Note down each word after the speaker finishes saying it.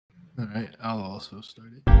All right, I'll also start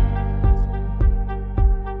it.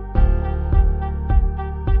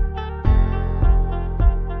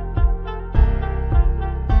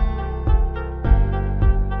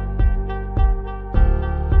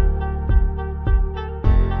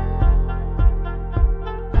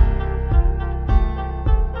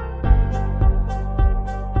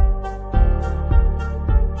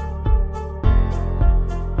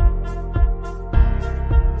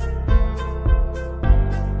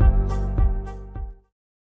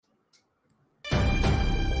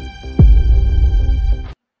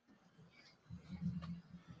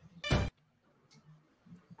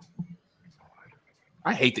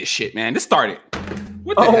 I hate this shit, man. This started.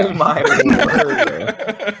 What the hell? My word.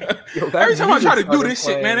 Yo, every time I try to do this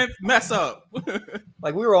shit, man, it mess up.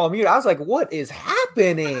 Like we were all muted. I was like, what is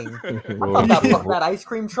happening? I thought that ice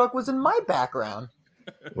cream truck was in my background.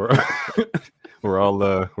 We're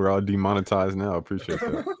all demonetized now. Appreciate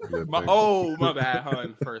that. My bad,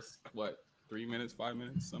 hun. First, 3 minutes, 5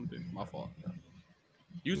 minutes, something. My fault.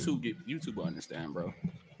 YouTube will understand, bro.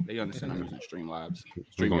 They understand I'm using Streamlabs.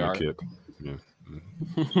 StreamYard. Yeah.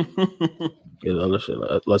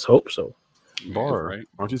 Let's hope so. Bar, right?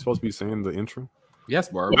 Aren't you supposed to be saying the intro? Yes,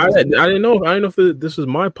 Bar. I didn't know if this was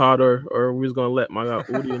my pod or we was gonna let my guy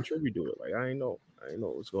Udi and Tribby do it. Like I didn't know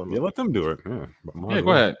what's going on. Yeah, let them do it. Yeah,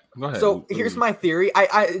 go ahead. So here's my theory.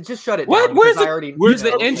 I just shut it what? down. Where's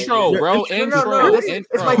the intro, bro? No,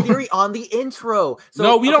 it's my theory on the intro. So,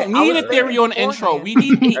 no, we don't need a theory on the intro. We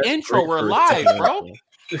need the intro. We're live, bro.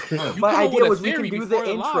 My idea was we can do the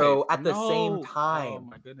intro at the same time. Oh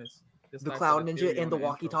my goodness. The Cloud Ninja and the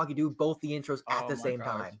Walkie Talkie do both the intros at the same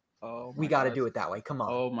time. We got to do it that way. Come on.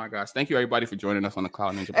 Oh my gosh. Thank you everybody for joining us on the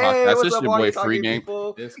Cloud Ninja podcast. This is your boy Free Game.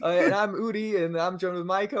 And I'm Udi and I'm joined with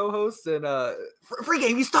my co-host and Free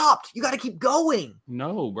Game, you stopped. You got to keep going.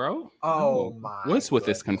 No, bro. Oh my. What's with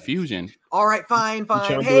this confusion? All right, fine.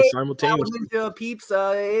 Hey, Cloud Ninja peeps,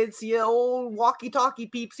 it's your old Walkie Talkie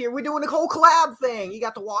peeps here. We're doing a whole collab thing. You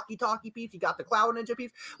got the Walkie Talkie peeps, you got the Cloud Ninja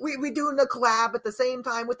peeps. We're doing a collab at the same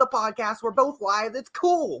time with the podcast. We're both live. It's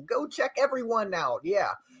cool. Go check everyone out. Yeah.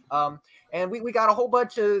 And we got a whole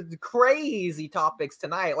bunch of crazy topics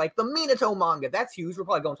tonight, like the Minato manga. That's huge. We're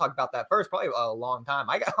probably going to talk about that first, probably a long time.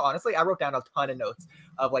 Honestly, I wrote down a ton of notes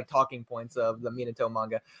of like talking points of the Minato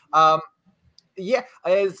manga. Yeah,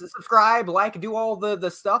 subscribe, like, do all the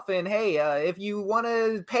stuff, and hey, if you want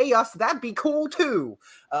to pay us, that'd be cool too.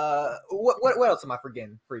 What else am I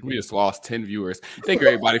forgetting? We just lost 10 viewers. Thank you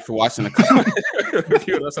everybody for watching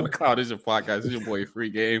viewing us on the Cloud Ninja podcast. This is your boy Free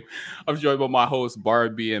Game. I'm joined by my host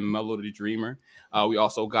Barbie and Melody Dreamer. We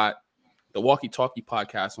also got the Walkie Talkie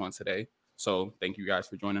podcast on today, so thank you guys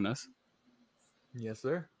for joining us. Yes,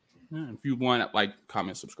 sir. Yeah, if you want, like,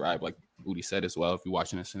 comment, subscribe, like Udi said as well. If you're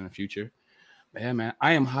watching us in the future. Man,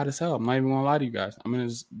 I am hot as hell. I'm not even gonna lie to you guys. I'm in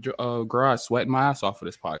this garage sweating my ass off for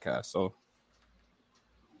this podcast. So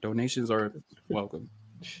donations are welcome.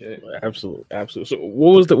 Shit. Absolutely. So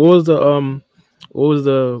what was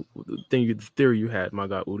the theory you had, my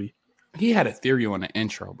guy Udi? He had a theory on the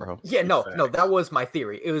intro, bro. Yeah, no, that was my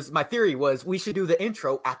theory. My theory was we should do the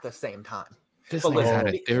intro at the same time. This nigga had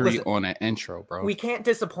a theory on an intro, bro. We can't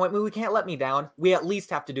disappoint me. We can't let me down. We at least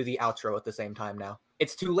have to do the outro at the same time now.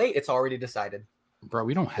 It's too late. It's already decided. Bro,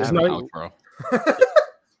 we don't have an outro.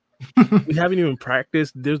 We haven't even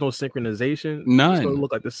practiced. There's no synchronization. None. It's gonna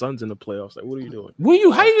look like the Suns in the playoffs. Like, what are you doing?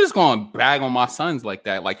 How you just gonna bag on my Suns like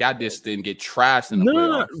that? Like, y'all just didn't get trashed in the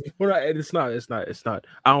playoffs. No, it's not.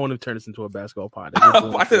 I don't want to turn this into a basketball pod. I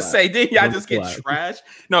was about to say, didn't y'all just get trashed?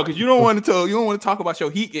 No, because you don't want to talk about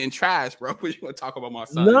your Heat getting trashed, bro. But you want to talk about my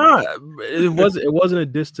Suns? Nah, it wasn't a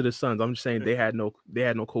diss to the Suns. I'm just saying they had no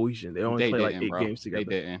cohesion. They only played like 8 games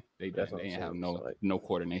together. They didn't have no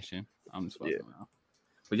coordination. I'm just fucking around.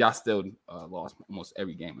 But y'all still lost almost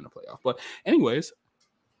every game in the playoff. But anyways.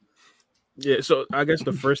 Yeah, so I guess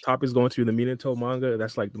the first topic is going to the Minato manga.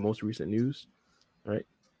 That's like the most recent news, right?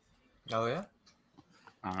 Oh, yeah?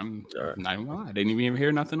 I'm not even gonna lie. I didn't even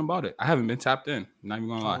hear nothing about it. I haven't been tapped in. Not even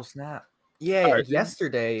gonna lie. Oh, snap. Yeah,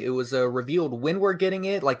 yesterday it was revealed when we're getting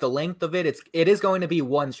it, like the length of it. It is going to be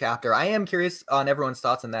one chapter. I am curious on everyone's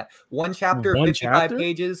thoughts on that. One chapter, 55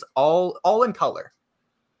 pages, all in color.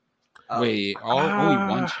 Wait, only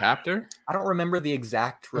one chapter? I don't remember the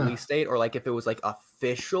exact release date or like if it was like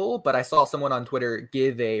official, but I saw someone on Twitter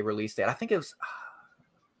give a release date. I think it was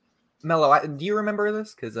Mello. Do you remember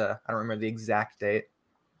this? Because I don't remember the exact date.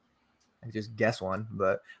 I can just guess one,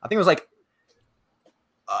 but I think it was like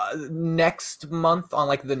next month on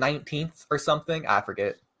like the 19th or something. I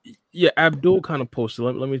forget. Yeah, Abdul kind of posted.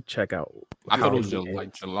 Let me check out. I thought it was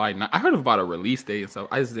like July 9th. I heard about a release date and stuff.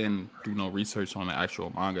 I just didn't do no research on the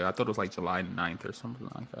actual manga. I thought it was like July 9th or something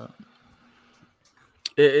like that.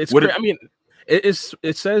 It's I mean, it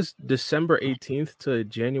says December 18th to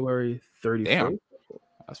January 31st. Damn.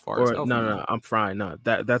 As far as no, I'm fine. No,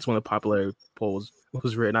 that's when the popularity poll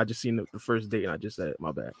was written. I just seen the first date and I just said it.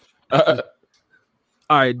 My bad.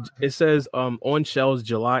 All right, it says on shelves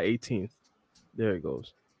July 18th. There it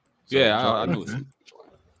goes. So yeah, I knew it.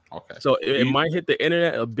 Okay. So it might hit the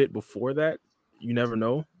internet a bit before that. You never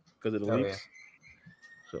know because of the leaks.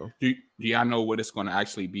 Yeah. So do y'all know what it's going to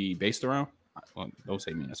actually be based around? Well, don't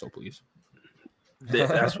say Minato, please.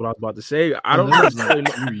 That's what I was about to say. I don't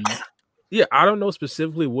know. Yeah, I don't know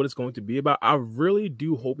specifically what it's going to be about. I really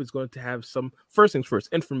do hope it's going to have some, first things first,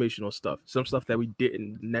 informational stuff. Some stuff that we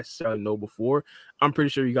didn't necessarily know before. I'm pretty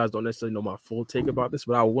sure you guys don't necessarily know my full take about this,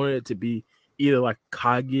 but I wanted it to be either like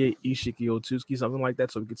Kage, Ishiki, Otsuki, something like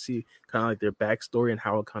that, so we could see kind of like their backstory and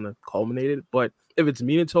how it kind of culminated. But if it's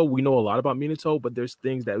Minato, we know a lot about Minato, but there's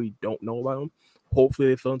things that we don't know about him. Hopefully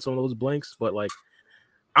they fill in some of those blanks, but like,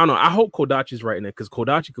 I don't know. I hope Kodachi's writing it because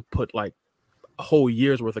Kodachi could put like a whole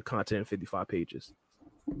year's worth of content in 55 pages.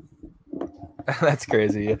 That's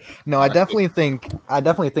crazy. No, I definitely think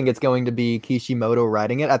it's going to be Kishimoto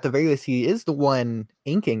writing it. At the very least, he is the one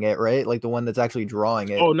inking it, right? Like the one that's actually drawing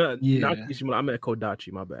it. Oh no, not Kishimoto. I meant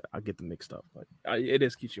Kodachi. My bad. I get them mixed up. It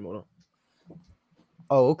is Kishimoto.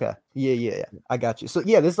 Oh, okay. Yeah. I got you. So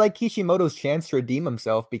yeah, this is like Kishimoto's chance to redeem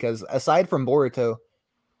himself because aside from Boruto,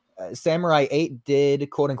 Samurai 8 did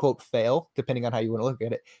quote unquote fail, depending on how you want to look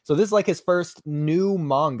at it. So this is like his first new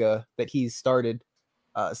manga that he's started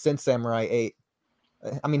since Samurai 8.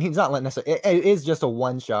 I mean, he's not necessarily, it is just a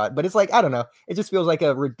one shot, but it's like, I don't know. It just feels like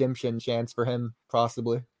a redemption chance for him,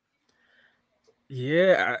 possibly.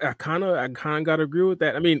 Yeah, I kind of got to agree with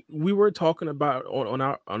that. I mean, we were talking about on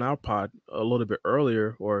our pod a little bit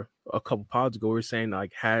earlier, or a couple pods ago, we were saying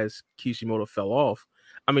like, has Kishimoto fell off?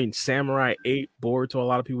 I mean, Samurai 8, Boruto, a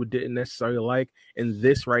lot of people didn't necessarily like, and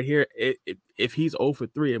this right here, if he's 0 for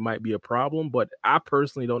 3, it might be a problem. But I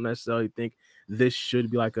personally don't necessarily think this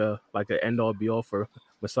should be like an end all be all for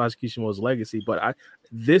Masashi Kishimoto's legacy. But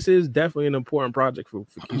this is definitely an important project for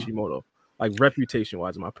Kishimoto, like reputation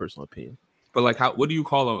wise, in my personal opinion. But like, what do you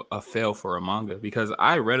call a fail for a manga? Because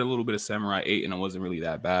I read a little bit of Samurai 8 and it wasn't really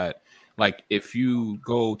that bad. Like if you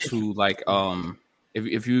go to like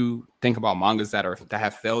if you think about mangas that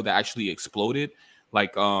have failed, that actually exploded,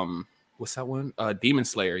 like what's that one? Demon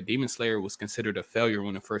Slayer. Demon Slayer was considered a failure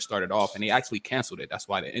when it first started off, and they actually canceled it. That's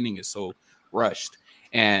why the ending is so rushed.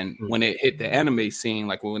 And when it hit the anime scene,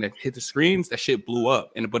 like when it hit the screens, that shit blew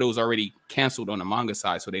up. But it was already canceled on the manga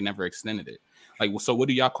side, so they never extended it. Like, so what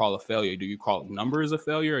do y'all call a failure? Do you call numbers a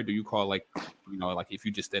failure, or do you call like if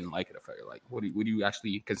you just didn't like it a failure? Like, what do you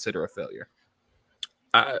actually consider a failure?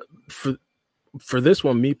 For this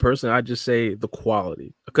one, me personally, I just say the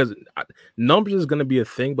quality, because numbers is going to be a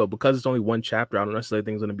thing, but because it's only one chapter, I don't necessarily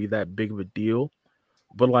think it's going to be that big of a deal.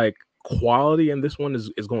 But like quality in this one is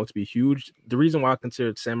going to be huge. The reason why I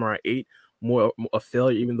considered Samurai 8 more a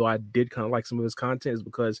failure, even though I did kind of like some of his content, is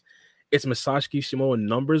because it's Masashi Kishimoto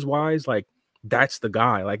numbers wise. Like that's the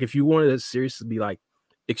guy. Like if you wanted a series to be like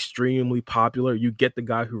extremely popular, you get the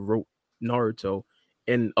guy who wrote Naruto,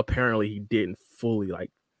 and apparently he didn't fully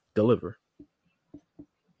like deliver.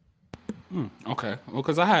 Okay, well,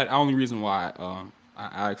 because the only reason why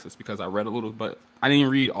I asked this because I read a little, but I didn't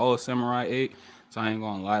read all of Samurai 8, so I ain't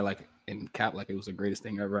gonna lie, like in cap, like it was the greatest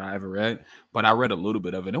thing I ever read. But I read a little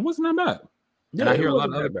bit of it. It wasn't that bad. Yeah, and I hear a lot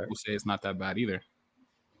of other people say it's not that bad either.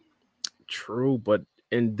 True, but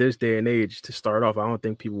in this day and age, to start off, I don't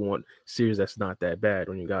think people want series that's not that bad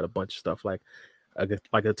when you got a bunch of stuff like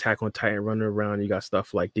Attack on Titan running around. You got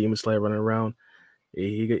stuff like Demon Slayer running around.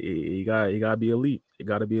 You gotta be elite. You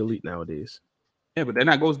gotta be elite nowadays. Yeah, but then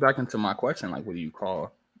that goes back into my question, like, what do you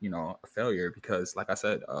call, a failure? Because, like I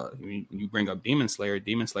said, when you bring up Demon Slayer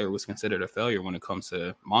was considered a failure when it comes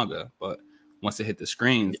to manga, but once it hit the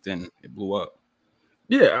screens, then it blew up.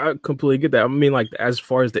 Yeah, I completely get that. I mean, like, as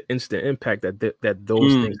far as the instant impact that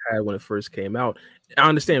those things had when it first came out, I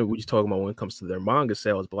understand what you're talking about when it comes to their manga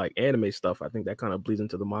sales, but like anime stuff, I think that kind of bleeds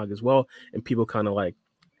into the manga as well, and people kind of like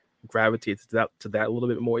gravitate to that a little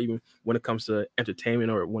bit more, even when it comes to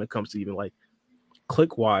entertainment or when it comes to even like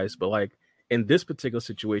click wise. But like in this particular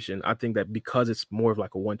situation, I think that because it's more of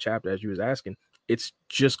like a one chapter, as you was asking, it's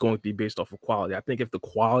just going to be based off of quality. I think if the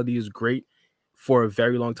quality is great for a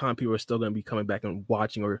very long time, people are still going to be coming back and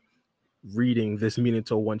watching or reading this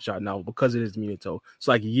Minato one shot novel because it is Minato.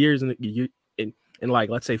 So like years in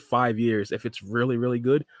like, let's say 5 years, if it's really, really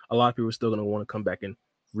good, a lot of people are still going to want to come back and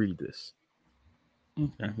read this.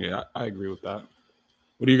 Okay, yeah, I agree with that.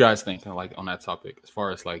 What do you guys think, like, on that topic, as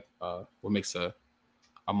far as like what makes a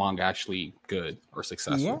manga actually good or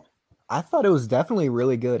successful? Yeah, I thought it was definitely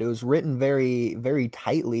really good. It was written very, very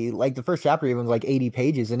tightly. Like the first chapter even was like 80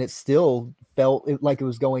 pages, and it still felt like it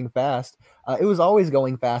was going fast. It was always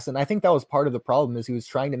going fast, and I think that was part of the problem. Is he was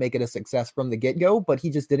trying to make it a success from the get-go, but he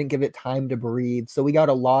just didn't give it time to breathe. So we got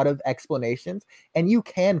a lot of explanations, and you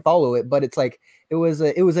can follow it, but it's like it was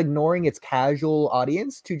ignoring its casual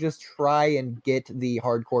audience to just try and get the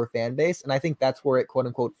hardcore fan base, and I think that's where it quote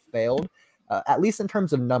unquote failed. At least in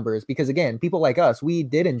terms of numbers, because again, people like us, we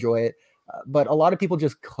did enjoy it, but a lot of people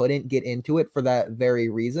just couldn't get into it for that very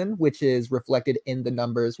reason, which is reflected in the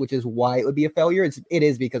numbers, which is why it would be a failure. It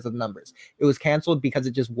is because of the numbers. It was canceled because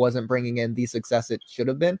it just wasn't bringing in the success it should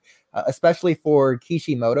have been, especially for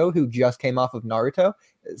Kishimoto, who just came off of Naruto.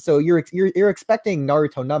 So you're expecting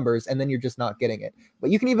Naruto numbers, and then you're just not getting it.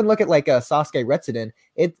 But you can even look at like Sasuke Retsuden.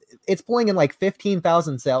 It's pulling in like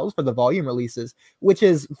 15,000 sales for the volume releases, which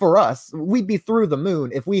is, for us, we'd be through the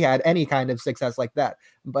moon if we had any kind of success like that.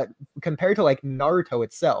 But compared to like Naruto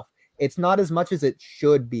itself, it's not as much as it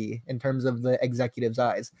should be in terms of the executive's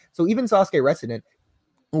eyes. So even Sasuke Retsuden,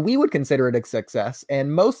 we would consider it a success,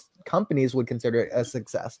 and most companies would consider it a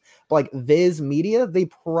success. But like Viz Media, they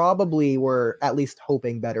probably were at least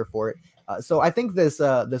hoping better for it. So I think this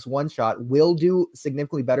one shot will do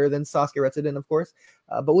significantly better than Sasuke Retsuden, of course.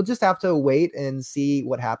 But we'll just have to wait and see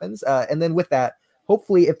what happens. And then with that,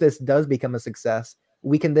 hopefully, if this does become a success,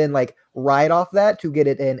 we can then like ride off that to get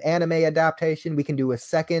it an anime adaptation. We can do a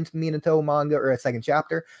second Minato manga or a second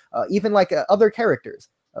chapter, even like other characters.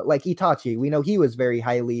 Like Itachi, we know he was very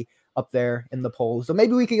highly up there in the polls. So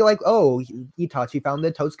maybe we could like, oh, Itachi found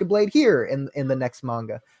the Totsuka blade here in the next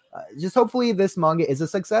manga. Just hopefully this manga is a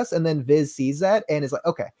success, and then Viz sees that and is like,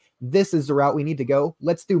 okay, this is the route we need to go.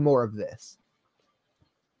 Let's do more of this.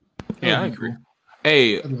 Yeah, I agree.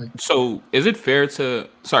 Hey, so is it fair to...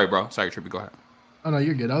 Sorry, bro. Sorry, Trippy, go ahead. Oh, no,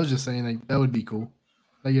 you're good. I was just saying like that would be cool.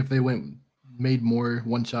 Like if they made more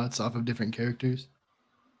one-shots off of different characters.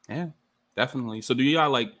 Yeah. Definitely. So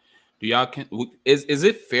is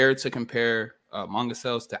it fair to compare manga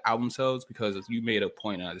sales to album sales? Because you made a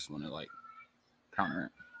point and I just want to like counter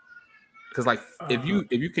it. Because like if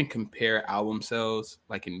you can compare album sales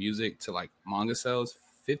like in music to like manga sales,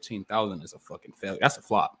 15,000 is a fucking failure. That's a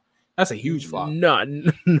flop. That's a huge flop. No, I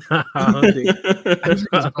don't think it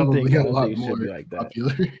should be like that.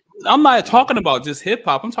 Popular. I'm not talking about just hip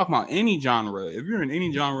hop. I'm talking about any genre. If you're in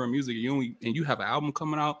any genre of music, you have an album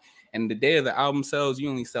coming out, and the day of the album sells, you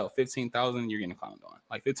only sell 15,000. You're getting clowned on.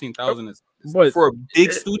 Like 15,000 is for a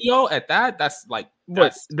big studio at that. That's like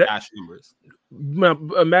cash numbers.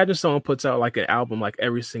 Imagine someone puts out like an album like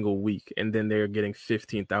every single week, and then they're getting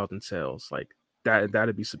 15,000 sales. Like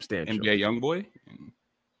that'd be substantial. NBA YoungBoy.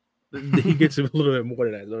 He gets a little bit more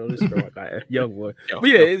than that. So just like that young boy. But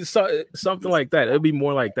yeah, it's something like that. It'll be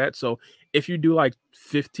more like that. So if you do like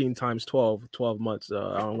 15 times 12 months,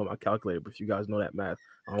 I don't know my calculator, but if you guys know that math,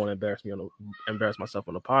 I don't want to embarrass myself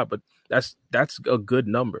on the pod, but that's a good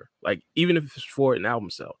number. Like even if it's for an album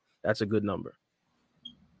sale, that's a good number.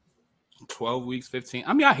 12 weeks, 15.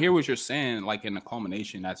 I mean, I hear what you're saying. Like in the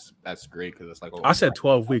culmination, that's great because it's like I said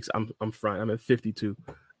 12 weeks. I'm fine. I'm at 52.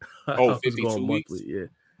 Oh, 52 weeks. Monthly, yeah.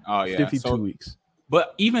 Oh yeah, 52 weeks.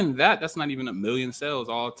 But even that's not even 1 million sales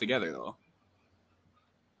all together though.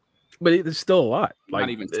 But it's still a lot. Like not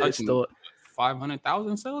even touching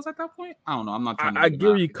 500,000 sales at that point. I don't know. I'm not. I get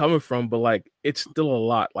where you're coming from, but like it's still a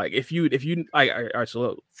lot. Like if you like, all right, so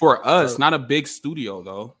look, for us, not a big studio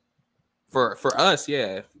though. For us,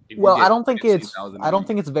 yeah. Well, I don't think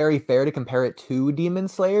it's very fair to compare it to Demon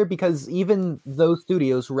Slayer because even those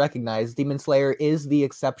studios recognize Demon Slayer is the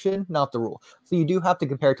exception, not the rule. So you do have to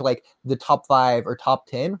compare it to like the top 5 or top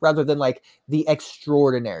 10 rather than like the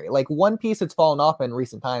extraordinary. Like One Piece, it's fallen off in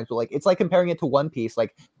recent times, but like it's like comparing it to One Piece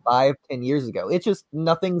like 5-10 years ago. It's just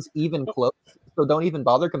nothing's even close. So don't even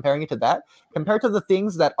bother comparing it to that. Compare to the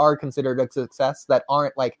things that are considered a success that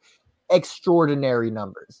aren't like extraordinary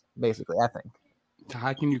numbers, basically, I think.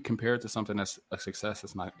 How can you compare it to something that's a success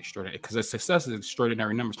that's not extraordinary? Because a success is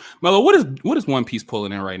extraordinary numbers. Mello, what is One Piece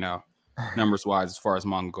pulling in right now, numbers wise, as far as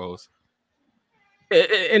manga goes?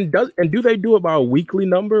 And do they do it by a weekly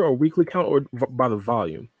number or weekly count or by the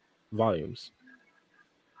volumes?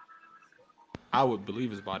 I would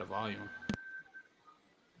believe it's by the volume.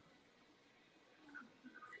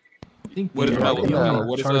 I think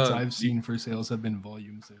the charts I've seen for sales have been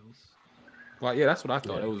volume sales. Well, yeah, that's what I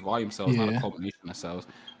thought. Yeah. It was volume sales, not a culmination of sales.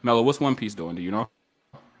 Mello, what's One Piece doing? Do you know?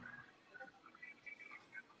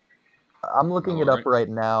 I'm looking it up right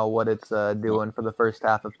now. What it's doing for the first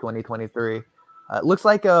half of 2023. It looks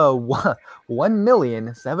like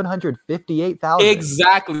 1,758,000.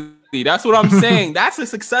 Exactly. That's what I'm saying. That's a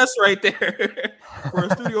success right there for a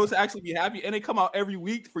studio to actually be happy, and they come out every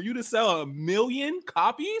week. For you to sell 1 million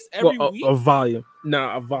copies every week, a volume. No,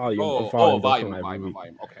 a volume. Oh, a volume.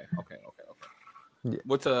 Okay. Yeah.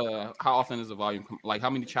 What's how often is a volume? Like, how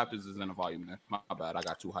many chapters is in a volume? Then my bad, I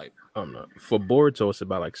got too hyped. For Boruto, it's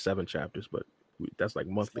about like 7 chapters, but that's like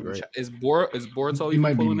monthly, right? Is Boruto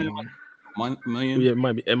even pulling in like 1 million? Yeah,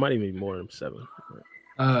 it might even be more than 7. Right?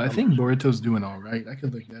 I think Boruto's doing all right. I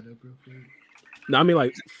could look that up real quick. No, I mean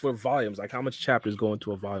like for volumes, like how much chapters go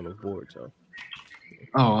into a volume of Boruto?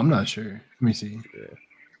 Oh, I'm not sure. Let me see. Yeah.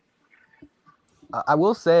 I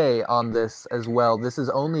will say on this as well, this is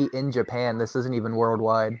only in Japan. This isn't even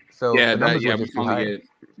worldwide. So that's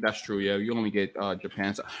true. Yeah, you only get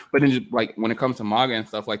Japan. But then, like when it comes to manga and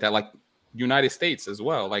stuff like that, like United States as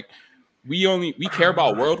well. Like we care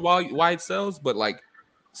about worldwide sales, but like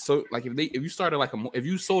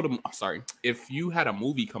if you had a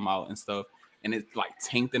movie come out and stuff and it's like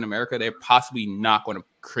tanked in America, they're possibly not going to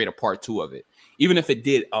create a part 2 of it. Even if it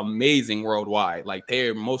did amazing worldwide, like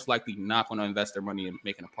they're most likely not going to invest their money in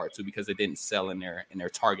making a part 2 because it didn't sell in their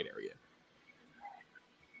target area.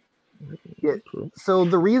 Yeah. So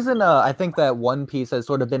the reason I think that One Piece has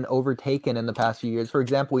sort of been overtaken in the past few years, for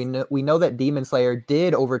example, we know that Demon Slayer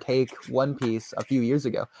did overtake One Piece a few years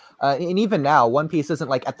ago, and even now, One Piece isn't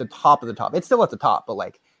like at the top of the top. It's still at the top, but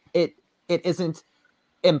like it isn't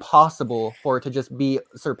impossible for it to just be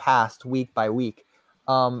surpassed week by week.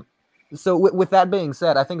 So with that being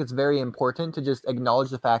said, I think it's very important to just acknowledge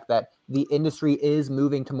the fact that the industry is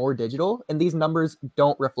moving to more digital, and these numbers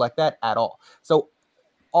don't reflect that at all. So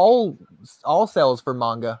all sales for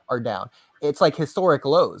manga are down. It's like historic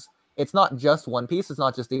lows. It's not just One Piece. It's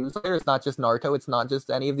not just Demon Slayer. It's not just Naruto. It's not just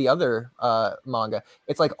any of the other manga.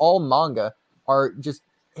 It's like all manga are just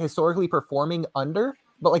historically performing under,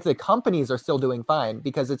 but like the companies are still doing fine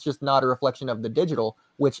because it's just not a reflection of the digital,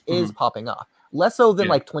 which is popping off. Less so than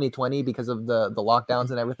like 2020 because of the lockdowns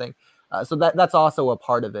and everything. So that's also a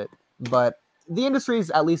part of it. But the industry is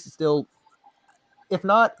at least still, if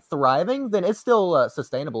not thriving, then it's still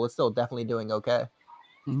sustainable. It's still definitely doing okay.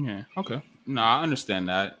 Yeah. Okay. No, I understand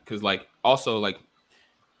that because like also like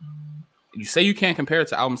you say you can't compare it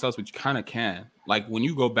to album sales, but you kind of can. Like when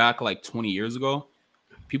you go back like 20 years ago,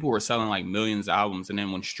 people were selling like millions of albums, and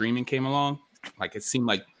then when streaming came along, like it seemed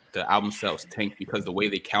like the album sales tanked because the way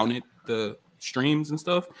they counted the streams and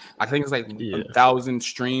stuff. I think it's like 1,000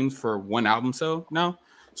 streams for one album sale now.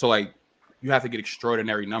 So like you have to get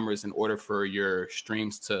extraordinary numbers in order for your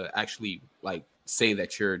streams to actually like say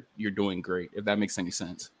that you're doing great, if that makes any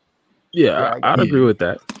sense. Yeah, I'd agree with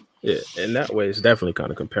that. Yeah, in that way, it's definitely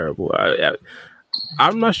kind of comparable.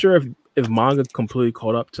 I'm not sure if manga completely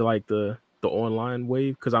caught up to like the online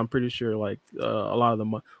wave, because I'm pretty sure like a lot of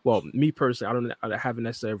them. Well, me personally, I haven't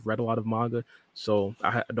necessarily read a lot of manga, so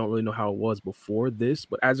I don't really know how it was before this.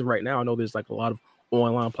 But as of right now, I know there's like a lot of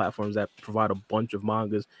online platforms that provide a bunch of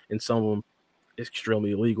mangas, and some of them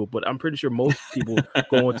extremely illegal. But I'm pretty sure most people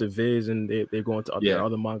go into Viz and they're going to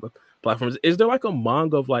other manga platforms. Is there like a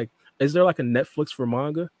manga of like? Is there like a Netflix for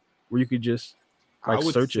manga where you could just like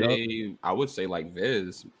search it up? I would say like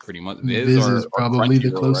Viz, pretty much. Viz is probably the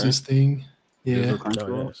closest thing. Yeah.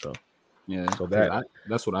 So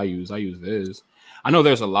that's what I use. I use Viz. I know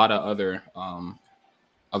there's a lot of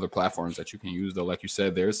other platforms that you can use though. Like you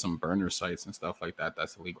said, there's some burner sites and stuff like that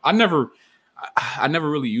that's illegal. I never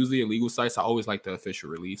really use the illegal sites. I always like the official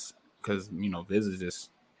release because Viz is just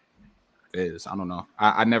Viz. I don't know.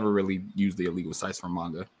 I never really use the illegal sites for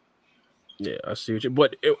manga. Yeah, I see what you.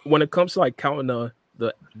 But when it comes to like counting the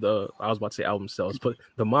I was about to say album sales, but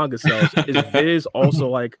the manga sales, is Viz also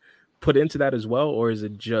like put into that as well, or is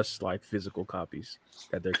it just like physical copies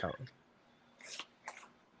that they're counting?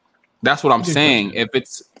 That's what I'm saying. If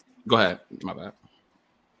it's, go ahead, my bad.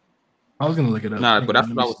 I was gonna look it up. Nah, but that's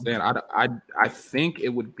what I was saying. I think it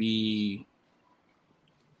would be,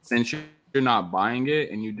 since you're not buying it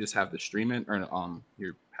and you just have to stream it or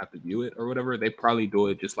you have to view it or whatever, they probably do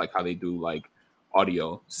it just like how they do like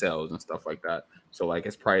audio sales and stuff like that. So like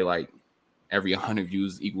it's probably like every 100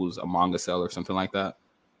 views equals a manga sale or something like that.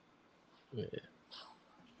 Yeah.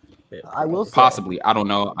 I will say, possibly. I don't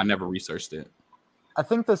know. I never researched it. I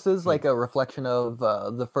think this is like a reflection of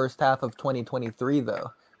the first half of 2023 though,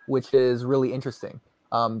 which is really interesting.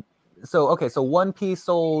 So One Piece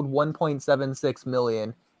sold 1.76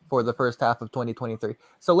 million for the first half of 2023.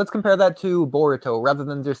 So let's compare that to Boruto, rather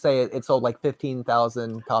than just say it sold like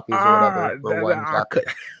 15,000 copies or whatever for one chapter.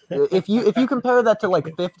 If you compare that to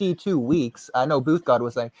like 52 weeks, I know Booth God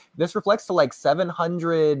was saying this reflects to like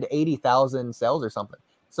 780,000 sales or something.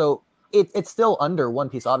 So it's still under One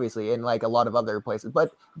Piece, obviously, in like a lot of other places.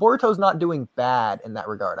 But Boruto's not doing bad in that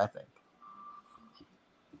regard, I think.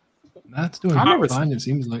 That's doing fine, it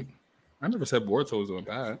seems like. I never said Boruto was doing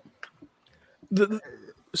bad.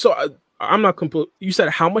 I'm not complete. You said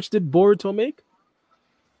how much did Boruto make?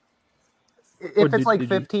 If it's like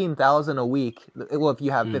 15,000 a week, well, if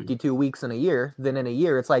you have 52 weeks in a year, then in a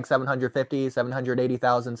year it's like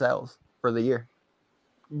 780,000 sales for the year.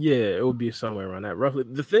 Yeah, it would be somewhere around that roughly.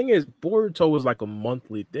 The thing is, Boruto was like a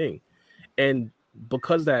monthly thing, and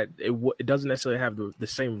because that it doesn't necessarily have the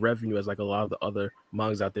same revenue as like a lot of the other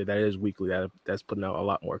mangas out there that is weekly, that's putting out a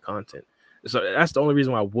lot more content. So that's the only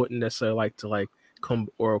reason why I wouldn't necessarily like to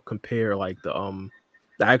compare like the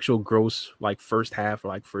actual gross like first half or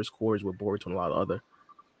like first quarters with Boruto and a lot of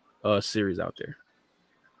other series out there.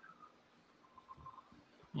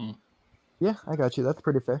 Yeah, I got you. That's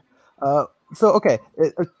pretty fair. So okay,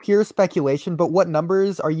 pure speculation, but what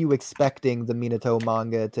numbers are you expecting the Minato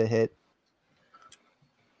manga to hit?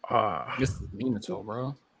 This is Minato,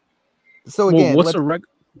 bro. So again, what's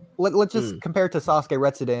let's just compare it to Sasuke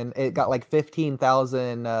Retsuden. It got like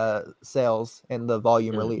 15,000 sales in the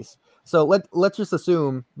volume release. So let's just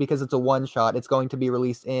assume, because it's a one shot, it's going to be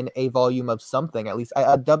released in a volume of something, at least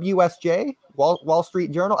a WSJ, Wall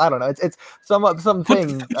Street Journal. I don't know. It's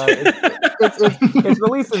something. It's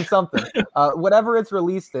released in something. Whatever it's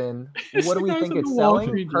released in. What do we think it's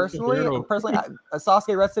selling? Personally,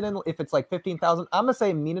 Sasuke Retsuden, if it's like 15,000, I'm gonna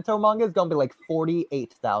say Minato manga is gonna be like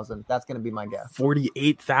 48,000. That's gonna be my guess.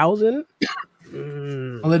 48,000.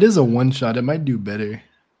 Well, it is a one shot. It might do better.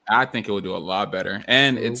 I think it would do a lot better,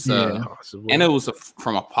 and it's and it was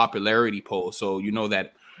from a popularity poll, so you know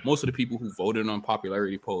that most of the people who voted on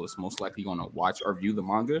popularity polls most likely going to watch or view the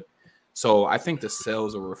manga. So I think the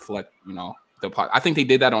sales will reflect, I think they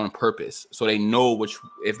did that on purpose, so they know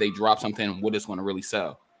if they drop something, what it's going to really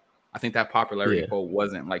sell. I think that popularity poll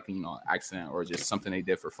wasn't like accident or just something they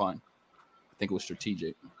did for fun. I think it was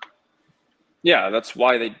strategic. Yeah, that's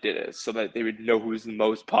why they did it, so that they would know who's the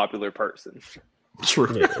most popular person. True.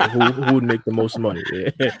 Yeah, who would make the most money? Yeah.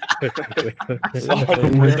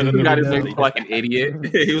 You got his name like an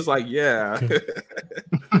idiot. He was like, "Yeah."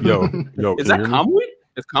 Yo, is that Kamui?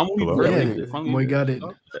 Is Kamui? Yeah, we got it.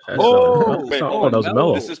 That was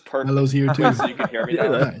Mellow. This is perfect. Mello's here too, so you can hear me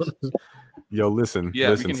now. Yo, listen.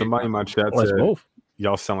 Somebody in my chat said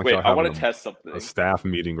y'all sound like y'all I want having to test something. a staff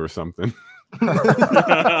meeting or something.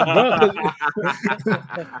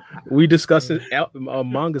 We discussing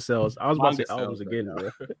manga sales. I was about to say albums again, bro.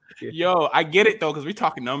 Yo, I get it though, because we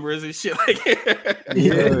talking numbers and shit. Like,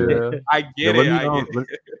 Yeah. I get it.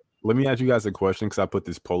 Let me ask you guys a question, because I put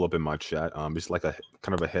this poll up in my chat. It's like a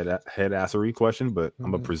kind of a head assery question, but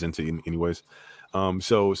I'm gonna present it anyways.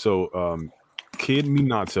 So Kid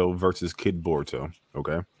Minato versus Kid Boruto.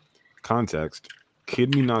 Okay, context.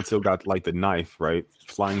 Kid Minato got like the knife, right?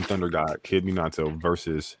 Flying Thunder God, Kid Minato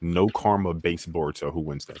versus No Karma base Boruto. Who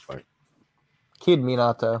wins that fight? Kid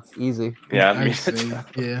Minato, easy. Yeah,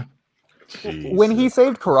 yeah. Jeez. When he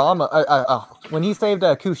saved when he saved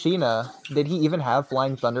Kushina, did he even have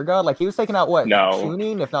Flying Thunder God? Like, he was taking out what? No,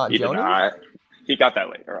 Chunin, if not he did Jonin? not. He got that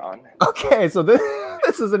later on. Okay, so this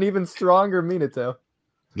is an even stronger Minato.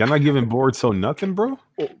 Y'all not giving Boruto nothing, bro?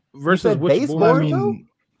 Versus which base Well, I Boruto? mean,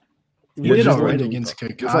 he did all right against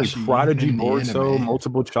It's like Kakashi. Prodigy in the Boruto, anime.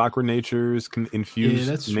 multiple chakra natures, can infuse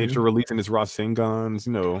that's nature true. release in his Rasengans,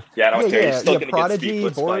 Yeah, I don't care. He's still gonna Prodigy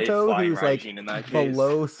get speedless Boruto, by who's like in that case.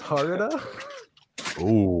 below Sarada.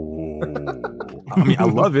 Ooh. I mean, I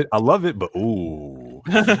love it, but ooh.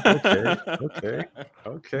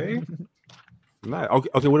 Okay. Nice.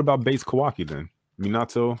 Okay, what about base Kawaki then?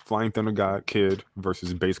 Minato, Flying Thunder God, Kid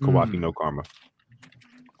versus base Kawaki, No Karma.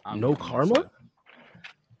 No Karma?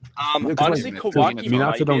 Yeah, honestly, Kawaki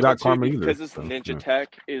Minato don't got karma either, because his ninja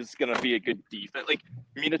tech is gonna be a good defense. Like,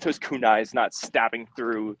 Minato's kunai is not stabbing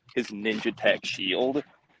through his ninja tech shield.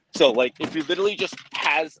 So, like, if he literally just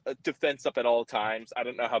has a defense up at all times, I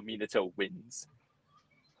don't know how Minato wins.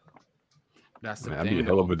 That's the That'd thing. be a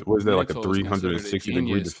hell of a. What is that, like a Minato's considered a 360-degree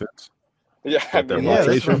genius. defense? Yeah, I That mean, Yeah, that's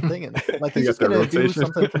rotation? what I'm thinking. Like, he's You just got that gonna do rotation?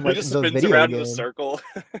 something from he like just the spins video around game. in a circle.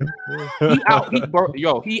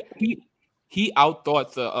 He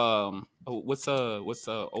outthought the what's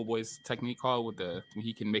old boy's technique called with when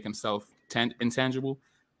he can make himself intangible.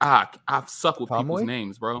 I suck with people's Kamui?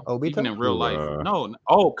 names, bro. Obito? Even in real life. Ooh,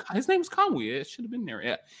 No. His name's Kamui. It should have been there.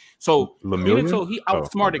 Yeah. So Lemillion? Minato, he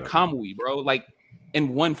outsmarted okay. Kamui, bro. Like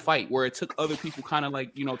in one fight, where it took other people kind of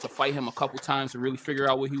like, to fight him a couple times to really figure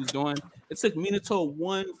out what he was doing. It took Minato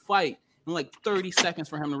one fight in like 30 seconds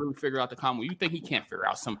for him to really figure out the Kamui. You think he can't figure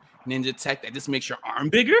out some ninja tech that just makes your arm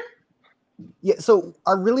bigger? Yeah, so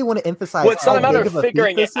I really want to emphasize. Well, it's not a matter big of a feat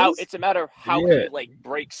figuring it this out. is. It's a matter of how Yeah. he like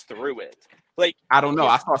breaks through it. Like I don't know.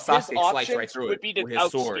 I saw his Sasuke slice options right through would it be to with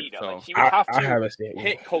his sword. outspeed him. So Like, he would have I to haven't seen it.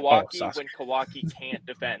 hit Oh, Kawaki Sasuke. when Kawaki can't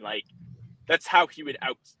defend. Like that's how he would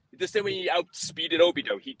out. The same way he outspeeded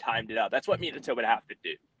Obito, he timed it out. That's what Minato would have to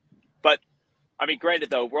do. But I mean, granted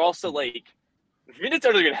though, we're also like Minato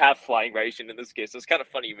doesn't even have flying ration in this case. So it's kind of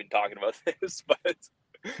funny even talking about this, but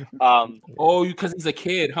because he's a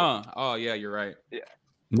kid, huh? Oh yeah, you're right. Yeah.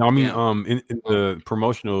 No, I mean, Yeah. in the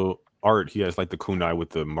promotional art, he has like the kunai with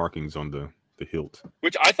the markings on the hilt.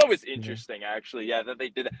 Which I thought was interesting, actually. Yeah, that they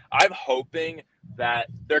did that. I'm hoping that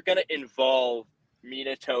they're going to involve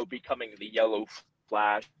Minato becoming the Yellow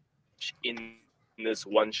Flash in this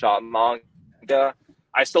one-shot manga.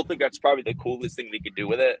 I still think that's probably the coolest thing they could do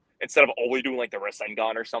with it, instead of only doing like the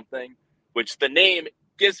Rasengan or something, which the name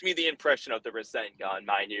gives me the impression of the Rasengan,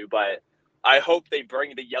 mind you, but I hope they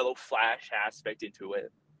bring the Yellow Flash aspect into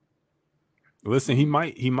it. Listen, he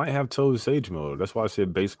might have Toad Sage mode. That's why I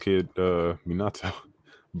said base kid Minato.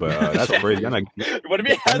 But that's crazy. I'm What if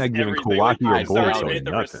he has not giving everything? Kawaki Like, or he's already Boruto made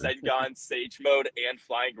the nothing. Rasengan Sage mode and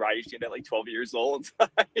Flying Raijin at like 12 years old.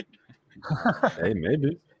 Hey,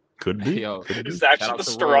 maybe. Could be. Yo, Could be. He's Shout actually out the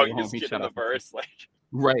to Royal strongest Homie, kid shout in the out to- verse. Like,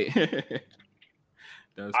 Right.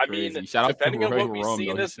 That's I crazy. mean, Shout out depending to on what Royal we Rome, see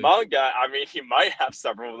in though, this he said- manga, I mean, he might have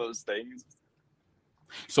several of those things.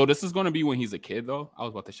 So this is going to be when he's a kid, though. I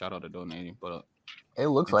was about to shout out to donating, but It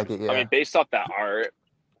looks like it, yeah. I mean, based off that art,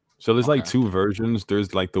 So there's like Okay. two versions.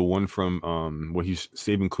 There's like the one from where he's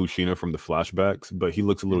saving Kushina from the flashbacks, but he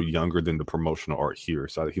looks a little younger than the promotional art here.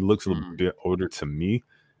 So he looks a little bit older to me.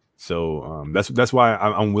 So that's why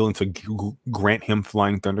I'm willing to grant him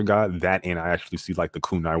Flying Thunder God that, and I actually see like the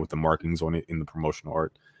kunai with the markings on it in the promotional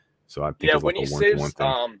art. So I think yeah, it's when like he a one-to-one saves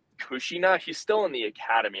thing. Kushina, he's still in the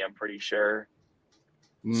academy, I'm pretty sure.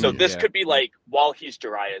 So this yeah. could be like while he's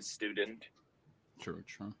Jiraiya's student. True.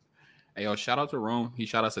 Hey, yo, shout out to Rome. He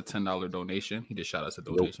shot us a $10 donation. He just shot us a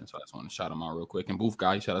donation, so I just want to shout him out real quick. And Booth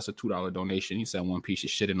Guy, he shot us a $2 donation. He said One Piece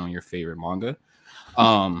is shitting on your favorite manga.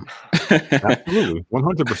 Absolutely,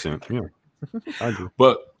 100%. Yeah, I agree.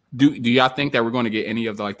 But do y'all think that we're going to get any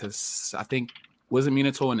of the, like this? I think was it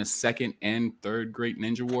Minato in the second and third Great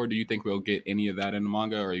Ninja War? Do you think we'll get any of that in the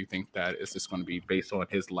manga, or you think that it's just going to be based on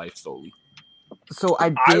his life solely? So I I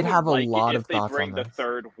did would have a like lot it of if they thoughts bring on the this.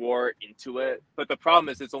 third war into it, but the problem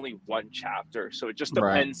is it's only one chapter, so it just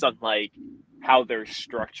Right. depends on like how they're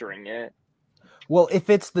structuring it. Well, if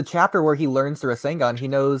it's the chapter where he learns the Rasengan, he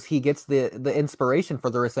knows he gets the inspiration for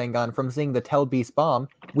the Rasengan from seeing the Tell Beast bomb.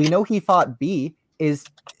 We know he fought B.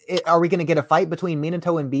 Are we going to get a fight between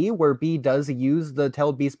Minato and B where B does use the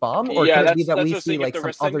Tell Beast bomb, or Yeah, can it that's be that we just see saying. like If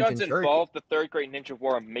the some other Rasengan's Jinchuriki? involved, the third Great Ninja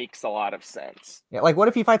War makes a lot of sense. Yeah, like what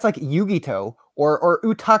if he fights like Yugito or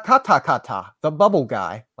Utakatakata, the bubble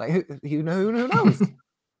guy? Like who knows?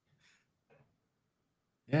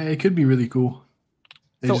 Yeah, it could be really cool.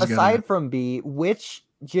 They So just gotta- aside from B, which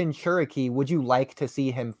Jinchuriki would you like to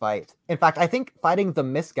see him fight? In fact, I think fighting the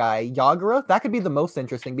Mist guy, Yagura, that could be the most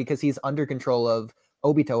interesting because he's under control of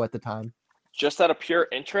Obito at the time. Just out of pure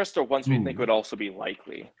interest, or ones we think would also be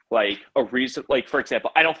likely, like a reason. Like for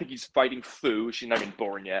example, I don't think he's fighting Fu. She's not even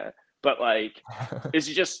born yet. But like, is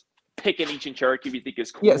he just picking each Jinchuriki we think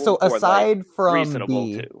is cool? Yeah, so or, aside like, from reasonable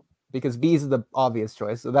B, too? because B is the obvious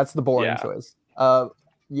choice, so that's the boring Yeah. choice.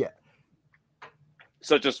 Yeah.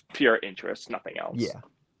 So just pure interest, nothing else. Yeah.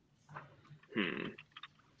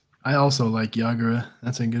 I also like Yagura.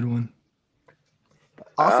 That's a good one.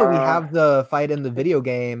 Also, we have the fight in the video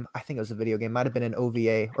game. I think it was a video game, might have been an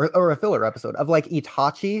OVA or a filler episode of like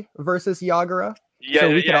Itachi versus Yagura. Yeah, So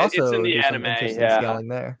we could yeah, also it's in the do some anime. interesting Yeah. scaling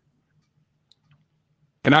there.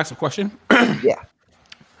 Can I ask a question? Yeah.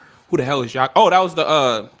 Who the hell is Yagura? Oh, that was the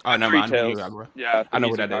oh, never mind. I know Tails. Yagura. Yeah, I know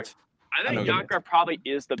who the that music is. I I think know who that Yagura probably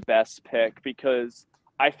is the best pick because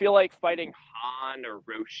I feel like fighting Han or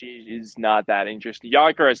Roshi is not that interesting.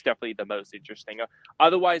 Yagura is definitely the most interesting.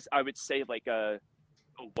 Otherwise, I would say like a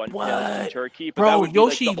one What? Turkey. But that Bro, would be,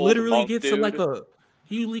 like, Yoshi the old literally monk gets dude. like a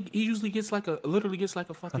he usually gets like a literally gets like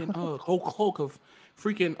a fucking whole cloak of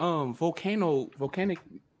freaking volcanic.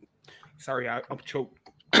 Sorry, I'm choked.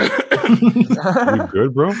 You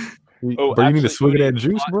good, bro? Oh, Bro, you need to swig of Goody, that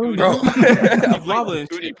juice, bro. Bro, I'm Wait, following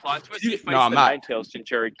Goody, shit. plot twist. He No, fights I'm the not. Nine-Tails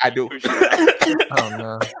Jinchuriki. I do. Kushina. Oh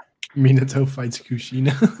no. Minato fights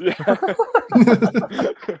Kushina.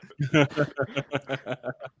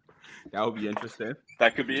 That would be interesting.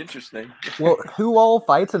 That could be interesting. Well, who all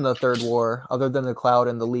fights in the third war other than the Cloud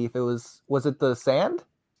and the Leaf? Was it the Sand?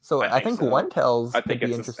 So I I think think so. One Tails I could think be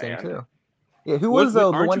it's the interesting Sand. too. Yeah, who What- was what-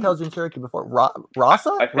 the aren't One you- Tails Jinchuriki before? Rasa?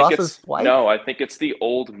 I think Rasa's it's wife? no. I think it's the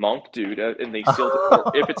old monk dude, and they sealed it.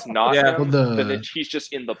 Or if it's not Yeah. him, Well, then he's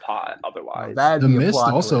just in the pot. Oh, Otherwise, that'd The be a Mist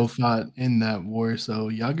plot also twist. fought in that war, so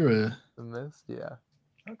Yagura The Mist, yeah.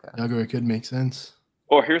 Okay. Yagura could make sense.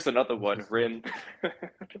 or here's another one. Rin.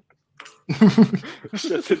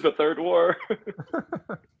 Just in the third war.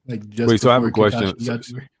 Like just Wait, so I have a before question. Kakashi got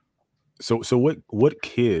to her. So what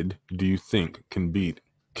kid do you think can beat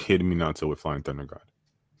Kid Minato with Flying Thunder God?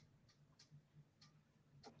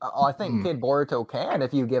 I think Kid Boruto can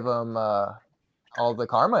if you give him all the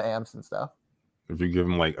karma amps and stuff. If you give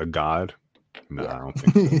him like a god? No, Yeah. I don't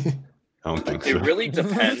think so. I don't think so. It really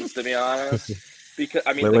depends, to be honest. Because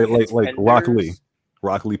I mean, like Rock Lee. contenders-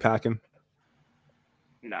 Rock Lee packing?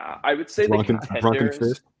 Nah, I would say Drunken the Drunken contenders.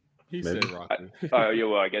 Fist? He Maybe. said Rocky. Yeah,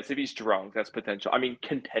 well, I guess if he's drunk, that's potential. I mean,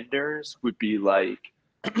 contenders would be like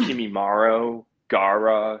Kimimaro,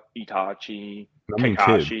 Gaara, Itachi, I mean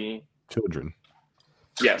Kakashi. children.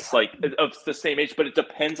 Yes, like of the same age, but it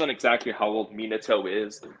depends on exactly how old Minato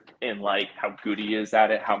is and like how good he is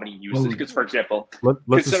at it, how many uses. Well, Because, for example, Let's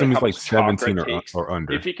considering assume he's how like much chakra 17 it takes, or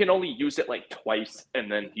under. if he can only use it like twice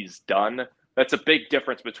and then he's done, that's a big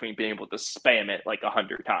difference between being able to spam it like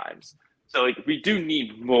 100 times. So like we do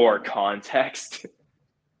need more context.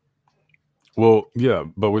 Well, yeah,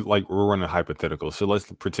 but we're running hypothetical. So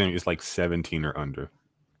let's pretend it's like 17 or under.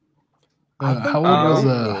 How old was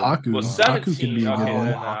Well, Haku? Haku could 17. be a Okay, good then,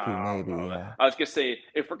 one. Haku, maybe, yeah. I was gonna say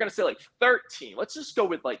if we're gonna say like 13, let's just go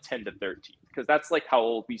with like 10 to 13 because that's like how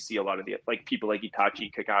old we see a lot of the like people like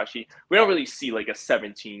Itachi, Kakashi. We don't really see like a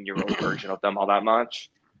 17-year-old version of them all that much.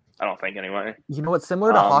 I don't think anyway. You know what's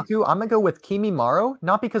similar to Haku? I'm gonna go with Kimimaro,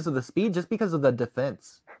 not because of the speed, just because of the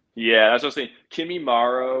defense. Yeah, that's what I'm saying.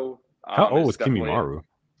 Kimimaro. How old was definitely- Kimimaro? I'm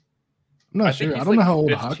not I think sure. I he's don't know like how old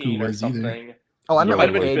 15 Haku or was either. something. Oh, I Yeah, meant Might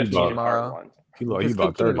like have been Kid 15 in part Kimimaro. one. He Because about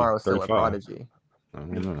Kid 30, Kimimaro is still a 35. prodigy. I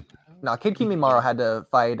don't know. No, Kid Kimimaro had to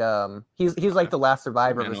fight. He's like the last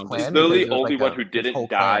survivor of his He's clan. He's literally because the it was only like one a- who his didn't whole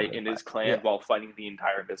die clan in his clan Yeah. while fighting the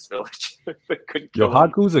entire Mist Village. They couldn't Yo, kill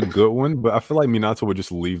him. Haku's a good one, but I feel like Minato would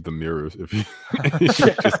just leave the mirrors if he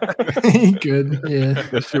He could, yeah.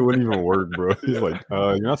 that shit wouldn't even work, bro. He's like,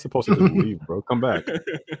 you're not supposed to just leave, bro. Come back.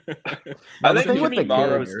 I the think thing with the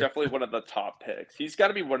Kimimaro is kids- definitely one of the top picks. He's got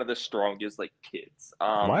to be one of the strongest like kids.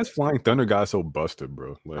 Why is Flying Thunder guy so busted,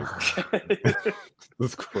 bro? Like,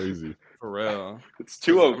 that's crazy. For real. it's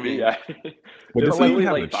too OP. Mm. But It does he literally, even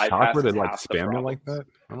have like, the chakra to bypasses like half the spam it like problems. that?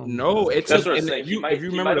 I don't No, know. it's That's what I'm and saying. if He you might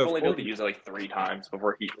remember have the only been able to fourth- use it like 3 times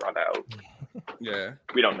before he'd run out. yeah,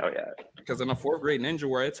 We don't know yet. because in a 4th grade ninja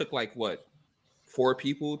where it took like what 4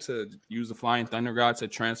 people to use the Flying Thunder God to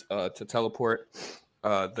to teleport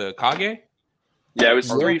the Kage. Yeah, it was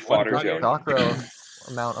Yeah, 3 one fodders Kage. going. chakra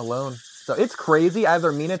amount alone. So it's crazy.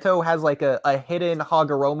 Either Minato has like a hidden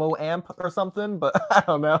Hagoromo amp or something, but I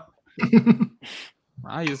don't know.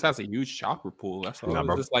 He just has a huge chakra pool. That's all. Nah, It's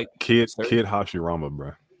bro. just like Kid Hashirama,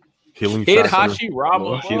 bro. Healing Kid factor.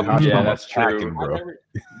 Hashirama. Kid Oh, Hashirama Yeah, that's true. packing, I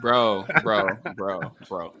bro. never-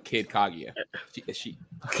 bro. Kid Kaguya. She.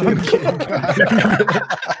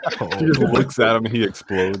 He just looks at him and he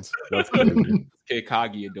explodes. That's crazy. Kid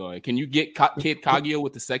Kaguya doing? Can you get Kid Kaguya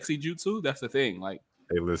with the sexy jutsu? That's the thing. Like,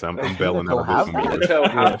 Hey, listen, I'm bailing Minato out have of this. So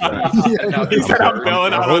Yeah. he said I'm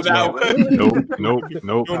bailing out on that one.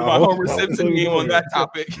 Nope. Doing my Homer Simpson game on that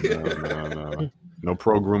topic. No. No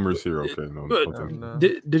pro groomers here, okay? No. But- Okay. No.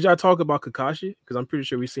 Did y'all talk about Kakashi? Because I'm pretty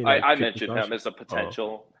sure we've seen. like, I Kid mentioned Kakashi. him as a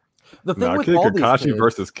potential. The thing Nah, with Kid all these Kakashi kids,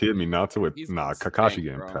 versus Kid Minato with He's Kakashi insane,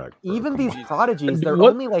 getting bro. packed. bro. even Come these on. prodigies, they're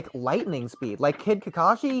What- only like lightning speed. Like Kid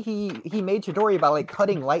Kakashi, he made Chidori by like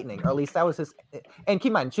cutting lightning, or at least that was his. And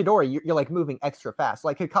keep in mind, Chidori, you're like moving extra fast.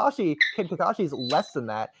 Like Kid Kakashi's less than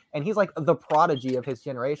that, and he's like the prodigy of his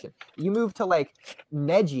generation. You move to like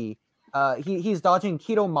Neji. He's dodging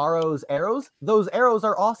Kidomaro's arrows. Those arrows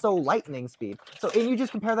are also lightning speed. So, and you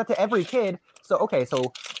just compare that to every kid. So, okay,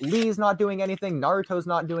 so Lee's not doing anything, Naruto's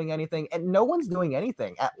not doing anything, and no one's doing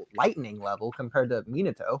anything at lightning level compared to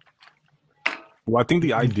Minato. Well, I think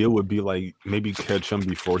the idea would be like maybe catch him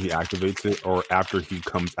before he activates it, or after he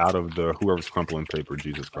comes out of the whoever's crumpling paper.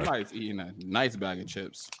 Jesus Christ! Somebody's eating a nice bag of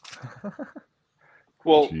chips.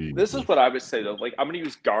 Well, Jeez. this is what I would say though. Like, I'm going to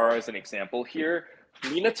use Gaara as an example here.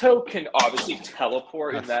 Minato can obviously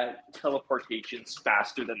teleport, and that teleportation's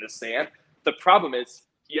faster than the sand. The problem is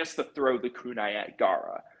he has to throw the kunai at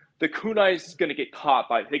Gaara. The kunai is going to get caught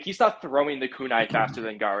by, like, he's not throwing the kunai faster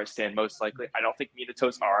than Gaara's sand, most likely. I don't think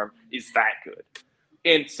Minato's arm is that good.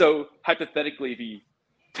 And so, hypothetically, if he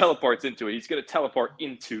teleports into it, he's going to teleport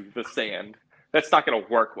into the sand. That's not going to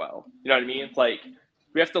work well. You know what I mean? Like,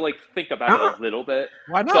 we have to, like, think about it a little bit.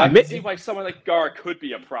 Why not? So I can see why someone like Gaara could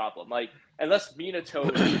be a problem. Like, unless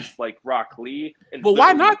Minato is like Rock Lee and But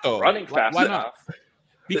why not though? running fast why enough. not?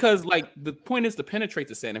 Because like the point is to penetrate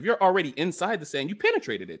the sand. If you're already inside the sand, you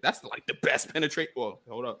penetrated it. That's like the best penetrate. Well,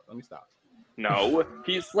 hold up, let me stop. No,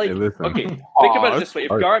 he's like, Hey, okay, think about it this way.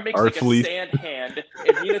 If Gaara makes like Artfully. a sand hand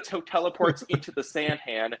and Minato teleports into the sand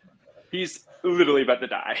hand, he's literally about to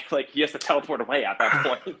die. Like, he has to teleport away at that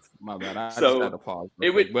point. My bad. I So, just had to pause.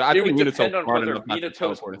 It would, But I it think would Minato's depend on smart whether enough not to Minato's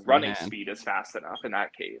teleport into the running hand. speed is fast enough in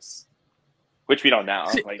that case. Which we don't know,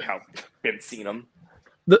 See- like how we've seen him.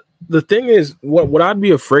 The thing is, what I'd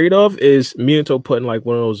be afraid of is Minato putting like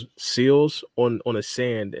one of those seals on the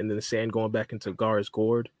sand, and then the sand going back into Gaara's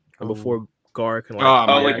gourd, and before Gaara can like, Oh,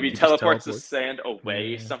 Oh, yeah, like if he just teleports the teleport. sand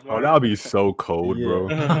away somewhere. Oh, that would be so cold, Yeah. bro.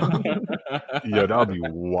 Yeah, that would be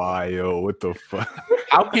wild. What the fuck?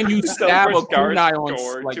 How can you stab a Teleports Gaara's kunai on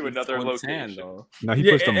gourd like to another on location. sand though? Now he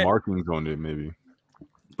Yeah, puts some and- markings on it, maybe.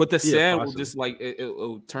 But the Yeah, sand will possibly. just like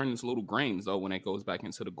it'll turn into little grains though when it goes back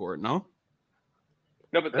into the gourd. No,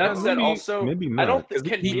 No, but that said, maybe- also, maybe I don't not. think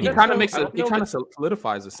can he Minato, kind of makes I it. don't He know kind that- of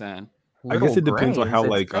solidifies the sand. I guess it Little depends on how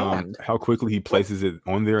grains, it's like sand. how quickly he places it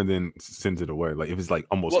on there and then sends it away. Like if it's like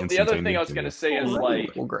almost Well, the other thing I was instantaneous, gonna say is like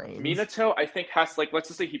Little grains. Minato, I think has like, let's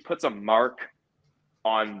just say he puts a mark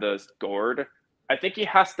on the gourd. I think he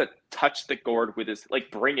has to touch the gourd with his,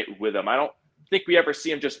 like, bring it with him. I don't think we ever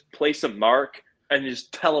see him just place a mark and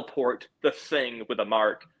just teleport the thing with a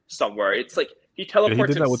mark somewhere. It's like he Yeah, he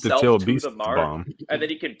teleports did that with the himself tail to beast the mark, bomb. and then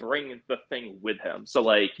he can bring the thing with him. So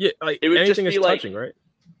like, Yeah, like It would just anything is be like- touching, right?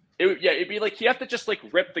 it'd be like he have to just like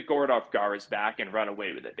rip the gourd off Gaara's back and run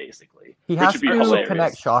away with it, basically. He which has would be to hilarious.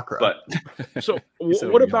 connect chakra. But So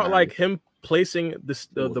said what we about are. like him placing this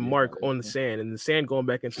the Would be mark on the sand and the sand going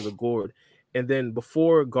back into the gourd, and then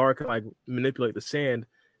before Gaara can like manipulate the sand,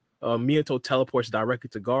 Minato teleports directly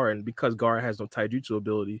to Gaara, and because Gaara has no taijutsu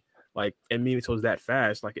ability, like, and Minato's that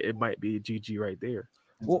fast, like it might be GG right there.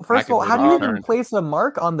 Well, first of all, Back how in do you the even turn. place a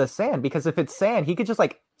mark on the sand? Because if it's sand, he could just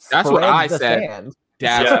like That's what spread I the said. sand.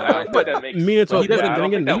 That's yeah, what I I don't said. think that makes Minato- But he doesn't, I don't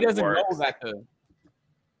think he that doesn't know works. that the.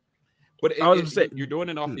 But I was gonna say- you're doing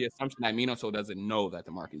it off the assumption that Minato doesn't know that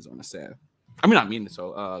the marking's on the sand. I mean, not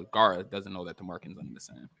Minato. Gaara doesn't know that the marking's on the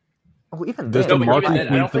sand. Well, even Does then, the No, but even markings then, I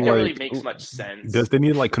need don't to, think it really like- makes much sense. Does they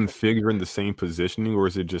need to like configure in the same positioning, or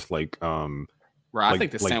is it just like Right. I Like-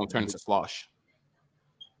 think the like- sand will turn into slosh.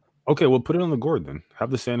 okay, well put it on the gourd then.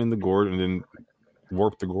 Have the sand in the gourd and then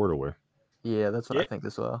warp the gourd away. yeah, that's what I Yeah. think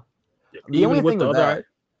as well. The Even only with thing the with other,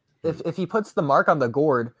 that, if he puts the mark on the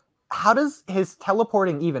gourd, how does his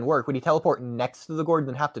teleporting even work? Would he teleport next to the gourd and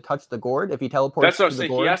then have to touch the gourd? If he teleports That's what I'm to the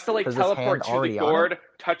saying. gourd, He has to like does his hand teleport to the already on it? gourd,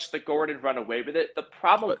 touch the gourd, and run away with it. The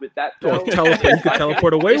problem But- with that, Or though, teleport, he could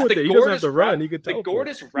teleport away is with the it. He gourd doesn't have is to run. wrapped- He could the teleport. gourd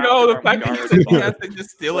is wrapped No, the around fact that Gaara's he body. has to just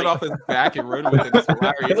steal it Like- off his back and run with it is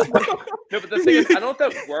hilarious. No, but the thing is, I don't know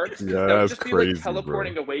if that works. Yeah, that would that's just be crazy, like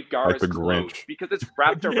teleporting bro. away Gaara's the clothes Grinch. because it's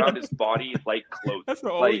wrapped around his body like clothes. That's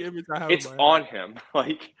the only Like, image I have. it's in my head. on him.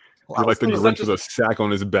 Like, Well, I You're was like the thinking- Grinch Grinch with a sack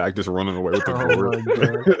on his back, just running away with the Oh gourd.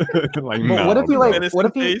 my Like, But nah, what if he bro. like? Menacing What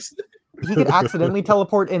if he face. he could accidentally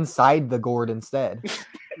teleport inside the gourd instead? That's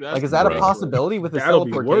Like, is that a Bruh. possibility with his That'll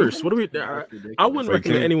be teleportation? worse. What do we? I wouldn't Like, recommend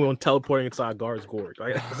can- anyone teleporting inside Gaara's gourd.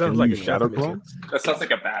 Like, that Can sounds you like a use shadow death clone? mission. that sounds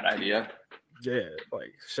like a bad idea. Yeah,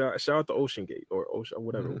 like shout out to Ocean Gate or Ocean,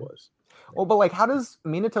 whatever Mm-hmm. it was. Well, but like, how does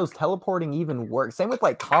Minato's teleporting even work? Same with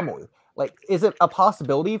like Kamui. Like, is it a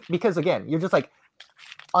possibility? Because again, you're just like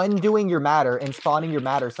undoing your matter and spawning your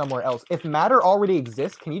matter somewhere else. If matter already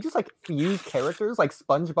exists, can you just like fuse characters like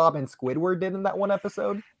SpongeBob and Squidward did in that one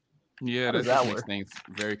episode? Yeah, How does that that makes work? things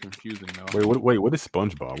very confusing though. What is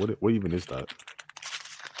SpongeBob? What even is that?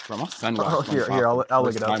 Bro, my son Oh, watched here, SpongeBob I'll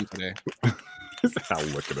for look the it up. first time today. I'll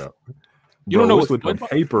look it up. You don't know what's what with the SpongeBob-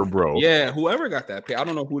 paper, bro? Yeah, whoever got that pay. I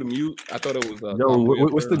don't know who to mute. I thought it was. Yo,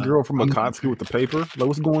 Kamui what's the or- girl from Akatsuki with the paper? Like,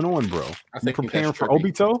 what's going on, bro? I You think preparing that's for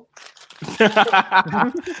trippy. Obito?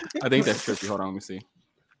 I think that's trippy. Hold on, let me see.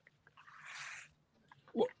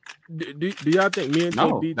 Do y'all think Minato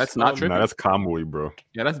No, beats? that's not Trippy. Nah, that's Kamui, bro.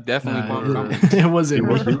 Yeah, that's definitely Nah, Kamui. it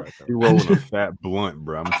wasn't. He rolling a fat blunt,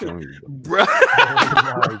 bro. I'm telling you. Bro.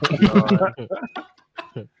 Oh my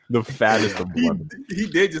God. The fattest of blood. He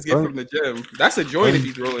did just get from the gym. That's a joint if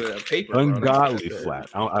he's rolling a paper. Ungodly flat.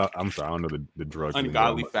 I'm sorry. I don't know the drugs.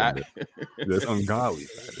 Ungodly fat. That's ungodly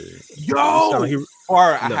fat. Yo, or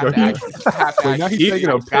I have to ask you. I have to now ask he's you. taking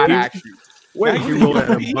a gotta ask you. Wait, you rolling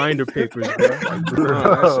them binder papers,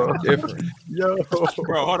 bro. That's different. Yo,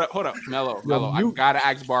 bro, hold up, Mello. I gotta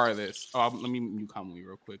ask Barra this. Let me mute Kamui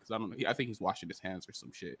real quick because I don't know. I think he's washing his hands or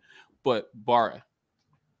some shit. But Barra,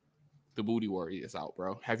 the booty warrior is out,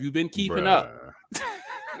 bro. Have you been keeping up?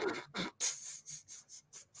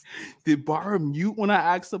 Did Barra mute when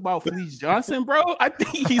I asked about Felice Johnson, bro? I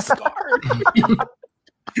think he's scarred.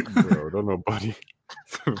 Bro, don't know, buddy.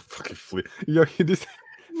 Fucking Fleece. Yo, this.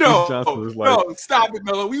 No, like, stop it,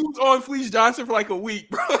 Mello. We was on Felice Johnson for like a week,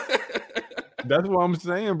 bro. That's what I'm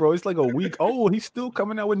saying, bro. It's like a week old. He's still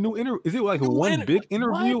coming out with new interview. Is it like one big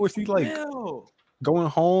interview, or is he like going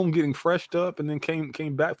home, getting freshed up, and then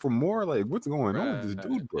came back for more? Like, what's going on with this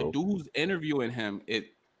dude, bro? The dude who's interviewing him,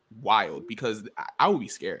 it wild because I would be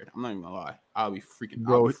scared. I'm not even gonna lie. I would be freaking.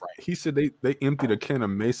 Bro, he said they emptied a can of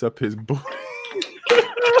mace up his booty.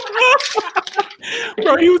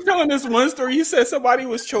 Bro, he was telling this one story. He said somebody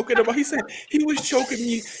was choking him. He said he was choking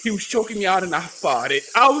me. He was choking me out, and I fought it.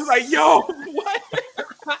 I was like, "Yo, what?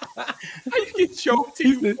 How you get choked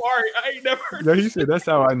till you fart? I ain't never." No, he said that's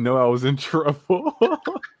how I know I was in trouble.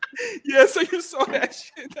 Yeah, so you saw that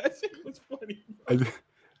shit. That shit was funny.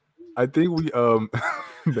 I think we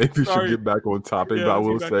maybe should get back on topic. Yeah, but I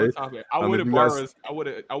will say I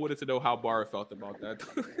wanted to know how Barra felt about that.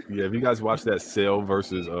 Yeah, if you guys watched that Sale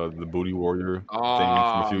versus the Booty Warrior thing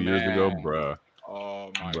from a few years ago, bruh.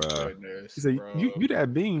 Oh my goodness! He said, "You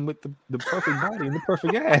that being with the perfect body and the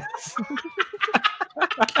perfect ass."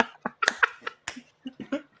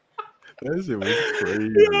 That shit was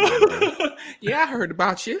crazy. Yeah, I heard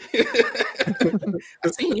about you.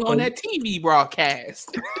 I seen you on that TV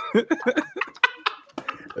broadcast.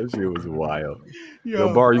 That shit was wild.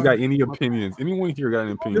 Yo, Bar, you got any opinions? Anyone here got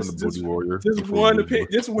an opinion on the Booty Warrior? Just one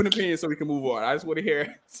opinion, so we can move on. I just want to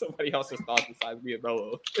hear somebody else's thoughts besides me and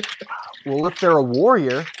Bello. Well, if they're a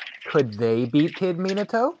warrior, could they beat Kid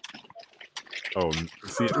Minato? Oh,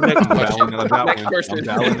 see, I'm bowing out of that one. I'm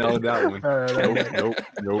bowing out of that one.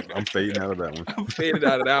 Nope. I'm fading out of that one. I'm fading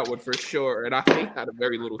out of that one for sure. And I fade out of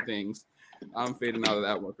very little things. I'm fading out of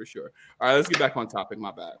that one for sure. All right, let's get back on topic.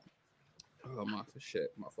 My bad. Oh, my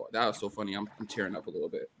fault. That was so funny. I'm tearing up a little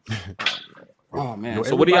bit. Oh man. Yo,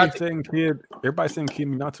 so what do y'all saying, Kid? Everybody's saying Kid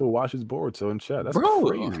Minato watches Boruto in chat. That's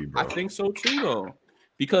crazy, bro. I think so too, though.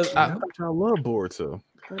 Because I love Boruto.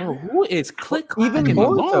 Bro, who is click even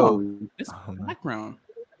Boruto? This background.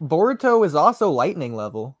 Boruto is also lightning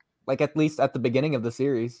level, like at least at the beginning of the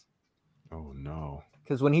series. Oh no!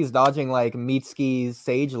 Because when he's dodging like Mitsuki's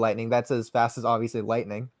Sage Lightning, that's as fast as obviously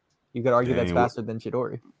lightning. You could argue that's faster than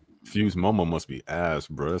Chidori. Fuse Momo must be ass,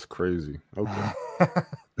 bro. That's crazy. Okay.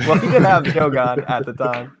 Well, he didn't have Jogan at the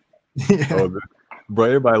time. Oh, bro,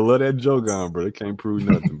 everybody love that Jogan, bro. They can't prove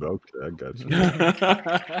nothing, bro. Okay, I got you.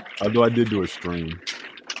 Although I did do a stream.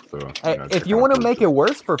 So hey, if you want to make it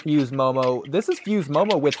worse for Fuse Momo, this is Fuse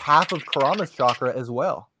Momo with half of Kurama's chakra as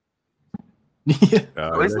well. Yeah.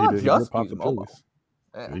 It's not just Fuse Momo.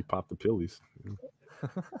 Yeah. He popped the pillies.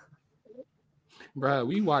 Yeah. Bro,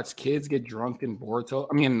 we watch kids get drunk in Boruto.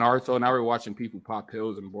 I mean, Naruto. Now we're watching people pop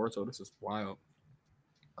pills in Boruto. This is wild.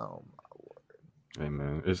 Oh my word! Hey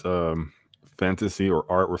man, it's fantasy or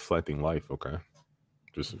art reflecting life. Okay,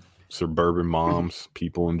 just suburban moms,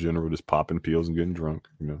 people in general, just popping pills and getting drunk.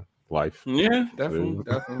 You know, life. Yeah, definitely.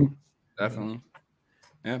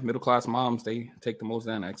 Yeah, middle class moms, they take the most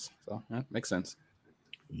Xanax, so yeah, makes sense.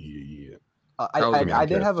 Yeah. I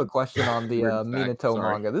did have a question on the Minato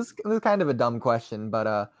manga. This is kind of a dumb question,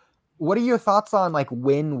 but what are your thoughts on like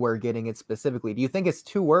when we're getting it specifically? Do you think it's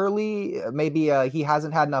too early? Maybe he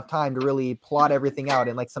hasn't had enough time to really plot everything out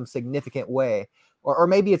in like some significant way, or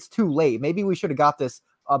maybe it's too late. Maybe we should have got this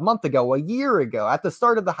a month ago, a year ago, at the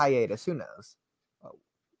start of the hiatus. Who knows?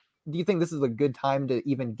 Do you think this is a good time to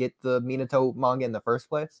even get the Minato manga in the first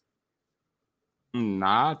place?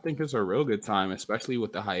 Nah, I think it's a real good time, especially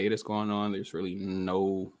with the hiatus going on. There's really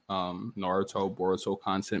no Naruto, Boruto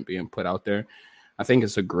content being put out there. I think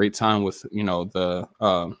it's a great time with the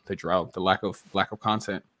drought, the lack of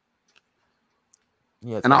content.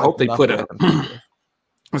 Yeah, and I hope they put it.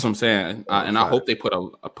 That's what I'm saying, and I hope they put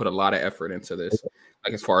a lot of effort into this,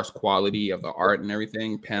 like as far as quality of the art and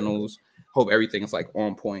everything, panels. Hope everything's like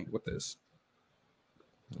on point with this.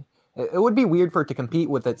 It would be weird for it to compete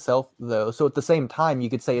with itself, though. So at the same time, you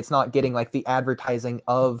could say it's not getting like the advertising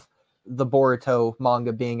of the Boruto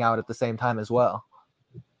manga being out at the same time as well.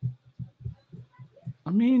 I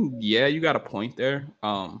mean, yeah, you got a point there.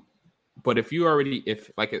 But if you already,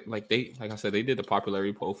 like I said, they did the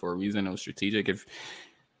popularity poll for a reason. It was strategic. If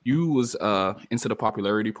you was into the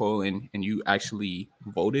popularity poll and you actually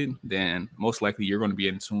voted, then most likely you're going to be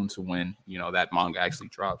in tune to when that manga actually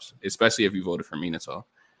drops. Especially if you voted for Minato.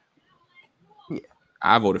 Yeah.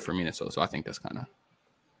 I voted for Minato, so I think that's kind of.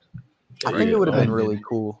 I think it would have been really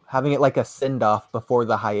cool having it like a send off before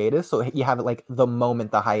the hiatus, so you have it like the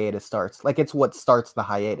moment the hiatus starts. Like it's what starts the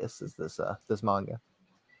hiatus is this manga.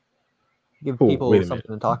 Give people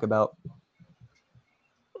something to talk about.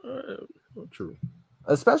 True.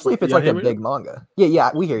 Especially if it's like a big manga.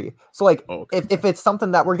 Yeah, we hear you. So like if it's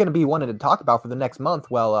something that we're going to be wanting to talk about for the next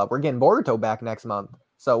month, well, we're getting Boruto back next month.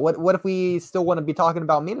 So what if we still want to be talking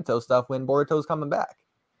about Minato stuff when Boruto's coming back?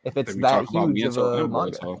 If it's that huge of a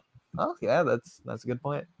manga. Boruto. Oh yeah, that's a good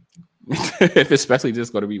point. If especially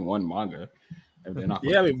just going to be one manga.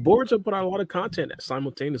 Yeah, I mean, Boruto put out a lot of content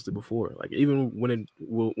simultaneously before. Like even when it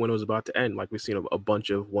was about to end, like we've seen a bunch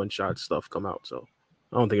of one-shot stuff come out. So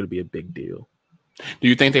I don't think it'll be a big deal. Do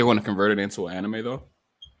you think they want to convert it into an anime though?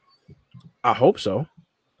 I hope so.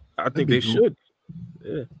 I think they should.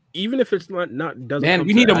 Yeah. Even if it's not doesn't. Man,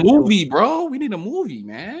 we need a movie, bro. We need a movie,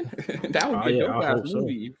 man. That would be a dope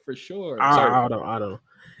movie for sure. I don't know.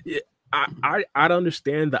 Yeah, I'd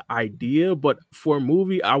understand the idea, but for a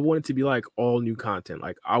movie, I want it to be like all new content.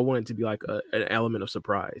 Like I want it to be like an element of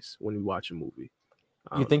surprise when we watch a movie.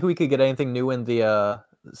 You think we could get anything new in the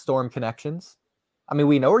Storm Connections? I mean,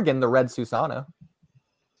 we know we're getting the Red Susanoo,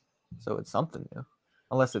 so it's something new.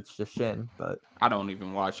 Unless it's just Shin, but I don't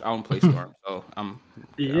even watch. I don't play Storm, so I'm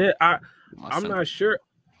not sure.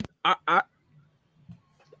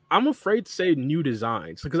 I'm afraid to say new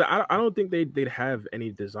designs because I don't think they'd have any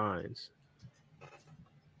designs.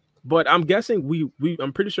 But I'm guessing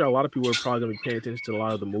I'm pretty sure a lot of people are probably gonna be paying attention to a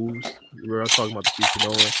lot of the moves. We're talking about the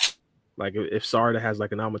Susanoo. Like if Sarada has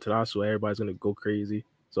like an Amaterasu, everybody's gonna go crazy.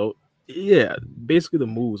 So yeah, basically the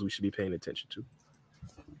moves we should be paying attention to.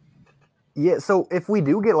 Yeah, so if we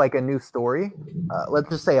do get like a new story, let's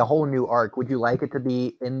just say a whole new arc, would you like it to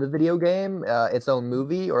be in the video game, its own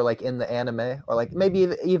movie, or like in the anime, or like maybe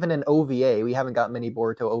even an OVA? We haven't got many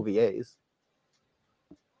Boruto OVAs.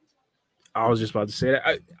 I was just about to say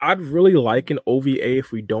that. I'd really like an OVA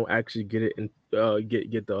if we don't actually get it and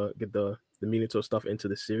get the Minato stuff into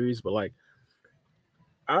the series, but like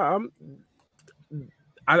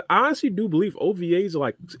I honestly do believe OVAs are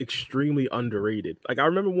like extremely underrated. Like I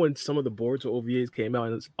remember when some of the Boruto OVAs came out,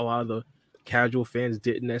 and a lot of the casual fans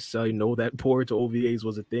didn't necessarily know that Boruto OVAs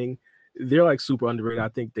was a thing. They're like super underrated. I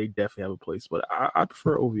think they definitely have a place, but I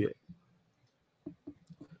prefer OVA.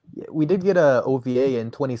 Yeah, we did get a OVA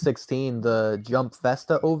in 2016, the Jump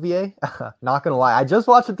Festa OVA. Not gonna lie, I just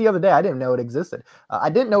watched it the other day. I didn't know it existed. I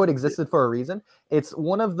didn't know it existed for a reason. It's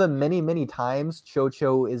one of the many times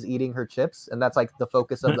Cho-Cho is eating her chips, and that's like the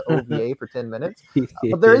focus of the OVA for 10 minutes.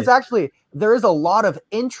 But there is a lot of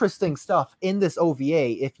interesting stuff in this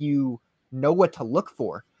OVA if you know what to look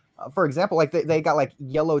for. For example, like they got like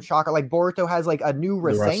yellow chocolate. Like Boruto has like a new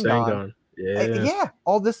Rasengan. Yeah,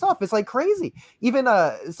 all this stuff. It's like crazy. Even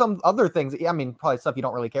some other things. I mean, probably stuff you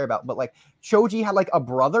don't really care about. But like Choji had like a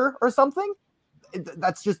brother or something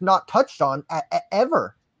that's just not touched on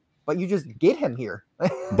ever. But you just get him here.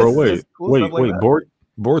 Bro, wait.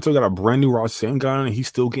 Boruto got a brand new Rasengan and he's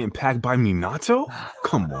still getting packed by Minato?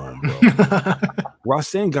 Come on, bro.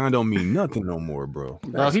 Rasengan don't mean nothing no more, bro.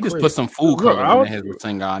 Bro, he just put some food color in his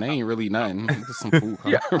Rasengan. It ain't really nothing. Just some food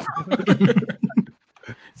color.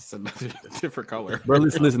 It's another different color. Bro,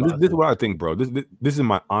 listen. This is what I think, bro. This is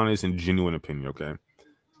my honest and genuine opinion, okay?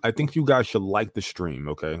 I think you guys should like the stream,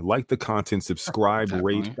 okay? Like the content, subscribe,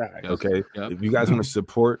 rate, okay? Yep. If you guys want to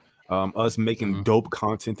support us making dope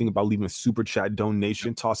content, think about leaving a super chat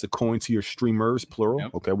donation, toss a coin to your streamers, plural.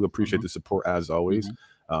 Okay, we appreciate the support as always.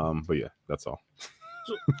 But yeah, that's all.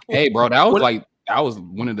 Hey, bro, that was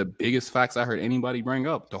one of the biggest facts I heard anybody bring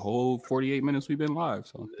up the whole 48 minutes we've been live.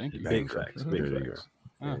 So thank you. Big facts.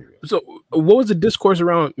 So what was the discourse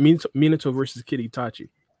around Minato versus Kid Itachi?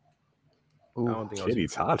 Kid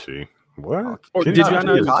Itachi? What? Or did you not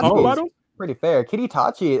talk about him? Pretty fair. Kid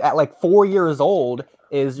Itachi at like 4 years old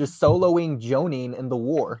is just soloing Jonin in the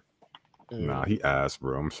war. Nah, he asked,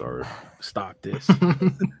 bro. I'm sorry. Stop this.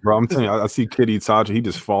 Bro, I'm telling you, I see Kid Itachi, he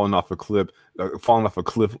just falling off a cliff.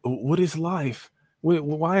 What is life?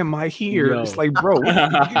 Why am I here? It's like, bro,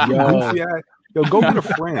 yo, go get a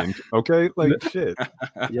friend, okay? Like, shit.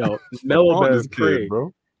 Yo, Mellow is kid,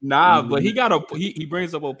 bro. Nah, but he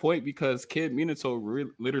brings up a point because Kid Minato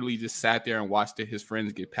literally just sat there and watched his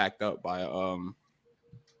friends get packed up by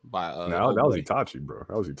by No, that was Itachi, bro.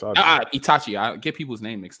 That was Itachi. Itachi. I get people's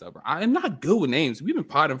name mixed up, bro. I am not good with names. We've been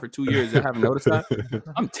potting for 2 years. You haven't noticed that?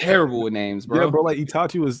 I'm terrible with names, bro. Yeah, bro. Like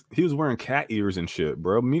Itachi was wearing cat ears and shit,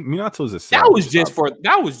 bro. Minato's a savage. That was just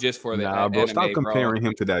for the bro. anime, Stop comparing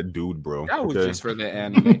him to that dude, bro. That was just for the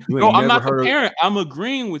anime. No, I'm not comparing. I'm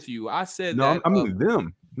agreeing with you. I said no. That, I mean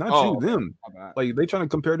them. Not you, them. Like they trying to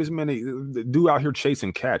compare this man, the dude out here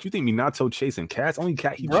chasing cats. You think Minato chasing cats? Only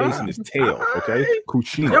cat he chasing his tail. Okay,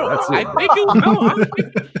 Kushina. That's it.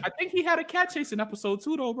 I think he had a cat chasing episode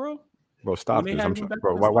 2 though, bro. Bro, stop this.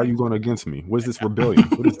 Bro, why are you going against me? What is this rebellion?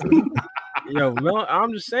 What is this? Yo, well,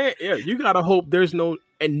 I'm just saying, yeah, you gotta hope there's no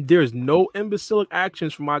imbecilic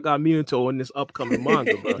actions from my guy Minato in this upcoming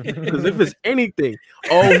manga, bro. Because if it's anything,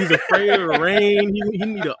 he's afraid of the rain, he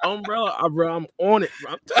need an umbrella, bro. I'm on it,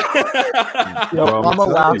 bro. Yo, I'm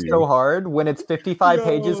gonna laugh so hard when it's 55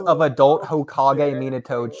 pages of adult Hokage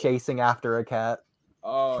Minato chasing after a cat.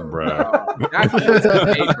 Oh, bro, that's a waste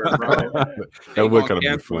of paper, bro. That would kind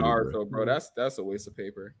of be funny, Naruto, bro. That's a waste of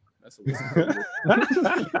paper. That's a waste of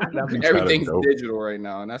paper. Everything's digital right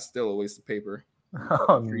now, and that's still a waste of paper.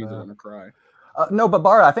 Trees are gonna cry. No, but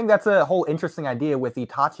Bara, I think that's a whole interesting idea with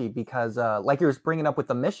Itachi because, like you were bringing up with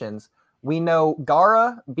the missions, we know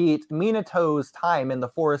Gaara beat Minato's time in the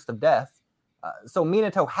Forest of Death. So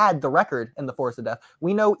Minato had the record in the Forest of Death.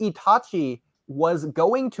 We know Itachi was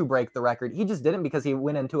going to break the record. He just didn't because he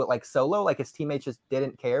went into it like solo, like his teammates just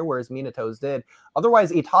didn't care, whereas Minato's did.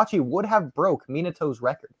 Otherwise, Itachi would have broke Minato's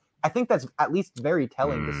record. I think that's at least very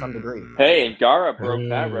telling to some degree. Hey, and Gaara broke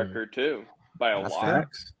that record too by a lot.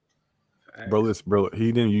 Facts. Bro,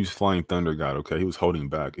 he didn't use Flying Thunder God, okay? He was holding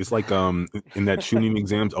back. It's like in that Chunin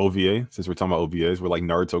exams OVA, since we're talking about OVAs, where like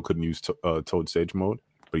Naruto couldn't use Toad Sage mode,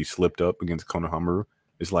 but he slipped up against Konohamaru.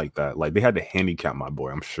 It's like that. Like they had to handicap my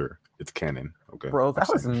boy, I'm sure. It's canon. Okay. Bro, that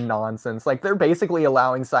was nonsense. Like they're basically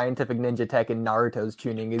allowing scientific ninja tech in Naruto's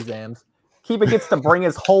tuning exams. Kiba gets to bring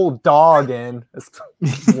his whole dog in. It's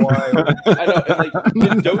wild. I know, like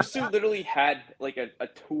Dosu literally had like a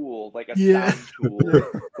tool, like a sound tool.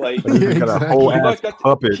 Like he got a whole ass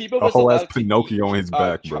puppet, Kiba a whole ass Pinocchio on his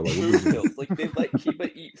back, bro. Food pills. Like they let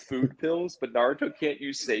Kiba eat food pills, but Naruto can't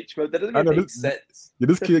use Sage mode. That doesn't make sense. Yeah,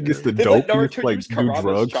 this kid gets the dopiest, like do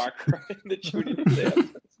drugs. Chakra in the tuning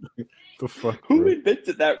exam. The fuck? Who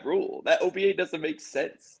invented that rule? That OVA doesn't make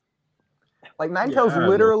sense. Like Nine-Tails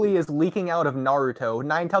literally is leaking out of Naruto.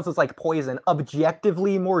 Nine-Tails is like poison,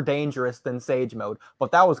 objectively more dangerous than Sage mode,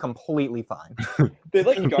 but that was completely fine. They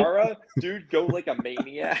let Gaara, dude, go like a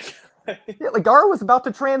maniac. Yeah, like Gaara was about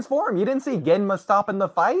to transform. You didn't see Genma stopping the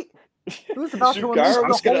fight? He was about to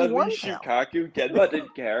unleash the whole one. Shukaku. Genma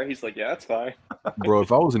didn't care. He's like, yeah, that's fine. Bro,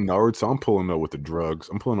 if I was in Naruto, I'm pulling up with the drugs.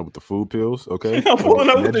 I'm pulling up with the food pills, okay? I'm pulling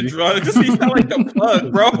up with the drugs. He's not like the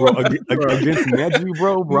plug, bro. Against Neji,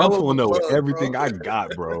 bro, I'm pulling up with everything I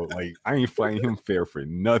got, bro. Like, I ain't fighting him fair for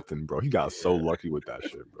nothing, bro. He got so lucky with that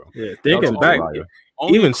shit, bro. Yeah, thinking back,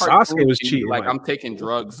 even Sasuke was cheating. Like, I'm taking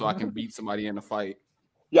drugs so I can beat somebody in a fight.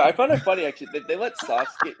 Yeah, I find it funny, actually. They let Sasuke,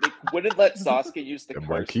 they wouldn't let Sasuke use the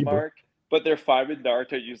curse mark. But they're fine with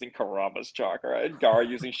Naruto using Kurama's chakra and Gaara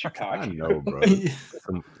using Shukaku. I know, bro.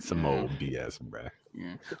 Some old BS, bro.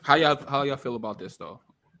 Yeah. How y'all feel about this though?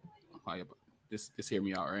 Just hear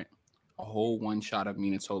me out, right? A whole one shot of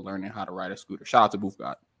Minato learning how to ride a scooter. Shout out to Boof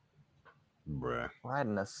God. Bruh.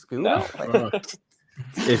 Riding a scooter? No.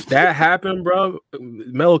 If that happened, bro,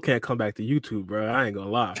 Melo can't come back to YouTube, bro. I ain't gonna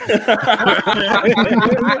lie.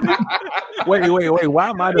 Wait. Why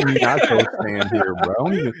am I the Minato fan here, bro?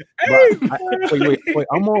 Wait.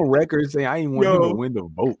 I'm on record saying I ain't want him to win the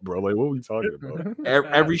vote, bro. Like, what are we talking about?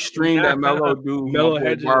 Every stream that Melo do, Melo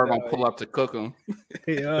gonna pull up to cook him.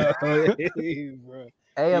 Yeah, bro.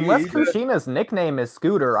 Hey, unless Kushina's nickname is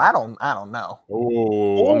Scooter, I don't know.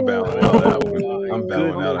 Oh, I'm bowing out of that one. I'm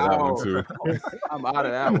bowing out of that one too. I'm out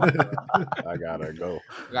of that one. I gotta go.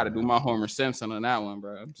 I gotta do my Homer Simpson on that one,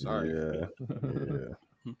 bro. I'm sorry.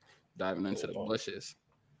 Yeah. Diving into the bushes.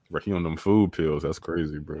 Bro, he on them food pills. That's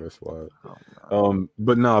crazy, bro. That's wild.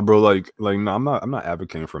 But nah, bro. Like, nah. I'm not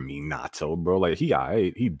advocating for Minato, bro. Like,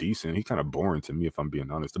 he decent. He kind of boring to me, if I'm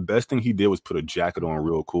being honest. The best thing he did was put a jacket on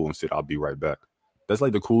real cool and said, "I'll be right back." That's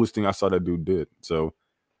like the coolest thing I saw that dude did. So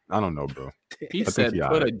I don't know, bro. He said,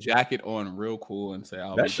 "Put a jacket on real cool and say,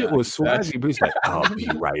 I'll that be shit back." was swaggy, but he's like, "I'll be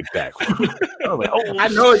right back." I was like, "Oh, I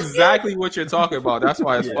know exactly what you're talking about. That's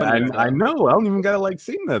why it's funny. I know. I don't even gotta like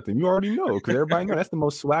say nothing. You already know because everybody know that's the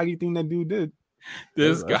most swaggy thing that dude did.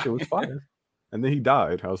 This guy that shit was fire. And then he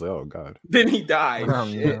died. I was like, "Oh god." Then he died.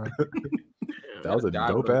 Yeah. That was a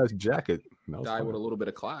dope ass jacket. Died with a little bit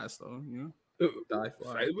of class, though. You know?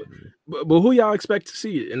 But who y'all expect to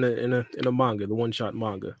see in a manga, the one shot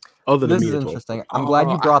manga? Other than This is Minato? interesting. I'm glad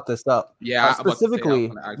you brought this up. Yeah, I'm about to say, I was specifically,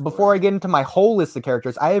 gonna ask for before it. I get into my whole list of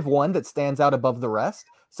characters, I have one that stands out above the rest.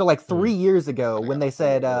 So, like 3 years ago, when they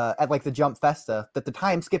said at like the Jump Festa that the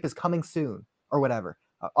time skip is coming soon or whatever,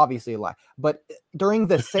 obviously a lie. But during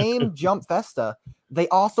the same Jump Festa, they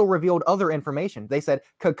also revealed other information. They said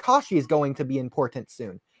Kakashi is going to be important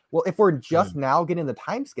soon. Well, if we're just now getting the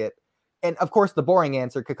time skip, and of course the boring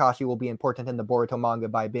answer, Kakashi will be important in the Boruto manga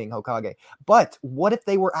by being Hokage. But what if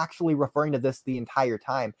they were actually referring to this the entire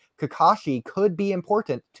time? Kakashi could be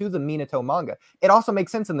important to the Minato manga. It also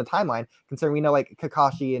makes sense in the timeline, considering we know like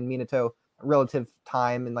Kakashi and Minato relative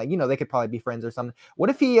time, and like, you know, they could probably be friends or something.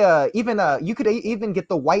 What if he you could even get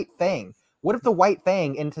the White Fang? What if the White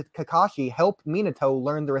Fang into Kakashi helped Minato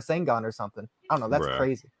learn the Rasengan or something? I don't know. That's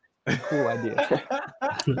crazy. Cool idea.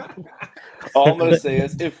 All I'm gonna say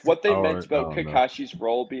is, if what they Oh, meant about oh, no. Kakashi's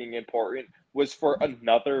role being important was for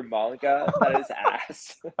another manga, that is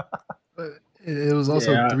ass. But it was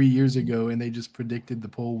also Yeah. 3 years ago, and they just predicted the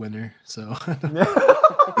poll winner. So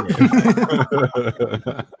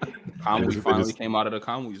Kamui finally came out of the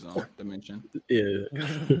Kamui zone dimension. Yeah.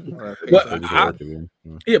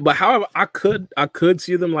 But But however, I could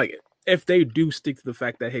see them, like, if they do stick to the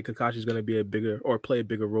fact that, hey, Kakashi is going to be a bigger or play a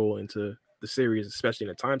bigger role into the series, especially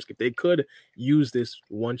in a time skip, they could use this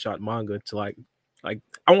one shot manga to like I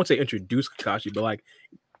won't say introduce Kakashi, but like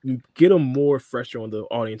get him more fresher on the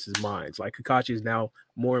audience's minds. Like, Kakashi is now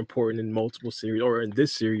more important in multiple series or in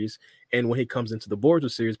this series, and when he comes into the Boruto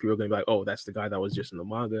series, people are going to be like, oh, that's the guy that was just in the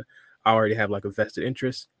manga. I already have like a vested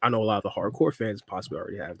interest. I know a lot of the hardcore fans possibly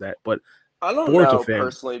already have that, but I don't Boruto know fans,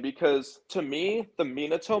 personally, because to me, the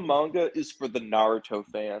Minato manga is for the Naruto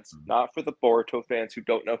fans, not for the Boruto fans who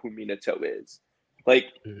don't know who Minato is. Like,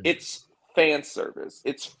 it's fan service.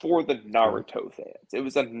 It's for the Naruto fans. It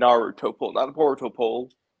was a Naruto poll, not a Boruto poll.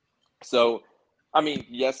 So, I mean,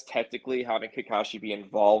 yes, technically having Kakashi be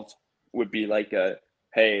involved would be like a,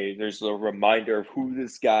 hey, there's a reminder of who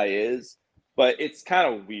this guy is, but it's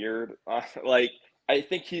kind of weird. Like, I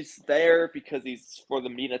think he's there because he's for the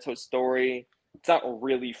Minato story. It's not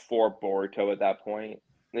really for Boruto at that point.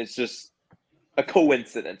 It's just a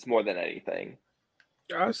coincidence more than anything.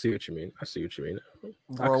 I see what you mean.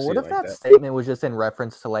 Bro, what if that statement was just in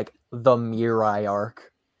reference to like the Mirai arc?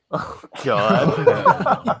 Oh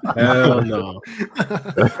God. Hell no.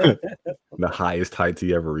 The highest height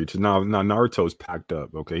he ever reached. No, Naruto's packed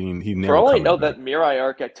up. Okay, he never. For all I coming know, back. that Mirai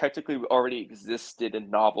arc technically already existed in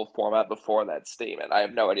novel format before that statement. I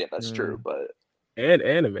have no idea if that's true, but and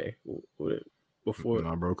anime before.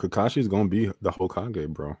 No, bro, Kakashi's gonna be the Hokage,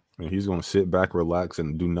 bro. And he's gonna sit back, relax,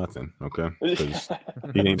 and do nothing. Okay, because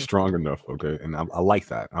he ain't strong enough. Okay, and I like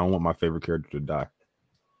that. I don't want my favorite character to die.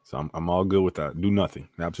 So I'm all good with that. Do nothing.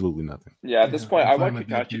 Absolutely nothing. Yeah, at this point, I I'm want fine with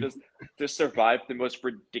that, Kakashi to survive the most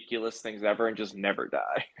ridiculous things ever and just never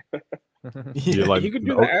die. Yeah, like He could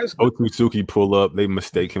do the that. Otsutsuki pull up. They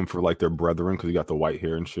mistake him for like their brethren because he got the white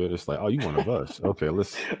hair and shit. It's like, oh, you one of us? Okay,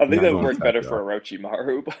 let's. I think that would work better for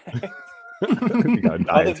Orochimaru.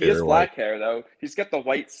 Although he has black hair, though. He's got the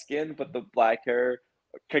white skin, but the black hair.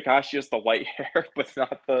 Kakashi has the white hair, but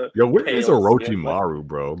not the. Yo, where is pale Orochimaru, skin.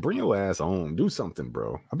 bro? Bring your ass on. Do something,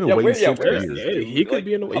 bro. I've been Yeah, waiting where 6 is years. this Hey, dude? he could Like,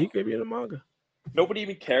 be in the manga. Nobody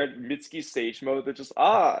even cared. Mitsuki Sage Mode. They're just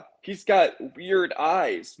he's got weird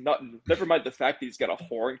eyes. Never mind the fact that he's got a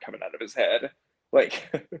horn coming out of his head. Like,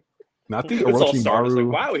 And I think it's all started.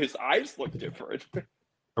 Orochimaru, Like, wow, his eyes look different.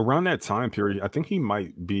 around that time period, I think he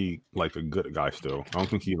might be like a good guy still. I don't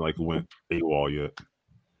think he like went AWOL yet.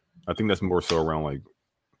 I think that's more so around like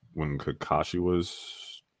when Kakashi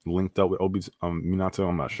was linked up with Minato.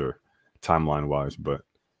 I'm not sure timeline wise, but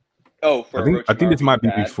I think this might be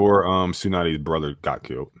before Tsunade's brother got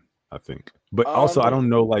killed. I think, but also I don't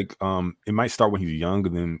know. Like it might start when he's young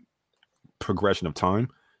and then progression of time,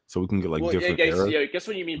 so we can get like different eras. Yeah, I guess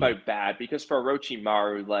what you mean by bad, because for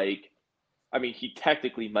Orochimaru, like, I mean, he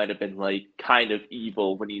technically might have been like kind of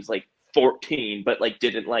evil when he's like 14, but like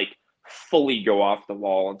didn't like fully go off the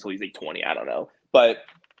wall until he's like 20. I don't know, but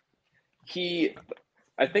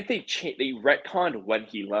I think they retconned when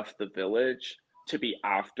he left the village to be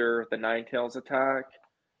after the Nine Tails attack.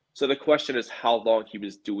 So the question is how long he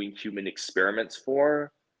was doing human experiments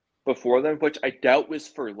for before then, which I doubt was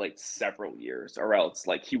for like several years, or else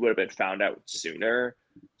like he would have been found out sooner.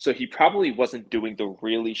 So he probably wasn't doing the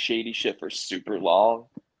really shady shit for super long.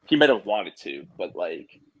 He might have wanted to, but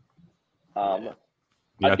like, Yeah,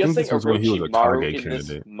 I'm I think guessing this was when he was a Orochimaru Kage in this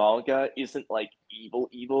candidate. manga isn't like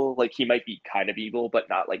evil. Like, he might be kind of evil, but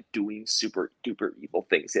not like doing super duper evil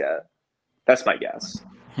things yet. That's my guess.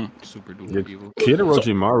 Super duper Yeah, evil. Kid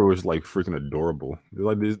Orochimaru is like freaking adorable.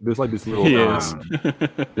 There's like this little He is.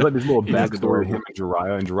 there's like this little He is backstory of adorable. him and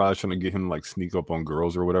Jiraiya's trying to get him like sneak up on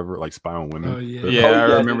girls or whatever, like spy on women. Oh yeah. Yeah, I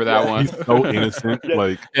yeah, remember that one. He's so innocent. Yeah.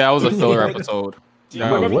 Like Yeah, that was a filler Yeah. episode. Do you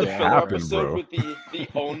Yeah, remember what the filler happened, episode bro? with the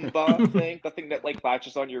Onba thing? The thing that like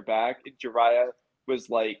latches on your back? And Jiraiya was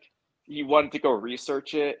like, he wanted to go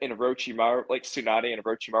research it, and Orochimaru, like Tsunade and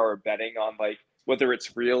Orochimaru are betting on like whether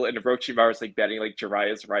it's real, and Orochimaru's like betting like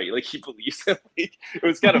Jiraiya's right, like he believes it. Like, it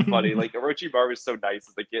was kind of funny. Like Orochimaru was so nice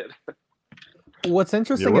as a kid. What's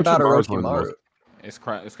interesting about Orochimaru's one of the Orochimaru? most-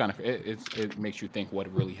 It's kind of it makes you think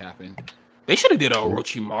what really happened. They should have did a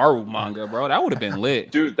Orochimaru manga, bro. That would have been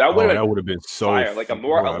lit. Dude, that Oh, would that have would have been so fire. Like a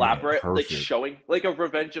more bro, that'd been elaborate, like perfect. showing like a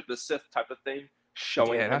Revenge of the Sith type of thing,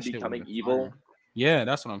 showing Yeah, him that shit becoming would've been evil. fire. Yeah,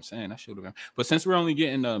 that's what I'm saying. That should have been. But since we're only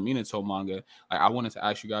getting the Minato manga, I wanted to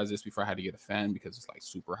ask you guys this before I had to get a fan because it's like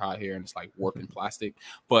super hot here and it's like warping plastic.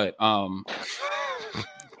 But bro,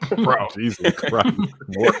 Jesus I Christ,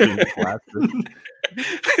 working plastic.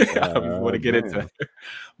 want to get into it.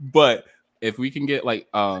 But if we can get like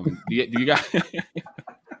do you guys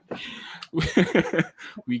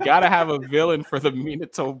we gotta have a villain for the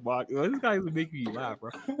Minato manga. This guy's making me laugh, bro.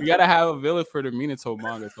 We gotta have a villain for the Minato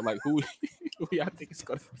manga. So like who y'all think is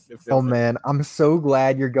gonna be the Oh villain? man, I'm so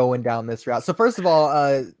glad you're going down this route. So first of all,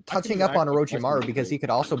 touching up on actually Orochimaru because he could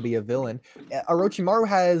also be a villain. Orochimaru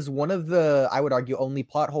has one of the, I would argue, only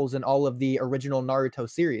plot holes in all of the original Naruto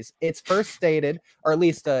series. It's first stated, or at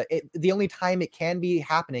least the only time it can be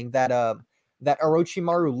happening that that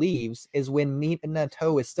Orochimaru leaves is when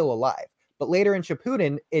Minato is still alive. But later in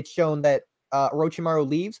Shippuden, it's shown that Orochimaru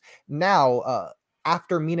leaves now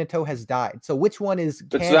after Minato has died. So which one is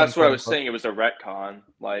But so canon, that's what I quote was unquote? saying. It was a retcon.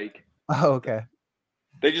 Like Oh, okay.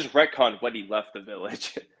 they just retconned when he left the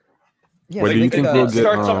village. Yeah, What so do you they think could, we'll It get,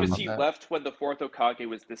 starts off as um, he left when the fourth Hokage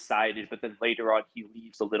was decided, but then later on he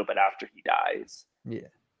leaves a little bit after he dies. Yeah.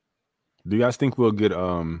 Do you guys think we'll get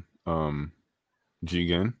Jigen?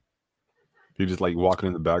 He just like walking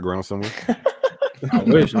in the background somewhere. I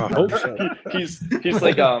wish. I hope so. He's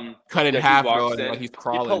like Cut in yeah, half, he walks bro, in, like he's he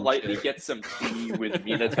crawling. politely gets some tea with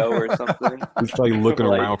Minato or something. He's like looking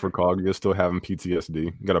Like- around for Kaguya, still having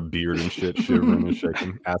PTSD. Got a beard and shit, shivering and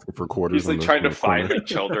shaking, asking for quarters. He's like in the- trying in to the find corner. like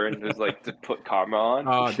children, who's like to put karma on.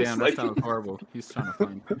 Oh It's damn, just that like, sounds horrible. He's trying to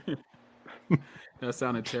find. That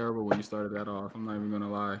sounded terrible when you started that off. I'm not even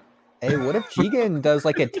gonna lie. Hey, what if Jigen does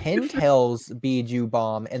like a 10 Tails Biju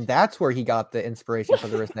bomb, and that's where he got the inspiration for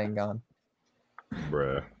the Rasengan?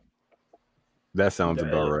 Bruh. That sounds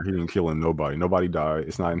about right. He didn't kill nobody. Nobody died.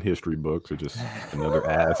 It's not in history books. It's just another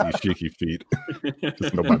ass Ishiki feat.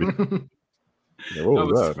 Just nobody. Yeah, what That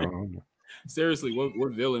was was- that? I don't know. Seriously,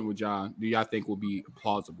 what villain would y'all do y'all think would be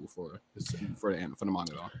plausible for the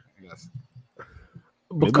manga though? I guess.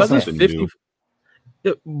 Maybe Because it's something 50 new.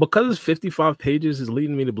 because it's 55 pages is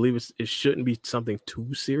leading me to believe it shouldn't be something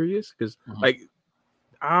too serious because like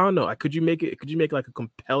I don't know, like could you make like a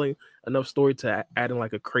compelling enough story to add in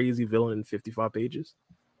like a crazy villain in 55 pages?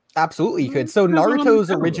 Absolutely, you could. So Depends on Naruto's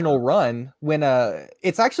the original run, when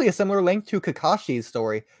it's actually a similar length to Kakashi's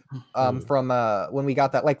story, from when we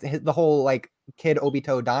got that, like the whole like kid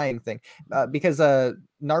Obito dying thing, because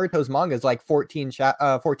Naruto's manga is like 14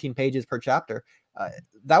 pages per chapter.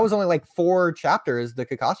 That was only like 4 chapters, the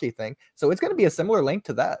Kakashi thing. So it's going to be a similar length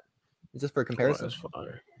to that, just for comparison. That's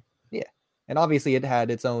fire. And obviously, it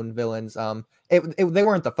had its own villains. They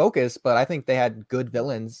weren't the focus, but I think they had good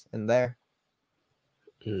villains in there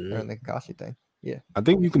during the Kakashi thing. I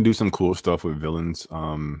think you can do some cool stuff with villains.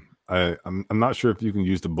 I'm not sure if you can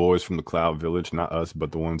use the boys from the Cloud Village, not us,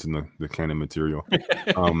 but the ones in the canon material.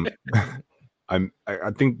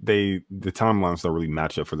 I think the timelines don't really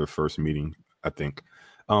match up for their first meeting. I think,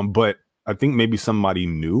 but I think maybe somebody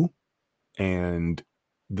new, and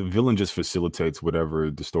the villain just facilitates whatever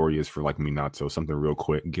the story is for like Minato, something real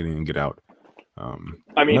quick, get in, get out.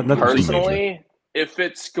 I mean, nothing too major. personally, if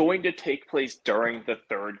it's going to take place during the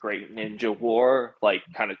Third Great Ninja War, like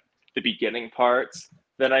kind of the beginning parts,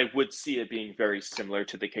 then I would see it being very similar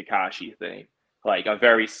to the Kakashi thing, like a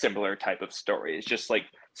very similar type of story. It's just like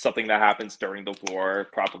something that happens during the war,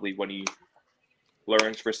 probably when he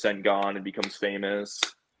learns Rasengan and becomes famous,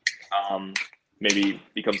 maybe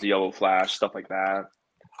becomes the Yellow Flash, stuff like that.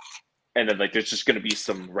 And then like there's just going to be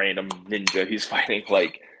some random ninja he's fighting.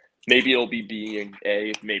 Like maybe it'll be B and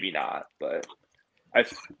A, maybe not, but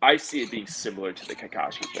I see it being similar to the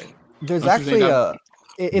Kakashi thing. There's Don't you think actually that-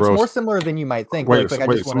 it's Bro, more similar than you might think. Wait, Like, I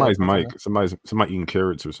just somebody's wanna, mic. Somebody eating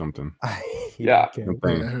carrots or something. Yeah. Them Yeah, I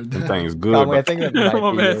things, heard them that. things good. Conway, I But, think that might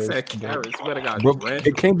My be man yours. said carrots. You better got bro, drenched.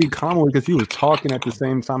 it can't be Conway because he was talking at the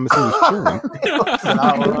same time as he was chewing. Listen,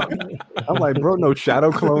 I'm like, bro, no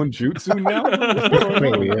shadow clone jutsu now. What's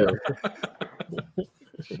going on here?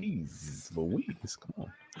 Jesus Louise, come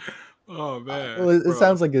on. Oh man. Well, it bro.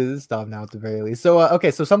 sounds like it is stop now at the very least. So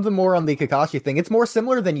okay, so something more on the Kakashi thing. It's more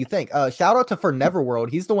similar than you think. Shout out to For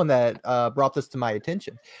Neverworld. He's the one that brought this to my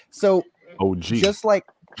attention. So OG. just like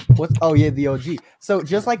the OG. So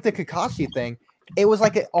just like the Kakashi thing, it was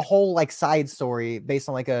like a whole like side story based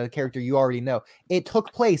on like a character you already know. It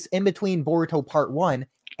took place in between Boruto Part 1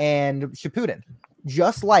 and Shippuden.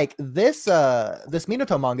 Just like this this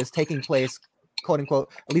Minato manga is taking place, quote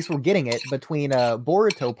unquote, at least we're getting it between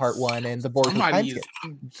Boruto Part 1 and the Boruto time skip.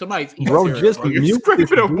 Somebody's Bro, eating just cereal, mute You're this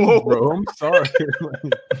scraping a dude, bowl. bro. I'm sorry.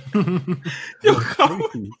 Yo, come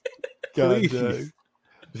on. Please.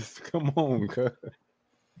 Just come on, cuz.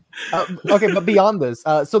 Okay, but beyond this,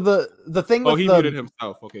 so the thing with Oh, he the muted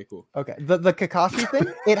himself. Okay, cool. okay, the Kakashi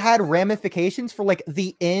thing, it had ramifications for like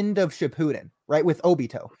the end of Shippuden, right? With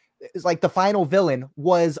Obito, it's like the final villain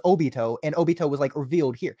was Obito, and Obito was like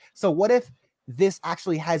revealed here. So what if this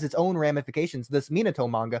actually has its own ramifications? This Minato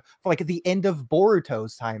manga for like the end of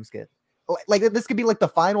Boruto's time skip, like this could be like the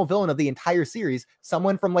final villain of the entire series,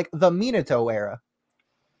 someone from like the Minato era.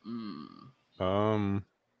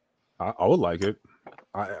 I would like it.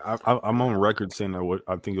 I'm on record saying that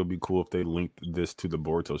I think it'll be cool if they linked this to the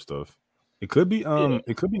Boruto stuff. It could be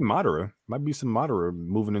it could be Madara. Might be some Madara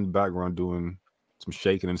moving in the background doing some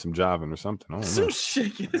shaking and some jiving or something. I don't know. Some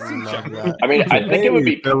shaking. Some jiving. I mean, I think it would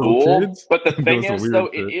be fellow cool, kids. but the thing Doing is, some though,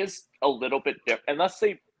 weird it is a little bit different. Unless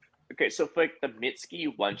they, okay, so for like the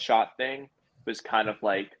Mitsuki one-shot thing was kind of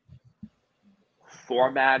like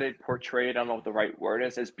formatted, portrayed, I don't know what the right word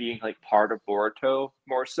is, as being like part of Boruto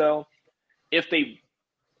more so. If they,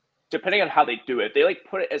 depending on how they do it, they like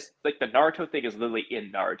put it as like the Naruto thing is literally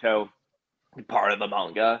in Naruto, part of the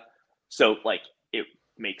manga. So like it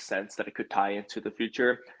makes sense that it could tie into the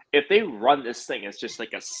future. If they run this thing as just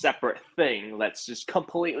like a separate thing that's just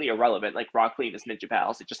completely irrelevant, like Rock Lee and his Ninja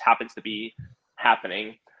Pals, it just happens to be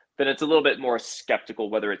happening, then it's a little bit more skeptical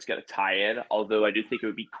whether it's going to tie in. Although I do think it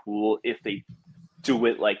would be cool if they do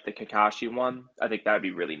it like the Kakashi one. I think that'd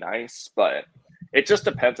be really nice, but it just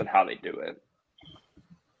depends on how they do it.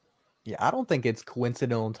 Yeah, I don't think it's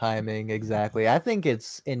coincidental timing exactly. I think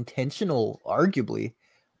it's intentional, arguably.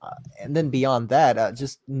 And then beyond that,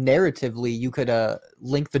 just narratively, you could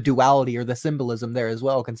link the duality or the symbolism there as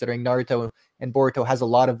well, considering Naruto and Boruto has a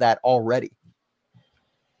lot of that already.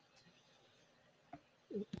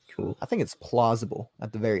 Cool. I think it's plausible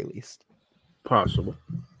at the very least. Possible.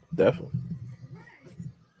 Definitely.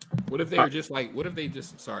 What if they were just like? What if they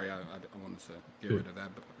just? Sorry, I wanted to get rid of that,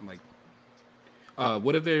 but I'm like,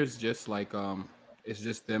 what if there's just like it's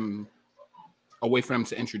just them a way for them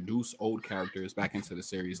to introduce old characters back into the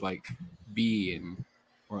series, like B and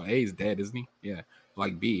or A is dead, isn't he? Yeah,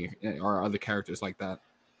 like B or other characters like that.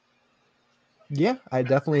 Yeah, I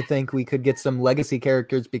definitely think we could get some legacy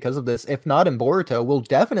characters because of this. If not in Boruto, we'll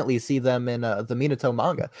definitely see them in the Minato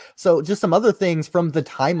manga. So just some other things from the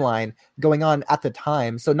timeline going on at the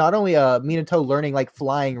time. So not only Minato learning like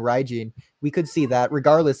flying Raijin, we could see that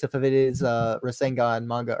regardless if it is Rasengan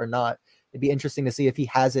manga or not. It'd be interesting to see if he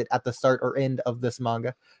has it at the start or end of this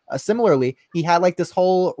manga. Similarly, he had like this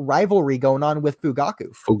whole rivalry going on with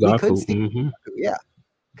Fugaku. We could see Fugaku, yeah.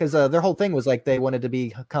 Because their whole thing was like they wanted to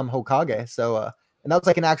become Hokage. So, and that was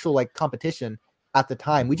like an actual like competition at the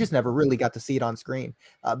time. We just never really got to see it on screen.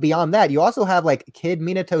 Beyond that, you also have like Kid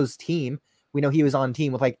Minato's team. We know he was on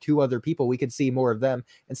team with like 2 other people. We could see more of them.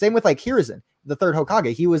 And same with like Hiruzen, the 3rd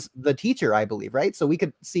Hokage. He was the teacher, I believe, right? So we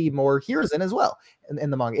could see more Hiruzen as well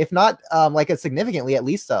in the manga. If not like a significantly, at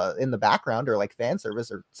least in the background or like fan service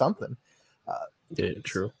or something. Yeah,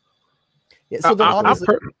 true. Yeah, so then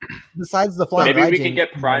obviously, besides the flying maybe Raijin, we can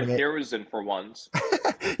get Prime Hiruzen for once.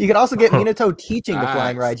 You could also get Minato teaching the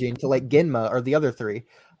flying Raijin to like Genma or the other 3.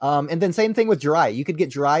 And then same thing with Jiraiya. You could get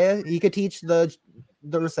Jiraiya. He could teach the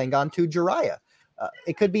Rasengan to Jiraiya.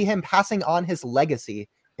 It could be him passing on his legacy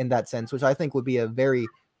in that sense, which I think would be a very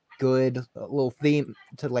good little theme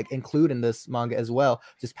to like include in this manga as well.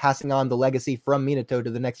 Just passing on the legacy from Minato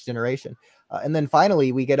to the next generation. And then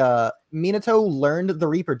finally, we get Minato learned the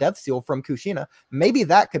Reaper Death Seal from Kushina. Maybe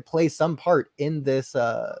that could play some part in this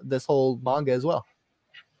this whole manga as well.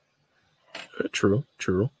 True.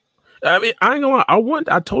 I mean, I ain't gonna lie.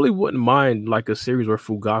 I totally wouldn't mind like a series where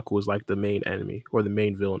Fugaku was like the main enemy or the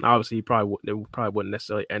main villain. Obviously, it probably wouldn't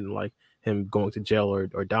necessarily end like him going to jail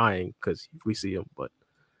or dying because we see him. But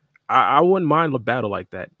I wouldn't mind a battle like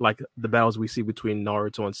that, like the battles we see between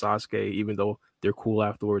Naruto and Sasuke, even though they're cool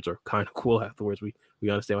afterwards or kind of cool afterwards. We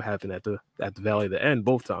understand what happened at the Valley of the End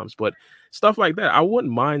both times, but stuff like that, I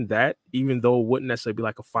wouldn't mind that, even though it wouldn't necessarily be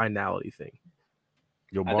like a finality thing.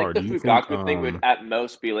 Yo, I Bar, think the Fugaku thing would at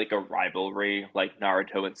most be like a rivalry, like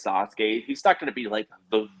Naruto and Sasuke. He's not going to be like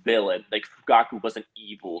the villain. Like Fugaku wasn't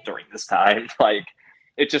evil during this time. Like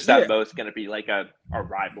it's just at most going to be like a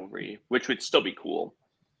rivalry, which would still be cool.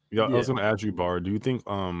 Yeah, I was gonna ask you, Bar. Do you think,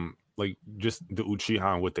 like just the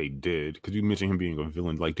Uchiha and what they did? Because you mentioned him being a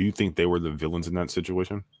villain. Like, do you think they were the villains in that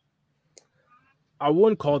situation? I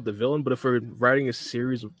wouldn't call it the villain, but if we're writing a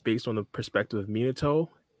series based on the perspective of Minato,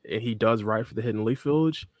 and he does ride for the Hidden Leaf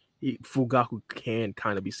Village, Fugaku can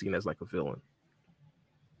kind of be seen as like a villain.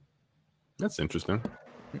 That's interesting.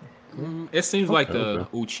 It seems like the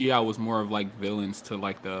Uchiha was more of like villains to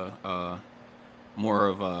like the more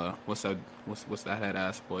of what's that head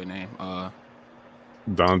ass boy name?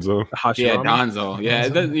 Donzo. Yeah, Donzo. Yeah,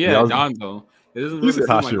 Donzo. It doesn't really seem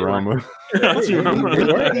Hashirama.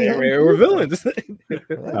 We're villains.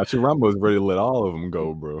 Hashirama was ready to let all of them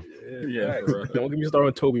go, bro. Yeah, bro. Don't get me started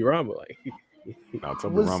with Toby Rama. Like,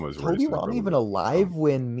 was Toby Rama even alive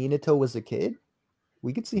when Minato was a kid?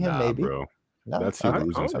 We could see him maybe. Bro. No, that's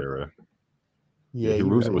Hiruzen's era. Yeah,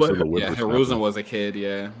 Hiruzen was still a whippersnapper. Hiruzen was a kid.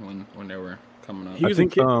 Yeah, when they were coming up. He was a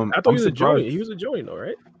kid. I thought he was a joint. He was a joint, though,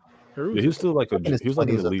 right? Yeah, he was still like an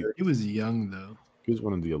elite. He was young though. He was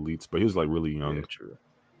one of the elites, but he was like really young. Yeah, true.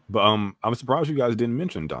 But I'm surprised you guys didn't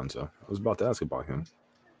mention Danzo. I was about to ask about him.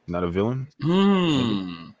 Not a villain?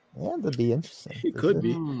 Yeah, that'd be interesting. He could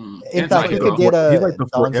be. In fact, we could get a like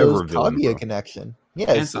Danzo's Kaguya connection.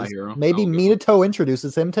 Yes, maybe Minato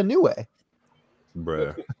introduces him to Nue.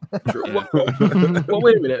 Bruh. Well,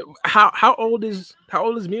 wait a minute. How old is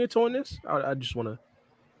Minato in this? I just want to.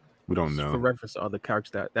 We don't know. For reference to other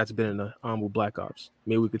characters that's been in the with Black Ops,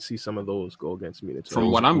 maybe we could see some of those go against Minato.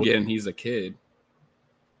 From what I'm getting, he's a kid.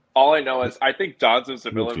 All I know is I think Danzo's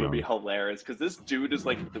a villain would be hilarious because this dude is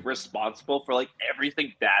like responsible for like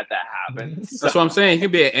everything bad that happens. That's what I'm saying. He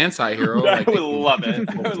could be an anti-hero. I would love it.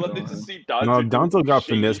 I would love to see Danzo. No, Danzo got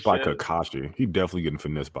finessed by Kakashi. He definitely getting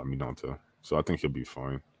finessed by Minato, so I think he'll be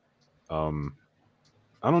fine. I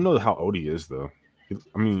don't know how old he is though.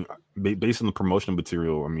 I mean, based on the promotional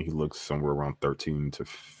material, I mean, he looks somewhere around 13 to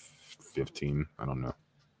 15. I don't know.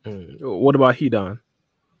 What about Hidan?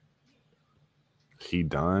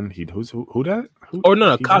 Hidan? Who that? Oh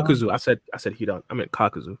no, Kakuzu. I said Hidan. I meant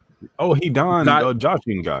Kakuzu. Oh, Hidan,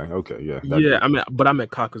 Joshin guy. Okay, yeah. I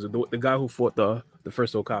meant Kakuzu, the guy who fought the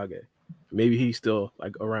first Hokage. Maybe he's still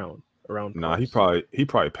like around. Nah, he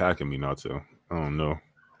probably packing Minato. I don't know,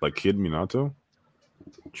 like Kid Minato.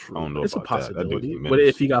 I don't know. It's about a possibility. That. But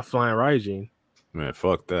if he got flying Raijin, man,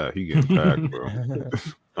 fuck that. He getting packed, bro.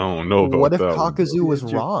 I don't know about what if that Kakuzu was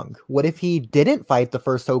wrong? What if he didn't fight the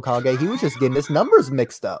first Hokage? He was just getting his numbers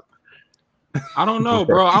mixed up. I don't know,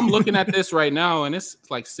 bro. I'm looking at this right now, and it's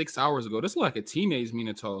like 6 hours ago. This is like a teenage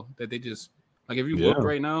Minato that they just like. If you look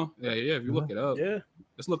right now, if you look it up,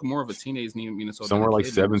 this look more of a teenage Minato. Somewhere like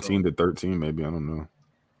 17 to 13, maybe. I don't know.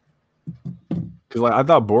 Cause like I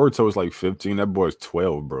thought Boruto was like 15. That boy's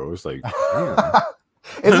 12, bro. It's like,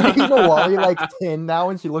 isn't Himawari like 10 now,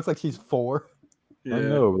 and she looks like she's 4? Yeah. I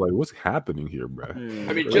know, like what's happening here, bro? Yeah.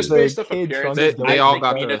 I mean, just based off appearances, they all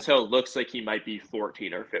got Minato looks like he might be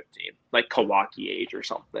 14 or 15, like Kawaki age or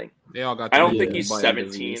something. They all got. I don't think he's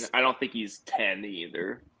 17. I don't think he's 10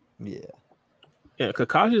 either. Yeah. Yeah,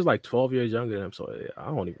 Kakashi is like 12 years younger than him, so I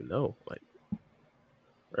don't even know. Like.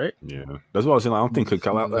 Right. Yeah, that's what I was saying. I don't think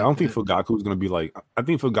Fugaku is gonna be like. I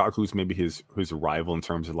think Fugaku's maybe his rival in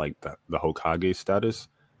terms of like the Hokage status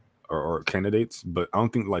or candidates, but I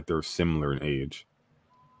don't think like they're similar in age.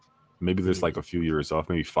 Maybe there's like a few years off,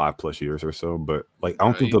 maybe 5+ years or so. But like I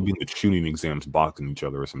don't think they'll be in the shooting exams boxing each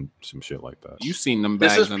other or some shit like that. You've seen them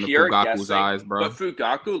bags under Fugaku's eyes, bro. But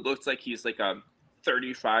Fugaku looks like he's like a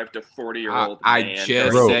 35 to 40-year-old I man.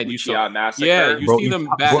 just said you saw massacre. Yeah, you see them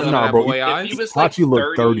back on that boy eyes. Itachi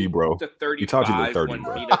looked 30, bro. Itachi looked 30,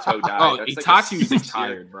 bro. Minato died. Oh, Itachi's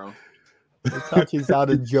retired, bro. Itachi's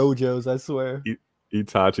out of JoJo's, I swear.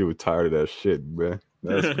 Itachi was tired of that shit, bro.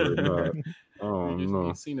 That's good. Oh no!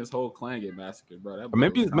 You've seen his whole clan get massacred, bro.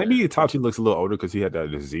 Maybe Itachi looks a little older because he had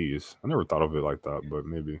that disease. I never thought of it like that, but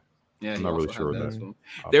maybe. Yeah, I'm not really sure of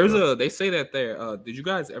that. They say that there. Did you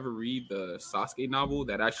guys ever read the Sasuke novel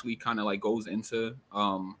that actually kind of like goes into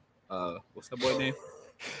what's that boy name?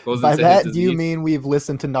 By that, do you mean we've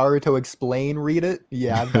listened to Naruto explain? Read it?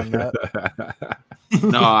 Yeah, I've done that.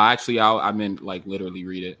 No, actually, I meant like literally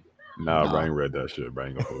read it. Nah, Brian read that shit.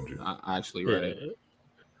 Brian gonna hold you. I actually read it.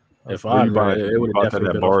 If Where I you buying it would you bought have that definitely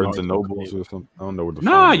at been Barnes off and Naruto Nobles Academia. or something? I don't know where to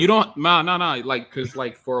Nah, find you it. don't. Nah. Like, cause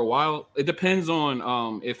like for a while, it depends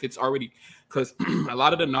on if it's already, cause a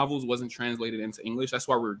lot of the novels wasn't translated into English. That's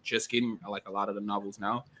why we're just getting like a lot of the novels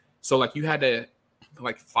now. So like you had to,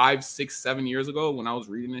 like 5, 6, 7 years ago when I was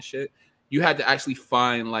reading this shit, you had to actually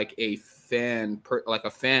find like a fan, like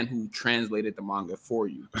a fan who translated the manga for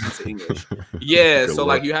you into English. Yeah, Good so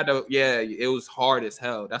luck. like you had to. Yeah, it was hard as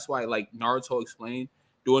hell. That's why like Naruto Explained,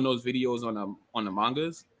 doing those videos on the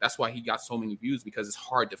mangas, that's why he got so many views, because it's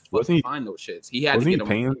hard to fucking find those shits. He had to Wasn't get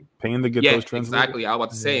he them. paying to get Yeah, those translated? exactly. I was about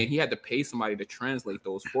to say, he had to pay somebody to translate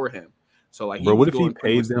those for him. So like, Bro, he what was if he doing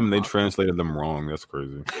pretty paid much the them and they impossible. translated them wrong? That's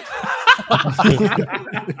crazy.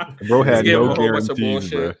 Bro Bro had gave him no a whole bunch of guarantees,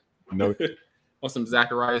 bro. bullshit. No, On some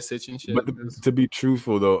Zachariah Sitchin shit. but to be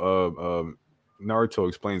truthful though, Naruto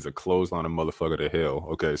explains a clothesline a motherfucker to hell.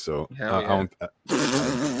 Okay, so Hell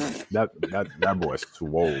yeah. that boy's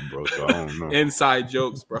swole, bro. So I don't know. Inside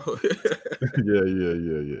jokes, bro.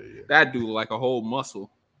 Yeah. That dude like a whole muscle.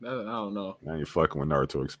 I don't know. I ain't fucking with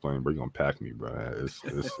Naruto explain, bro. You gonna pack me, bro? It's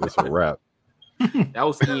a wrap. That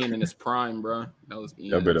was Ian in his prime, bro. That was Ian.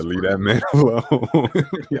 Y'all better leave that man alone.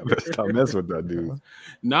 Y'all better stop messing with that dude.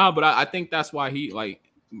 Nah, but I think that's why he like.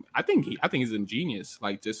 I think he's ingenious.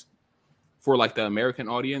 Like, just for like the American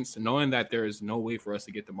audience, knowing that there is no way for us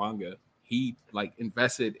to get the manga, he like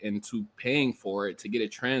invested into paying for it to get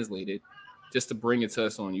it translated, just to bring it to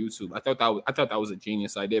us on YouTube. I thought that was a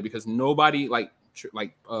genius idea, because nobody like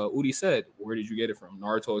Udi said, where did you get it from?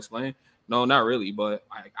 Naruto Explained? No, not really, but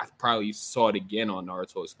I probably saw it again on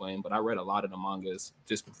Naruto Explained. But I read a lot of the mangas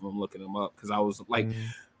just from looking them up, because I was like,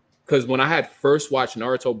 because when I had first watched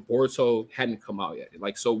Naruto, Boruto hadn't come out yet.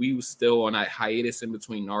 Like, so we was still on a hiatus in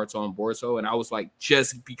between Naruto and Boruto, and I was like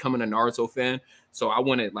just becoming a Naruto fan. So I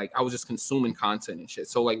was just consuming content and shit.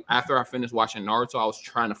 So like after I finished watching Naruto, I was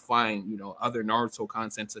trying to find, other Naruto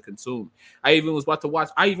content to consume. I even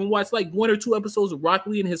watched like 1 or 2 episodes of Rock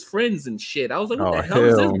Lee and his friends and shit. I was like, what the hell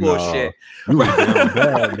is this bullshit? You was down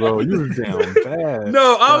bad, bro. You was down bad.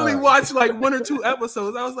 No, I only watched like 1 or 2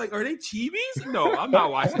 episodes. I was like, are they chibis? No, I'm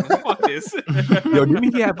not watching this. Fuck this. Yo,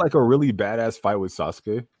 didn't he have like a really badass fight with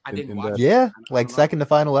Sasuke? I didn't watch it. Yeah, like second to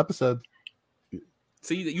final episode.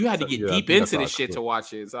 So you had to get deep into this shit to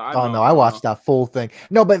watch it. So I watched that full thing.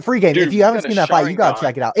 No, but free game. Dude, if you haven't seen that fight, you gotta Sharingan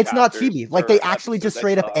check it out. It's not chapters chibi. Like they or actually just episodes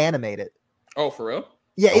straight I up saw. animate it. Oh, for real?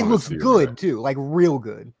 Yeah, I it wanna looks see good that. too. Like real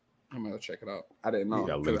good. I'm gonna check it out. I didn't know. You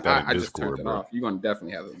gotta link 'Cause that in I just Discord, turned it bro. off. You're gonna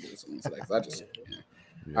definitely have to do something today, 'cause I just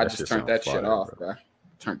That shit turned that sounds shit fire, off, bro. bro.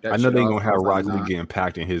 Turned that I know shit they ain't off. gonna have I was Rock like, Lee nah. getting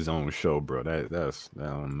packed in his own show, bro. That's I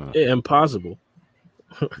don't know. Yeah, impossible.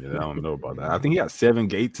 Yeah, I don't know about that. I think he had 7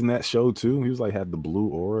 gates in that show too. He was like had the blue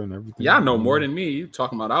aura and everything. Y'all know more than me. You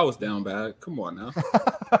talking about I was down bad. Come on now.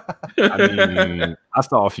 I mean, I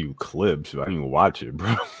saw a few clips, but I didn't even watch it,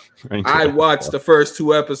 bro. I watched the first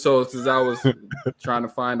 2 episodes because I was trying to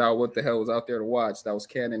find out what the hell was out there to watch. That was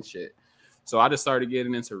canon shit. So I just started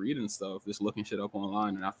getting into reading stuff, just looking shit up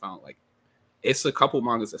online, and I found like it's a couple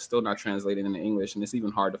mangas that's still not translated into English, and it's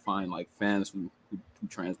even hard to find like fans who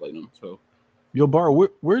translate them. So Yo, Bar,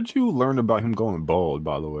 where'd you learn about him going bald,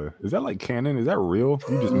 by the way? Is that like canon? Is that real?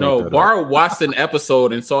 You just made no, that up. Bar watched an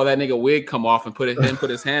episode and saw that nigga wig come off and put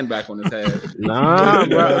his hand back on his head. Nah,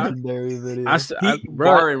 bro. Legendary video.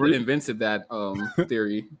 Bar invented that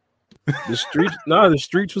theory. The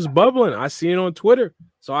streets was bubbling. I seen it on Twitter,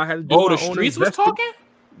 so I had to do. Oh, my the own streets was talking.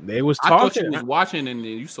 They was I thought talking. you was watching and then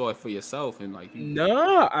you saw it for yourself and like.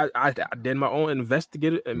 No, I did my own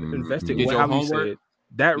investigate. Did What your how you homework? say it?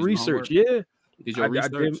 That Did your research, homework? yeah. Did your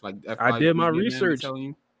research? I did my research.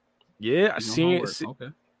 Yeah, I seen it. Okay.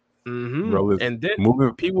 Mm-hmm. Bro, And then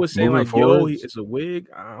moving- people were saying moving like, "Yo, forward- it's a wig."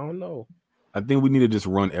 I don't know. I think we need to just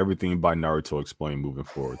run everything by Naruto Explain moving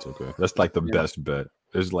forward. Okay, that's like the best bet.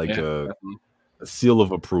 There's like a seal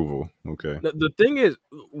of approval. Okay. The thing is,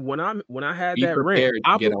 when I had Be that rant, prepared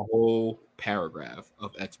I to get a whole paragraph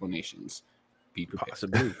of explanations. Be prepared.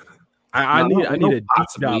 possibly. I need a deep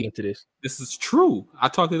dive into this. This is true. I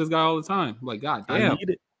talk to this guy all the time. I'm like, God damn, I need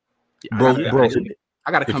it, Bro,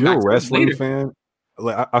 I gotta if come you're back a to this wrestling later. fan,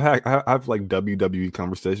 like I have like WWE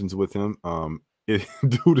conversations with him.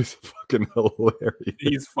 Dude is fucking hilarious.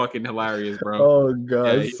 He's fucking hilarious, bro. Oh god,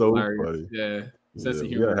 Yeah, it's he's so hilarious. funny. Yeah, sense of We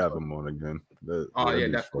humor. gotta have him on again.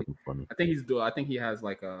 Definitely. fucking funny. I think he has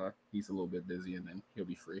like he's a little bit busy and then he'll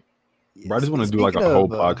be free. Bro, I just want to do like a Speaking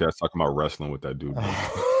whole of, podcast talking about wrestling with that dude.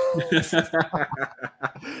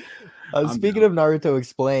 Speaking of Naruto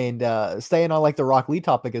Explained, staying on like the Rock Lee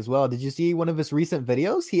topic as well. Did you see one of his recent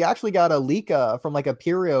videos? He actually got a leak from like a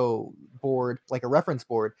Perio board, like a reference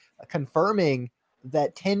board, confirming that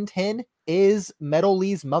 1010 is Metal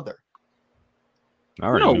Lee's mother. I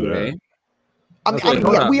already knew way. that. I mean,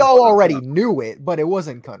 yeah, we all already knew it, but it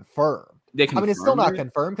wasn't confirmed. They I mean, it's still not confirmed it?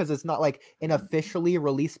 confirmed because it's not like an officially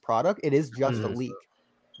released product. It is just a leak.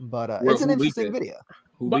 But Where- it's an who leaked interesting it? video.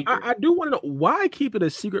 Who But leaked it? I do want to know why keep it a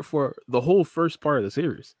secret for the whole first part of the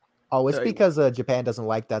series. Oh, it's Like- because Japan doesn't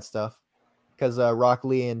like that stuff. Because Rock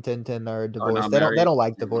Lee and Tintin are divorced. not They married. don't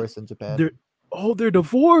like divorce in Japan. They're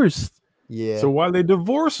divorced. Yeah. So why they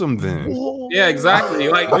divorce them then? Yeah, exactly.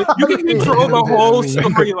 Like you can control the whole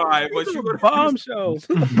storyline, but you would Bombshells.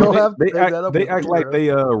 They'll have to They bring that up they with act like Kira. they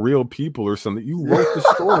real people or something. You wrote the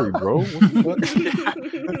story, bro. What the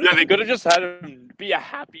fuck? Yeah, they could have just had him be a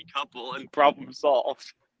happy couple and problem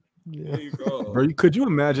solved. Yeah. There you go. Bro, could you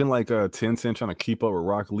imagine like Tencent trying to keep up with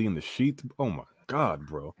Rock Lee in the sheet? Oh my god,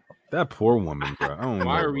 bro. That poor woman, bro. I don't know.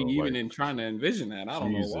 Why are we bro. even Like, in trying to envision that? I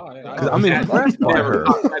don't Jesus. know why. Because I'm impressed by her.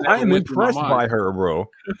 I am impressed by her, bro.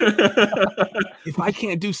 her. If I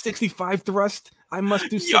can't do 65 thrust, I must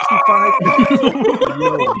do 65.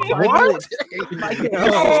 What? If I can't do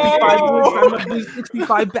 65 thrust, I must do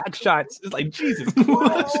 65 back shots. It's like Jesus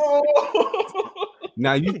Christ.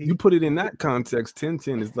 Now you put it in that context,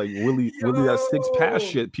 10-10 is like really that six pass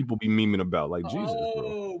shit people be memeing about. Like Jesus, bro.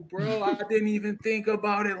 Oh, bro, I didn't even think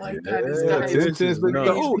about it like that. This Yeah, guy is 10-10's the crazy.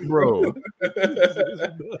 goat, bro.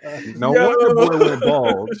 No wonder boy went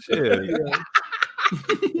bald. Shit.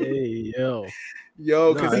 Hey, yo.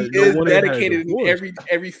 Yo, because Nah, he no is wonder they had a dedicated in divorce.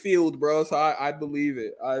 every field, bro. So I believe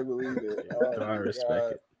it. I believe it. Oh, I respect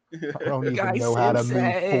God. it. I don't even know how to move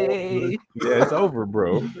forward. Yeah, it's over,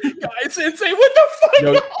 bro. Guy Sensei, what the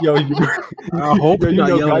fuck? I hope you're not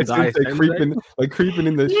Guy yelling Sensei Guy creeping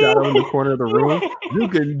in the shadow in the corner of the room. You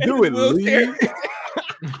can do it, Will Lee. Ferrell.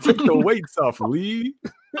 Take the weights off, Lee.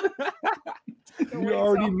 You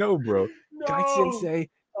already know, bro. Guy Sensei,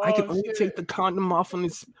 I can only take the condom off when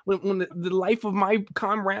it's when the life of my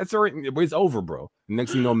comrades are. It's over, bro.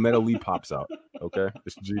 Next thing you know, Metal Lee pops out. Okay,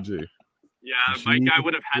 it's GG. Yeah, my guy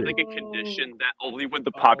would have had like a condition that only when the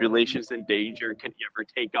population's in danger can he ever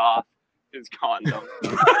take off his condom.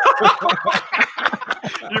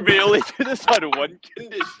 You may only do this on one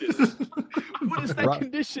condition. What is that Right.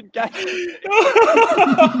 condition, guys?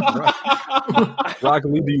 Rock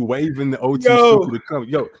Lee be waving the OT Yo. super to come.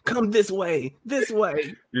 Yo, come this way.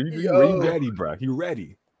 You ready, bro? You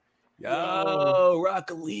ready? Yo, Rock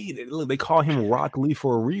Lee. Look, they call him Rock Lee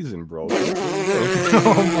for a reason, bro.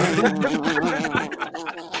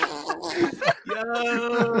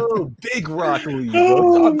 Yo, big Rock Lee,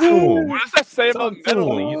 bro. Talk to him. What does that say about Talk to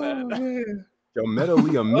Metal him. Lee then? Yo, Metal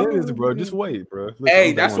Lee a menace, bro. Just wait, bro. Listen,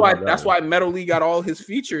 Hey, I'm that's going why. on that That's one. why Metal Lee got all his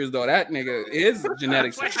features, though. That nigga, his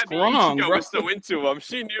genetics are That's why strong, Ichigo bro. was so into him.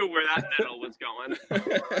 She knew where that metal was going.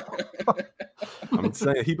 I'm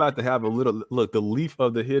saying he about to have a little look. The leaf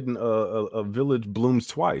of the hidden village blooms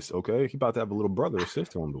twice. Okay, he about to have a little brother or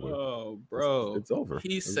sister on the way. Oh, bro, It's over.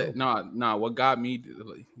 He It's said, over. "Nah. What got me,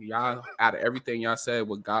 y'all, out of everything y'all said,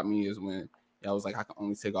 what got me is when y'all was like, I can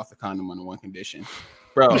only take off the condom under one condition,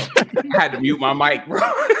 bro. I had to mute my mic, bro.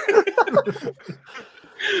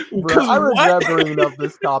 Bro, I regret bringing up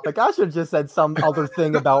this topic. I should have just said some other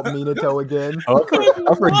thing about Minato again. Oh,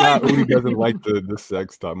 I forgot Udi doesn't like the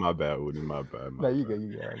sex talk. My bad, Udi. My bad. No, you go.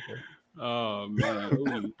 Okay. Oh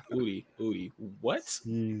man, Udi, what?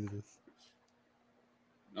 Jesus.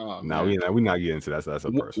 Oh, No, man. we not getting into that. So that's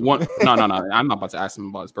a person. No. I'm not about to ask him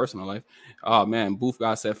about his personal life. Oh man, Booth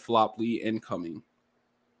guy said Flop Lee incoming.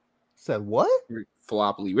 Said what?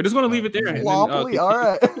 Flop Lee. We're just gonna leave it there. and then, Floppily? All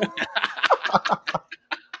right.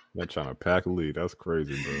 They're trying to pack Lee. That's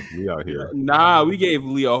crazy, bro. We out here. Nah, we gave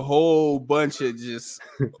Lee a whole bunch of just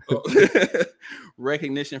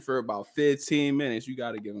recognition for about 15 minutes. You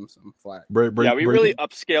got to give him some flack. Yeah, we really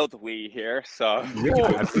upscaled Lee here, so Yeah,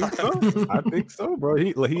 I think so. I think so, bro. He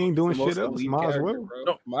ain't doing The most shit else. elite Might as character, well. bro.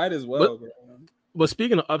 No. Might as well, bro. But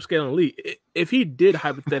speaking of upscaling Lee, if he did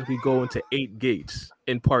hypothetically go into 8 gates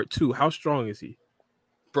in part 2, how strong is he?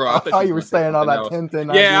 Bro, I thought you were staying on that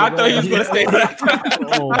 10th. Yeah, I thought he was going to stay on that.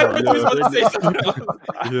 Oh, I thought he was going to say something else.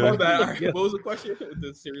 Yeah. My bad. All right, what was the question?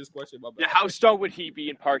 The serious question. My bad. yeah, how strong would he be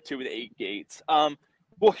in part 2 with 8 gates?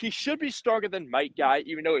 Well, he should be stronger than Might Guy,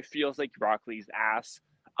 even though it feels like Rock Lee's ass.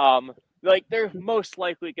 Like they're most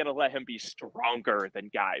likely gonna let him be stronger than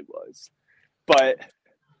Guy was. But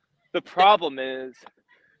the problem is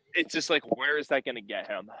it's just like where is that gonna get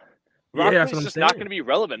him? Rock that's Lee's what I'm just not saying. gonna be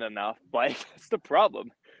relevant enough. Like that's the problem.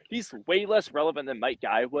 He's way less relevant than Might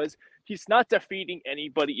Guy was. He's not defeating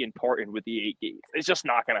anybody important with the 8 gates. It's just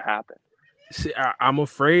not gonna happen. See, I'm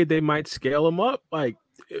afraid they might scale him up. Like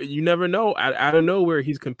You never know. Out of nowhere,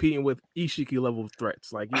 he's competing with Ishiki level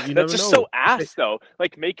threats. Like you never That's just know. so ass, though.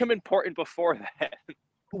 Like, make him important before that.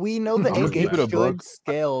 We know the I'm gonna 8 keep gate it a buck. should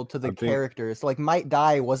scale to the I think- characters. Like Might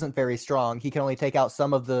Dai wasn't very strong. He can only take out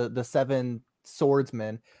some of the 7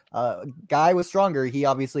 swordsmen. Guy was stronger. He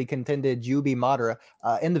obviously contended Jubi Madara.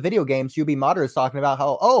 In the video games, Jubi Madara is talking about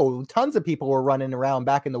how tons of people were running around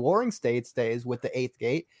back in the Warring States days with the 8th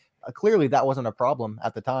gate. Clearly that wasn't a problem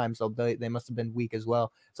at the time, so they must have been weak as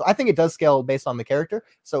well. So I think it does scale based on the character.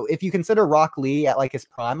 So if you consider Rock Lee at like his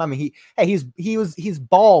prime, I mean he's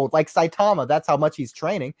bald like Saitama. That's how much he's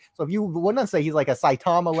training. So if you wouldn't say he's like a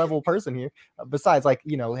Saitama level person here, besides like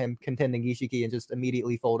him contending Ishiki and just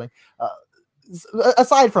immediately folding.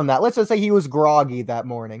 Aside from that, let's just say he was groggy that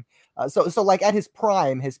morning. So like at his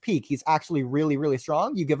prime, his peak, he's actually really, really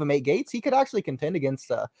strong. You give him 8 gates, he could actually contend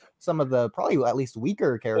against some of the probably at least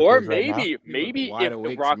weaker characters. Or maybe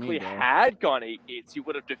if Rock Lee had gone 8 gates, he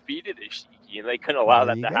would have defeated Ishiki, and they couldn't allow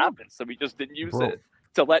that to happen. So we just didn't use it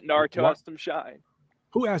to let Naruto have some shine.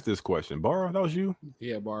 Who asked this question? Bar, that was you?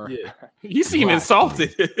 Yeah, Bar. Yeah. You seem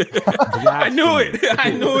insulted. I knew it.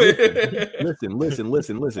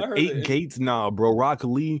 Listen. heard 8 it. gates, nah, bro. Rock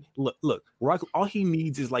Lee, look, Rock. All he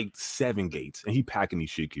needs is like 7 gates, and he packing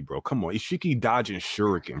Ishiki, bro. Come on, Ishiki dodging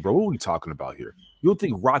Shuriken, bro. What are we talking about here? You don't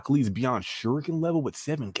think Rock Lee's beyond Shuriken level with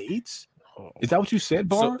 7 gates? Is that what you said,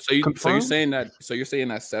 Bar? So you're saying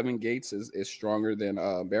that 7 gates is stronger than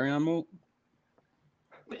Baryon mode?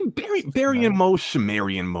 Baryon mode,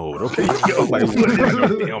 Sumerian mode. Okay, yo, like, what is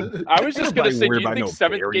your damn? I was just gonna Nobody say, do worry you about think no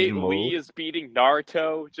 7th Baryon gate mode. Lee is beating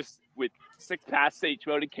Naruto just with 6 past stage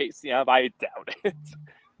mode in KCM? I doubt it.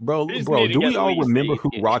 Bro, He's do needing we at all least remember 8 who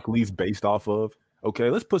gates. Rock Lee's based off of? Okay,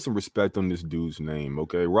 let's put some respect on this dude's name.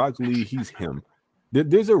 Okay, Rock Lee, he's him.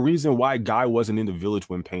 There's a reason why Guy wasn't in the village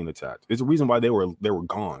when Pain attacked. There's a reason why they were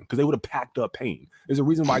gone, because they would have packed up Pain. There's a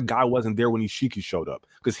reason why Guy wasn't there when Ishiki showed up,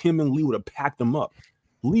 because him and Lee would have packed them up.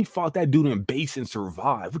 Lee fought that dude in base and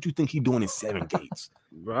survived. What you think he doing in 7 gates?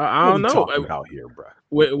 Bro, I don't know. Talking about here, bro.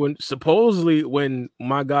 When supposedly when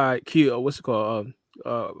my guy what's it called?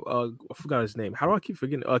 I forgot his name. How do I keep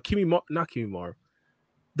forgetting? Not Kimimar.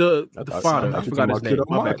 The father. I forgot his name.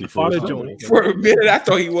 My bad. The father Joni. For a minute, I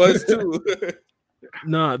thought he was too.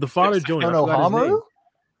 Nah, the father Joni. Konohamaru?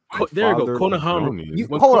 There you go, Father Konohamaru.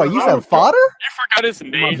 Joni. Hold on, you said fodder? I forgot his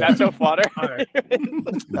name. That's so fodder.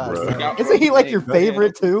 God, isn't he like your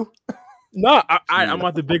favorite too? No, I'm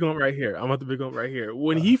about to big one right here.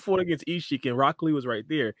 When he fought against Ishiki and Rock Lee was right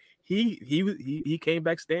there, he came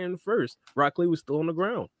back standing first. Rock Lee was still on the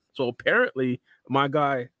ground. So apparently, my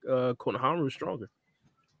guy Konohamaru is stronger.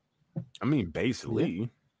 I mean, basically.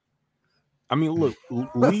 I mean, look,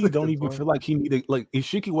 Lee don't even feel like he needed, like,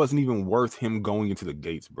 Ishiki wasn't even worth him going into the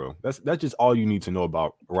gates, bro. That's just all you need to know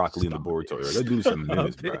about Rock Lee in the laboratory. That dude's some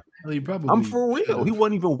menace, bro. I'm for real. He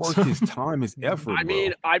wasn't even worth his time, his effort.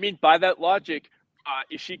 I mean, by that logic,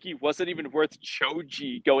 Ishiki wasn't even worth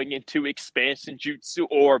Choji going into expansion jutsu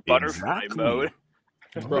or butterfly mode.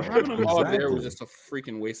 Bro, having them all there was just a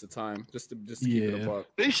freaking waste of time. Just to keep it a buck.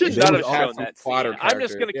 They should They not was have shown awesome that fodder scene. I'm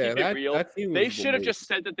just gonna character. keep it real. that scene They was should have waste. just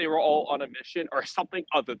said that they were all on a mission or something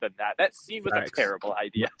other than that. That scene was a terrible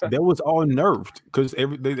idea. That was all nerfed because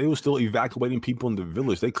they were still evacuating people in the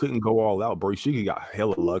village. They couldn't go all out, bro. Ishiki got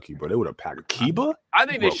hella lucky, bro. They would have packed Kiba. I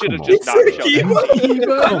think they Bro, should have come just on. not shown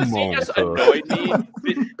that. Come The scene on, just cuz. annoyed me.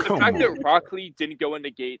 The Come fact on. that Rock Lee didn't go into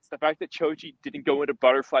gates, the fact that Choji didn't go into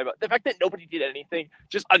butterfly, the fact that nobody did anything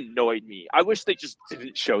just annoyed me. I wish they just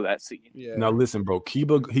didn't show that scene. Yeah. Now listen, bro.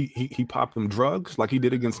 Kiba, he popped them drugs like he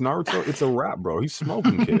did against Naruto. It's a wrap, bro. He's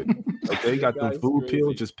smoking, kid. Okay, he got them Guy's food crazy.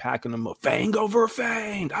 pills, just packing them up. Fang over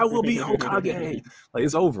fang. I will be Hokage. Like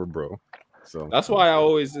it's over, bro. So That's why I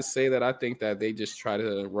always just say that I think that they just try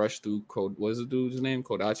to rush through code. What is the dude's name?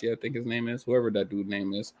 Kodachi, I think his name is. Whoever that dude's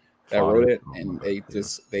name is that wrote it, and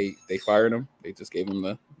they fired him. They just gave him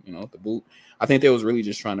the boot. I think they was really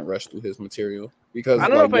just trying to rush through his material because I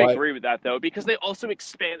don't know if I agree with that though, because they also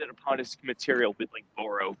expanded upon his material with like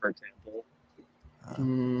Boro, for example.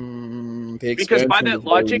 Because by that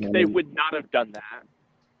logic, they would not have done that.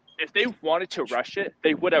 If they wanted to rush it,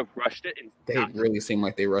 they would have rushed it. And They really seemed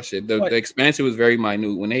like they rushed it. The expansion was very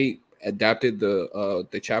minute. When they adapted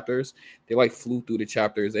the chapters, they like flew through the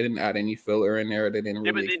chapters. They didn't add any filler in there. They didn't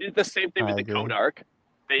yeah, really. but they did the same thing with the Code Arc.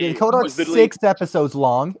 The Code Arc's 6 episodes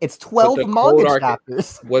long. It's 12 the manga Code Arc-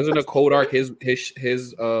 chapters. Wasn't a Code Arc his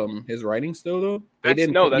writing still though? He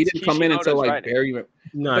didn't come in until like very.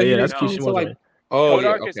 No, But yeah, he that's didn't come until, Kishimoto's like. writing. Oh, Code yeah,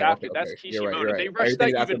 Arc is okay, after. okay, That's okay. Kishimoto. You're right. They rushed that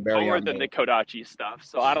Everything after even Baryon more than mode. the Kodachi stuff.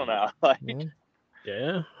 So I don't know. Like,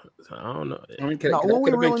 Yeah, I don't know. I mean, No, could what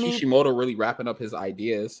we have been really need- Kishimoto really wrapping up his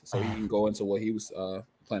ideas so he can go into what he was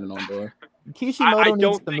planning on doing. Kishimoto I needs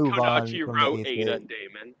don't to think move on Kodachi from wrote the 8th Ada gate. and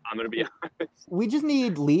Damon. I'm gonna be honest. We just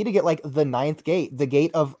need Lee to get like the 9th gate, the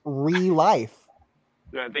gate of re-life.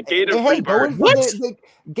 Yeah, the Gate of Hey, go in Rebirth. for the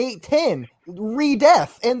gate 10,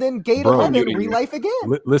 re-death, and then gate Bro, 11, muting you. re-life again.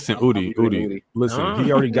 Listen, I'm Udi, muting Udi. Udi. Listen, Nah.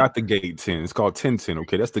 he already got the gate 10. It's called 1010.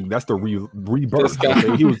 Okay, that's the rebirth. This guy.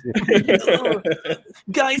 Okay? He was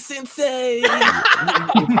Guy Sensei.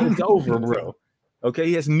 it's over, bro. Okay,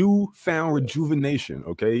 he has newfound rejuvenation.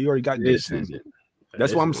 Okay, he already got gate This 10. is it.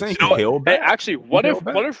 That's what I'm saying. You know, He held hey, back. actually, what He if held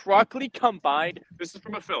back. what if Rock Lee combined? This is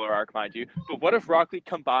from a filler arc, mind you. But what if Rock Lee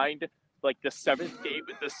combined like the 7th gate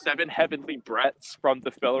with the 7 heavenly breaths from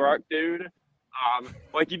the filler arc, dude?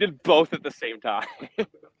 Like you did both at the same time.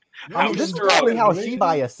 I mean, this is probably how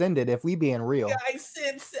Shibai ascended, if we being real. Guy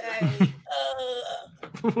Sensei.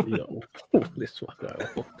 Yo, this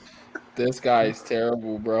one. This guy is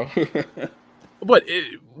terrible, bro. But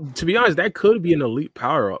to be honest, that could be an elite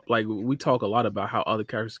power up. Like we talk a lot about how other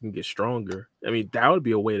characters can get stronger. I mean, that would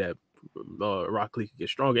be a way that Rock Lee could get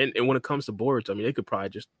stronger. And when it comes to Boruto, I mean, they could probably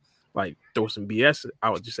just like throw some BS. I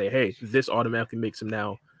would just say, hey, this automatically makes him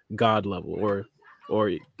now God level or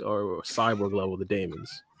cyborg level. The Daemons.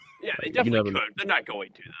 Yeah, they You definitely never could. know. They're not going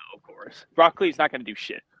to, though, of course. Rock Lee's not going to do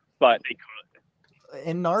shit, but they could.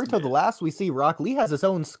 In Naruto, the last we see, Rock Lee has his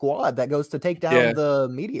own squad that goes to take down Yeah. the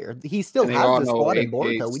meteor. He still And they all has the know squad in 8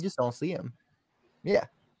 Boruto. gates. We just don't see him. Yeah.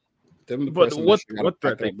 Them the But person what- that should what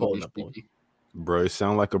gotta threat they back up pulling these up on? people. Bro, it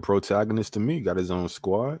sound like a protagonist to me. Got his own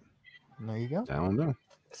squad. There you go. I don't know.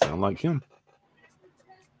 Sound like him.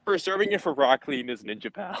 Preserving it for Rock Lee and his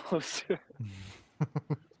ninja pals.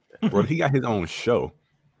 Bro, he got his own show.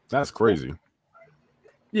 That's crazy.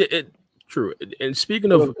 Yeah, true. And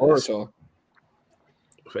speaking of Boruto.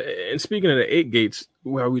 the 8 gates,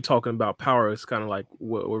 where we talking about power, it's kind of like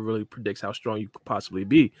what really predicts how strong you could possibly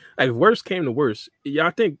be. Like if worst came to worst, yeah,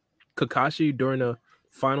 I think Kakashi during the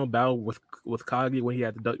final battle with Kaguya when he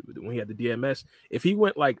had the DMS, if he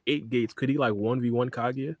went like 8 gates, could he like 1v1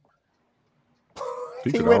 Kaguya? He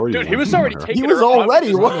He could went- already Dude, he was already her. taking was her on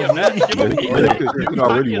already with his one. DMS. Give him Yeah, eight. he could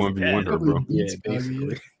already Kaguya's 1v1 her, dead. bro. Yeah, Beats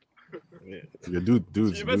basically. Yeah,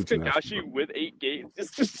 dude's DMS nasty, Kakashi bro. with 8 gates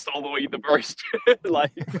is just soloing the burst.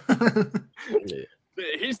 Like, Yeah,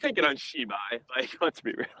 he's taking on Shibai. Like, let's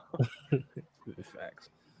be real. facts.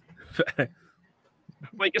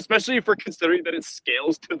 Like, especially if we're considering that it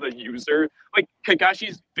scales to the user. Like,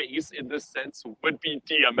 Kakashi's base in this sense would be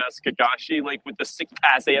DMS Kakashi, like with the 6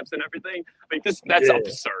 pass amps and everything. Like, that's Yeah.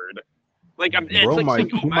 absurd. Like, Bro it's like,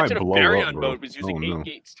 might- he might imagine if blow up, Baryon bro. mode was using I 8 don't know.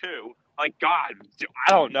 gates too. Like, God, dude,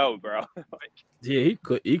 I don't know, bro. Like, Yeah,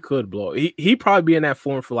 he could blow. He probably be in that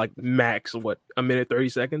form for like max a minute 30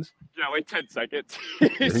 seconds. yeah, like 10 seconds. Yeah,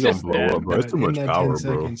 He's he gonna just blow dead. up, bro. It's too In much that power,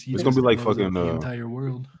 10 bro. seconds, he It's gonna be just like blows up fucking. the entire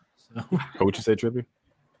world. So, What'd you say, Trippy?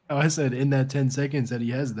 oh, I said in that 10 seconds that he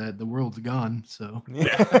has that, the world's gone. So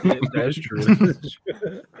That's true.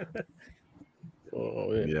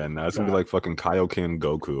 Oh yeah. Yeah, nah, it's gonna be like fucking Kaioken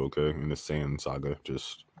Goku, okay, in the Saiyan saga.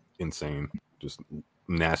 Just insane. Just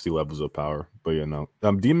nasty levels of power. But yeah, no.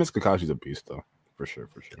 DMS Kakashi's a beast though. For sure.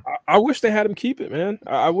 I wish they had him keep it, man.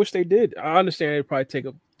 I wish they did. I understand they'd probably take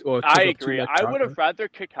up or took I up too agree. much I would chakra. have rather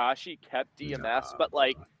Kakashi kept DMS, but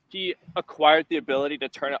like he acquired the ability to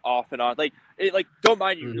turn it off and on. Like, don't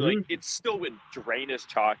mind you, like it still would drain his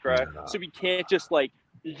chakra. So we can't just like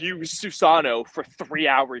use Susanoo for 3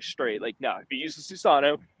 hours straight. Like, no, if he uses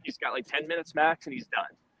Susanoo, he's got like 10 minutes max and he's done.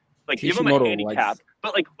 Like, give him a Kishimoto handicap,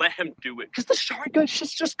 but like let him do it because the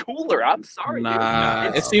Sharingan's just cooler. I'm sorry. Nah,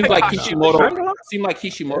 dude. it It's seems like Kakashi.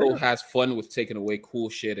 Kishimoto has fun with taking away cool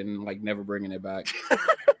shit and like never bringing it back.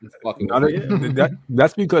 And fucking No, with it.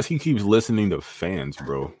 that's because he keeps listening to fans,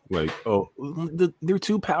 bro. Like, oh, they're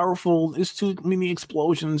too powerful. It's too many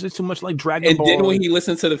explosions. It's too much like Dragon And Ball. then when he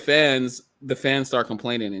listens to the fans start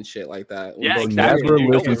complaining and shit like that. Yeah, Bro, exactly. never dude.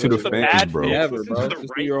 listen Don't to the listen fans, bad bro. fans, Never, listen bro. to the Just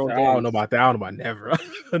do right your own I thing. don't know about that. I don't know about never.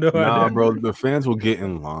 Nah, bro, the fans will get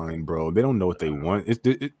in line, bro. They don't know what they want.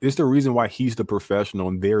 It's the reason why he's the professional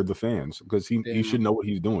and they're the fans because he Damn. should know what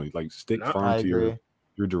he's doing. Like, stick No, firm I to agree.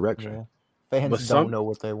 your direction. Yeah. Fans But don't some- know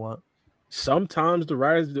what they want. Sometimes the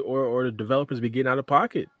writers or the developers be getting out of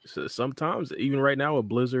pocket. So sometimes, even right now with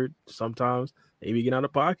Blizzard, sometimes they be getting out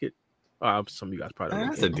of pocket. Some of you guys probably don't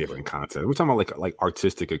That's know a games, different concept. We're talking about like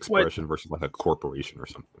artistic expression versus like a corporation or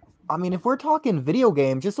something. I mean, if we're talking video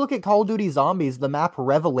game, just look at Call of Duty Zombies, the map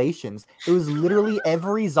Revelations. It was literally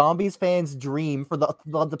every Zombies fan's dream for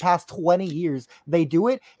the past 20 years. They do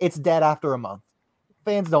it, it's dead after a month.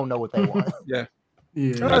 Fans don't know what they want. Yeah.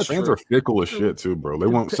 Yeah, fans are fickle as shit too, bro. They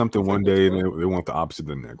want something one day and they want the opposite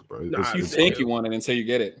the next, bro. You think you want it until you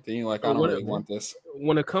get it. Then you're like, I don't really want this.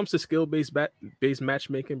 When it comes to skill-based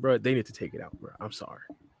matchmaking, bro, they need to take it out, bro. I'm sorry.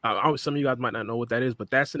 Some of you guys might not know what that is, but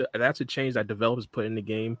that's a change that developers put in the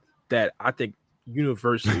game that I think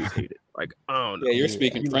universally is hated. Like, I don't know. Yeah, you're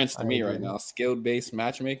speaking French to me right now. Skill-based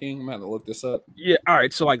matchmaking. I'm gonna look this up. Yeah, all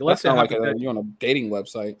right. So like, let's say you're on a dating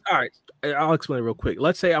website. All right, I'll explain it real quick.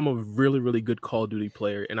 Let's say I'm a really, really good Call of Duty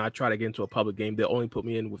player, and I try to get into a public game. They'll only put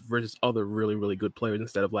me in with versus other really, really good players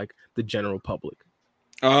instead of like the general public.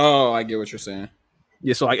 Oh, I get what you're saying.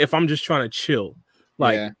 Yeah, so like if I'm just trying to chill,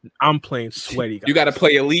 like I'm playing sweaty guys. You got to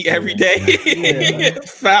play elite every day.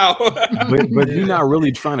 Foul. But you're not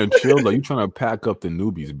really trying to chill though. You're trying to pack up the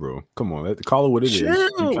newbies, bro. Come on, call it what it is.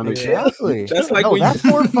 Exactly. That's like that's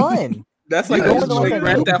more fun. That's like when you play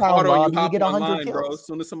Grand Theft Auto and you hop get online, bro. As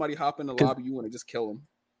soon as somebody hop in the lobby, you want to just kill them.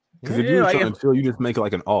 Because if you're trying to chill, you just make it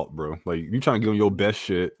like an alt, bro. Like you're trying to give them your best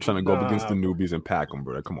shit, trying to go up against the newbies and pack them,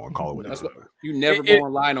 bro. Come on, call it what it is. You never go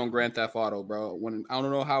online on Grand Theft Auto, bro. When I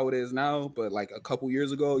don't know how it is now, but like a couple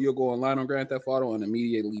years ago, you'll go online on Grand Theft Auto and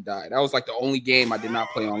immediately die. That was like the only game I did not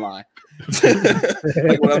play online.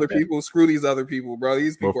 Like with other people, screw these other people, bro.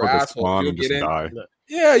 These people are assholes. You'll get in. Die.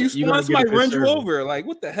 Yeah, you spawn, somebody runs you over. Like,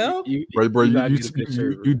 what the hell? Bro,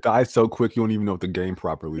 you die so quick you don't even know if the game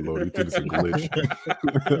properly loaded. You think it's a glitch.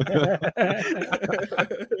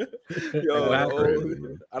 Yo,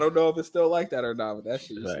 I don't know if it's still like that or not, but that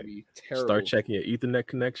shit used to be terrible. Start checking your Ethernet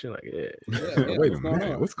connection. Like, wait a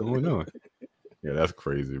minute, what's going on? Yeah, that's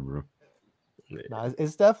crazy, bro. No,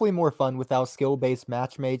 it's definitely more fun without skill-based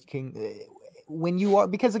matchmaking. When you are,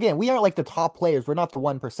 because again, we aren't like the top players. We're not the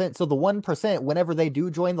 1%. So the 1%, whenever they do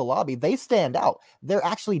join the lobby, they stand out. They're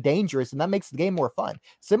actually dangerous, and that makes the game more fun.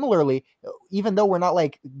 Similarly, even though we're not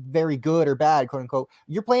like very good or bad, quote unquote,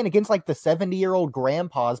 you're playing against like the 70-year-old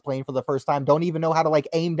grandpas playing for the first time, don't even know how to like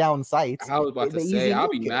aim down sights. I was about to say, I'll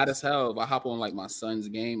be mad as hell if I hop on like my son's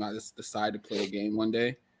game. I just decide to play a game one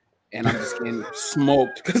day. And I'm just getting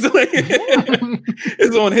smoked because like,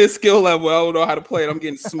 it's on his skill level. I don't know how to play it. I'm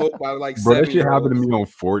getting smoked by like bro, that shit happened to me on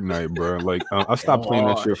Fortnite, bro. Like I stopped playing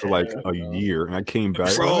that shit for like a year, and I came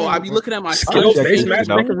back. Bro, I be looking at my skills.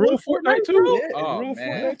 Matchmaking rule Fortnite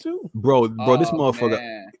too. Bro, this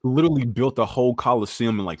motherfucker literally built a whole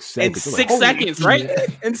coliseum in like seconds. In 6 seconds, right?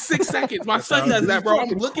 In 6 seconds. My son does that, bro. I'm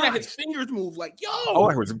looking at his fingers move like, yo. Oh,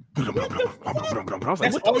 I was like,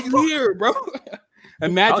 what all you hear, bro?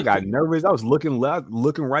 Imagine. I got nervous. I was looking left,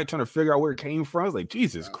 looking right, trying to figure out where it came from. I was like,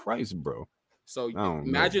 Jesus Christ, bro. So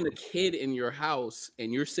imagine a kid in your house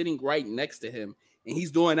and you're sitting right next to him and he's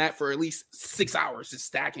doing that for at least 6 hours, just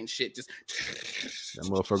stacking shit. Just that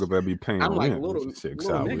motherfucker better be paying. I'm like, little 6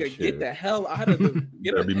 hours. Nigga, shit. Get the hell out of the.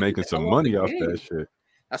 Better be making some money off that shit.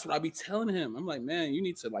 That's what I be telling him. I'm like, man, you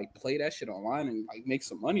need to like play that shit online and like make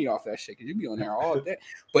some money off that shit because you be on there all day.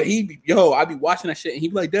 But I be watching that shit and he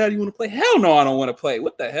be like, Dad, you want to play? Hell no, I don't want to play.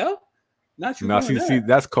 What the hell? Not you. No, see,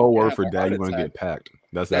 that's code word for Dad. You want to get packed.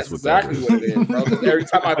 That's exactly what it is, bro. Every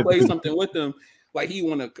time I play something with him, like he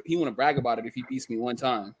wanna brag about it if he beats me one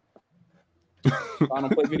time. I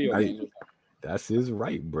don't play video games with him. That's his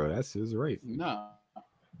right, bro. That's his right. No.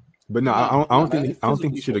 But no, I don't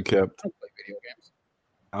think he should have kept.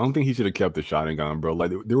 I don't think he should have kept the shotgun, bro.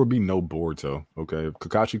 Like there would be no Boruto. Okay, if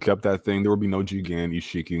Kakashi kept that thing, there would be no Jigen,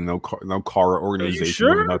 Ishiki, no Kara organization,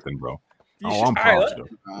 sure? nothing, bro. I'm positive.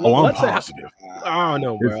 I'm positive. I don't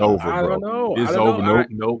know, bro. It's over, bro. I don't know. It's over.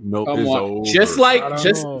 Nope. It's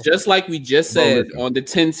over. Just like we just said on the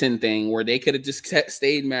Tenten thing, where they could have just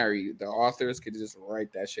stayed married. The authors could just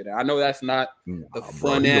write that shit out. I know that's not the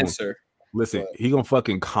fun answer. Listen, he gonna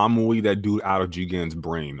fucking Kamui that dude out of Jigen's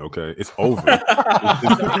brain. Okay, it's over. It's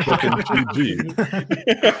fucking GG.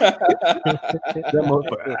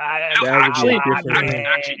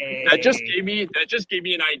 That just gave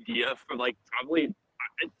me an idea for like probably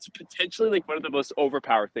it's potentially like one of the most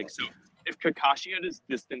overpowered things. So if Kakashi had his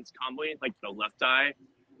distance combo like the left eye,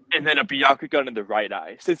 and then a Byakugan in the right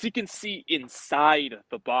eye, since he can see inside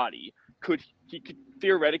the body, he could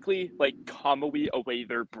theoretically like Kamui away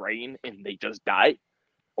their brain and they just die,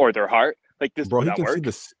 or their heart. Like this, bro. He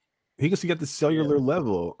can see at the cellular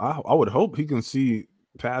level. I would hope he can see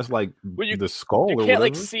past like the skull. You can't whatever.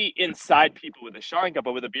 Like see inside people with a Sharingan,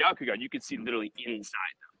 but with a Byakugan, you can see literally inside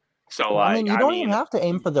them. So I mean, you don't even have to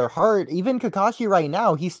aim for their heart. Even Kakashi right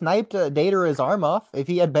now, he sniped Datara's arm off. If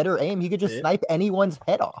he had better aim, he could just snipe anyone's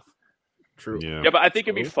head off. True. Yeah, but I think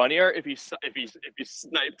it'd be funnier if he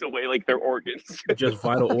sniped away like their organs, just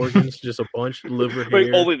vital organs, just a bunch, liver, hair,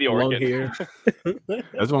 like only the organ.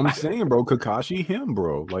 That's what I'm saying, bro. Kakashi, him,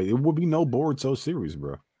 bro. Like it would be no Boruto series,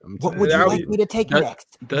 bro. What would you like me to take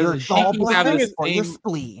next? Your gallbladder or your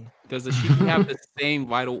spleen? Does the Shiki have the same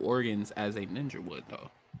vital organs as a ninja would, though?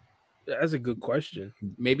 That's a good question.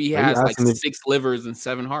 Maybe he has like 6 livers and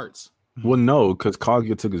 7 hearts. Well, no, because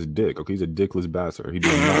Kaguya took his dick. Okay, he's a dickless bastard. He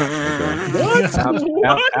did not. Okay?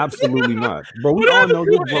 What? Absolutely not, bro. We all know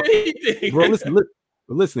this, bro.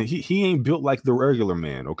 Listen. He ain't built like the regular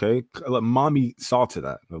man. Okay, mommy saw to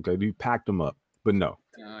that. Okay, he packed him up, but no.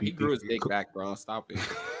 He grew his dick back, bro. Stop it.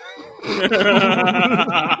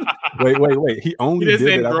 Wait. He only did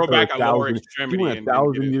it grow back a lower extremity. He went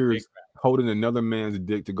 1,000 years holding another man's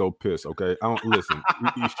dick to go piss. Okay, I don't listen.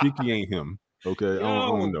 Shiki ain't him. Okay, I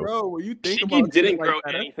don't know, bro. When you think Shiki didn't grow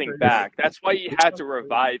anything back. That's why he had to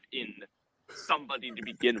revive in somebody to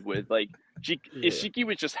begin with. Like, if Shiki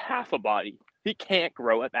was just half a body, he can't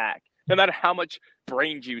grow it back. No matter how much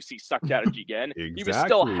brain juice he sucked out of Jigen, he was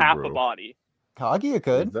still half a body. Kaguya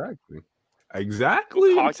could.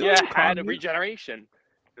 Exactly. Kaguya had a regeneration.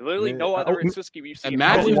 Literally no other Itsuki we've seen.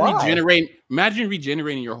 Imagine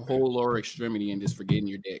regenerating your whole lower extremity and just forgetting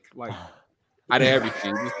your dick. Like, out of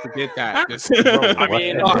everything, just forget that. Just, I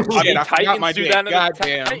forgot my dick.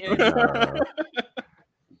 Goddamn.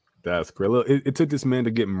 That's great. Look, it took this man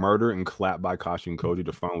to get murdered and clapped by Kashi and Koji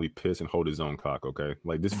to finally piss and hold his own cock. Okay,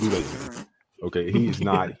 like this dude is him. Okay, he's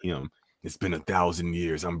not him. It's been 1,000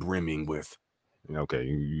 years. I'm brimming with. Okay,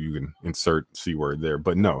 you can insert C word there,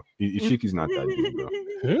 but no, Ishiki's not that dude, bro.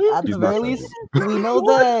 At the very least, we know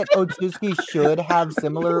that Otsutsuki should have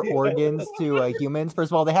similar organs to humans.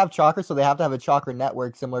 First of all, they have chakra, so they have to have a chakra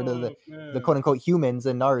network similar to the quote-unquote humans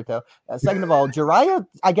in Naruto. Second of all, Jiraiya,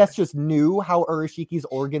 I guess, just knew how Urashiki's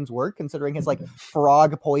organs work, considering his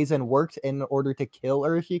frog poison worked in order to kill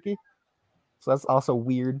Urashiki. So that's also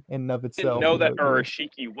weird in and of itself. Didn't know that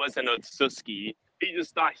Urashiki was an Otsutsuki. He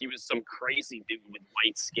just thought he was some crazy dude with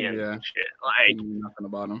white skin and shit. Like, nothing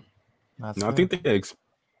about him. I think they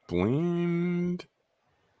explained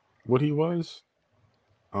what he was.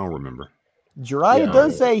 I don't remember. Jiraiya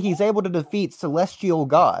does say he's able to defeat celestial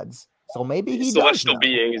gods. So maybe he celestial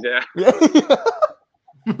beings, yeah.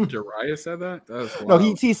 Jiraiya said that? No,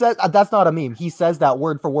 he said that's not a meme. He says that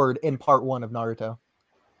word for word in part 1 of Naruto.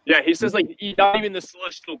 Yeah, he says not even the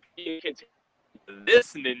celestial being can take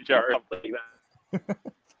this ninja or something like that.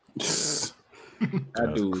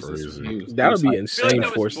 That dude was that would be insane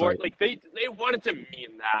foresight. Like they wanted to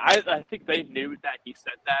mean that. I think they knew that he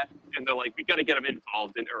said that, and they're like, we got to get him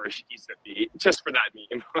involved in Urashiki's defeat just for that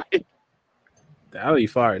meme. That would be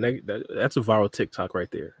fire. That's a viral TikTok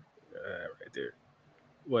right there. Right there.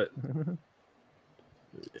 What?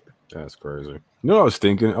 That's crazy. No, I was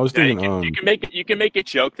thinking. You can make a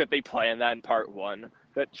joke that they planned that in part 1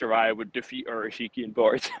 that Jiraiya would defeat Urashiki in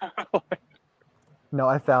Boruto. No,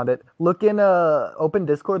 I found it. Look in open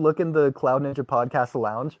Discord. Look in the Cloud Ninja Podcast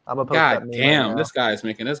Lounge. I'm gonna post that meme damn, right this guy's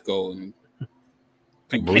making us go.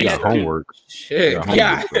 We got homework. Shit.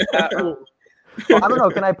 Yeah. I don't know.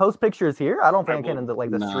 Can I post pictures here? I don't think I can in the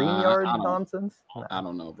StreamYard nonsense. No. I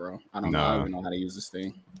don't know, bro. I don't even know how to use this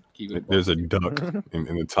thing. There's a duck in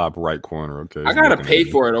the top right corner. Okay, I gotta pay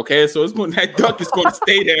for it. Okay, so that duck is going to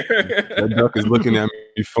stay there. That duck is looking at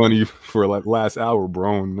me funny for last hour,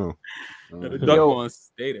 bro. No.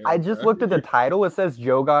 I just looked at the title. It says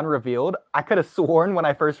Jogon revealed. I could have sworn when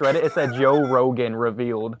I first read it, it said Joe Rogan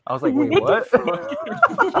revealed. I was like, wait, what?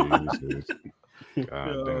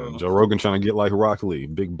 God damn. Joe Rogan trying to get like Rock Lee.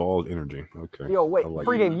 Big bald energy. Okay. Yo, wait.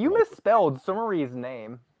 Free game. You misspelled Sumari's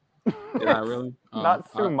name. Did I really? Not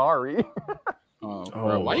Sumari.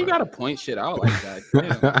 Bro, why you gotta point shit out like that?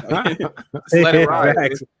 Just let it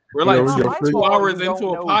ride. We're like 2 hours into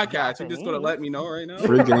a podcast. You're just gonna let me know right now.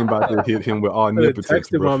 Free game about to hit him with all nipple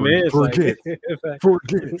bro. Forget.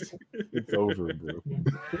 It's over, bro.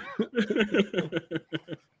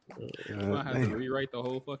 I have to rewrite the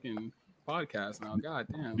whole fucking podcast now. God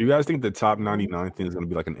damn. Do you guys think the top 99 thing is gonna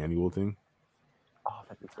be like an annual thing? Oh,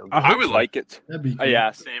 that'd be so good. I would like it. That'd be cool.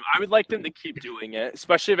 Yeah, same. I would like them to keep doing it,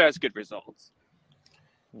 especially if it has good results.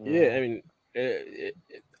 Yeah, I mean,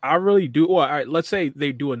 I really do. Well, all right, let's say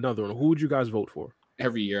they do another one. Who would you guys vote for?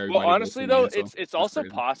 Every year. Well, honestly, though, it's also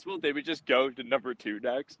possible they would just go to number 2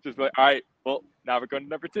 next. Just like, all right, well, now we're going to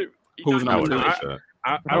number 2. Who's number 2?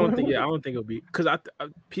 I don't think. Yeah, I don't think it'll be because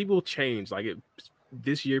people change. Like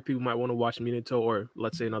this year, people might want to watch Minato or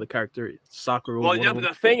let's say another character, Sakura. Well, yeah, but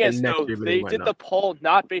the thing is, though, they did the poll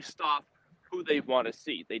not based off who they want to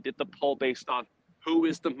see. They did the poll based off who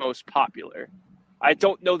is the most popular. I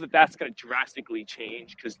don't know that that's going to drastically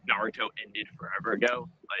change because Naruto ended forever ago.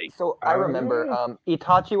 So I remember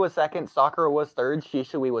Itachi was 2nd, Sakura was 3rd,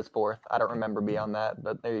 Shisui was 4th. I don't remember beyond that,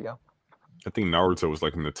 but there you go. I think Naruto was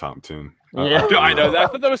like in the top 10. Yeah. I know that. I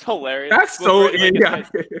thought that was hilarious. That's so yeah.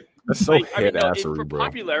 That's so head no, assery, for bro.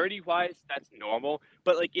 popularity wise, that's normal.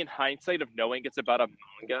 But like in hindsight of knowing it's about a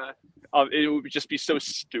manga, it would just be so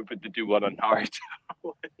stupid to do one on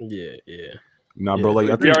Naruto. Yeah. Nah, bro. Like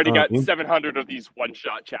I We think already got 700 of these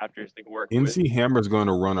one-shot chapters to work with. NC Hammer's going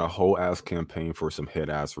to run a whole ass campaign for some head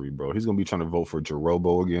assery, bro. He's going to be trying to vote for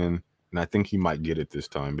Jirobo again, and I think he might get it this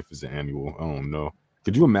time if it's an annual. I don't know.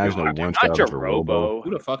 Could you imagine a one-shot Jirobo? Who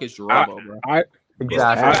the fuck is Jirobo, bro?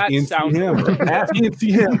 Exactly. Ask NC Hammer. Ask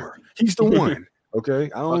NC Hammer. He's the one. Okay,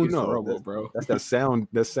 I don't know, Jirobo, bro. That's that sound.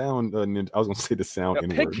 That sound. I was gonna say the sound.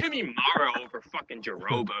 Pick Kimimaro over fucking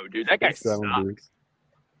Jirobo, dude. That guy sucks.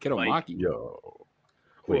 Kidomaki. Yo.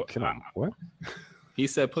 Wait, what? He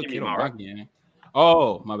said put Kimimaro. Kidomaki in it.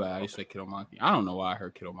 Oh, my bad. I said Kidomaki. I don't know why I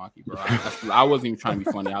heard Kidomaki, bro. I wasn't even trying to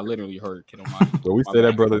be funny. I literally heard Kidomaki. So we say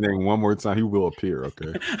that brother name one more time, he will appear,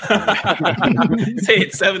 okay? Say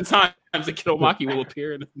it 7 times and Kidomaki will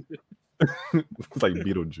appear. It's like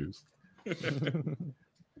Beetlejuice.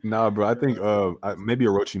 Nah, bro. I think maybe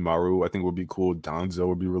Orochimaru I think would be cool. Danzo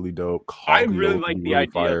would be really dope. I Kaguya really would like be the really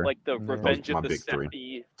idea fire. of like the Revenge my of the big three.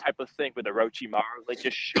 70 type of thing with Orochimaru, like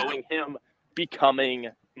just showing him becoming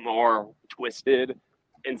more twisted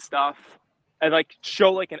and stuff, and like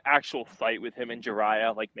show like an actual fight with him and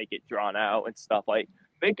Jiraiya, like make it drawn out and stuff. Like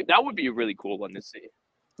that would be a really cool one to see.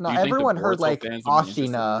 No, Do you think everyone the heard Boruto like fans would be interested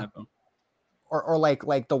in Ashina that, though? or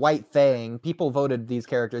like the White Fang. People voted these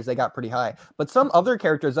characters; they got pretty high. But some other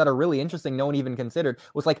characters that are really interesting, no one even considered,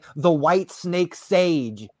 was like the White Snake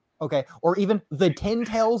Sage. Okay, or even the Ten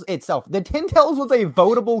Tails itself. The Ten Tails was a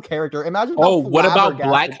votable character. Imagine. Oh, what about flabbergasted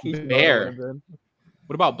Black Kishimoto Bear? would've been.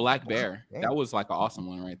 What about Black Bear? Damn. That was like an awesome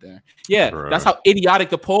one right there. Yeah, Bruh. that's how idiotic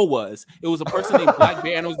the poll was. It was a person named Black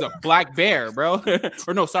Bear, and it was a Black Bear, bro.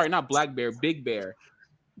 Or no, sorry, not Black Bear, Big Bear.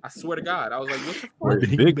 I swear to God, I was like, what the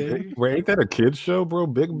fuck? Wait, ain't that a kid's show, bro?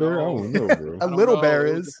 Big Bear? I don't know, bro. A little bear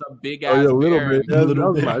It was is. just a big Oh, ass yeah, Little bear. Bear.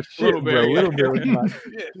 That was my shit, Little bro. Bear, yeah. Little Bear was my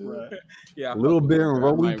shit, bro. Yeah, I Little fuck with Bear and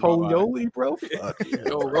Little Roly Bear, I ain't gonna lie. Polioli, bro. Fuck yeah.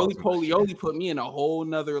 Yo, Roly Polioli put me in a whole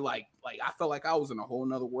nother like I felt like I was in a whole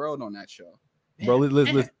nother world on that show. Bro,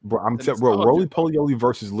 let's bro. Bro, Roly Polioli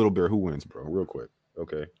versus Little Bear. Who wins, bro? Real quick.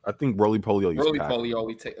 Okay, I think Roly Polioli. Roly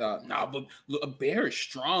Polioli take but a bear is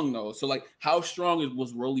strong though. So like, how strong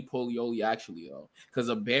was Roly Polioli actually though? Because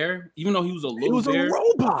a bear, even though he was a little bear, a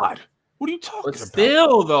robot. What are you talking but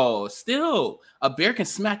about? still, a bear can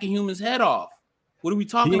smack a human's head off. What are we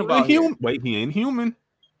talking He ain't about? human. Wait, he ain't human.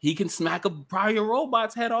 He can smack probably a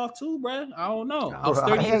robot's head off too, bro. I don't know. How Bro,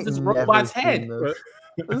 sturdy I is this ain't robot's never head? seen this.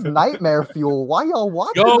 This is nightmare fuel. Why y'all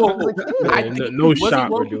watching Yo, this as a kid? I think No was it shot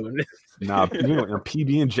we're Roly- doing this. Nah, a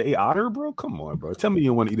PB&J Otter, bro. Come on, bro. Tell me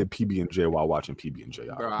you want to eat a PB&J while watching PB&J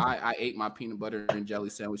Otter. Bro, I ate my peanut butter and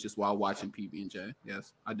jelly sandwiches while watching PB&J.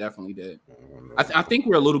 Yes, I definitely did. I think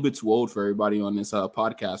we're a little bit too old for everybody on this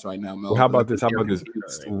podcast right now, Mel. Well, how about this?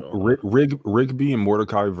 Rigby and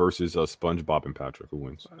Mordecai versus SpongeBob and Patrick. Who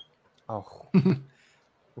wins? Oh,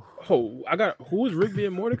 Oh, who is Rigby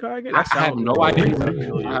and Mordecai again? I have no idea.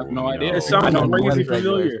 I have no idea. It sounds I don't know. crazy Regulars,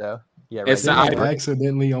 familiar. though. Yeah, It's regulars. not- I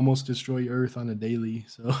accidentally almost destroy Earth on a daily.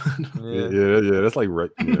 So Yeah. That's like right.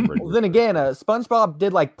 Well, then again, SpongeBob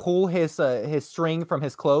did like pull his string from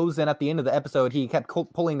his clothes, and at the end of the episode, he kept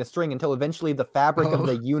pulling the string until eventually the fabric of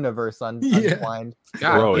the universe Yeah. untwined.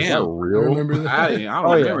 God Bro, is that damn. I real? remember that. I don't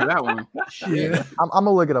Oh, yeah. remember that one. Shit. Yeah, I'm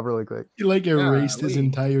gonna look it up really quick. he like erased his Golly.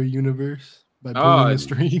 entire universe by Oh, pulling a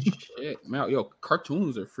string. Shit, man. Yo,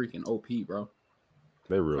 cartoons are freaking OP, bro.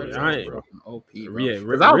 They really I are, ain't- bro. OP, bro. Yeah,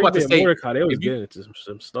 'Cause I was about to Rigby and say, Mordecai, they was if you- getting into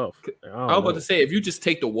some stuff. I I was about to say, if you just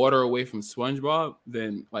take the water away from SpongeBob,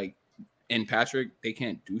 then like and Patrick, they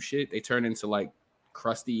can't do shit. They turn into like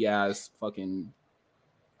crusty ass fucking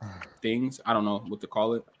things. I don't know what to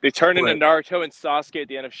call it. They turn into Right. Naruto and Sasuke at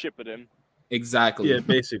the end of Shippuden. Exactly. Yeah,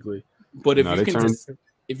 basically. But if No, you they can turn- just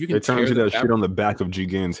if you can They turn tear to the that shit fabric- on the back of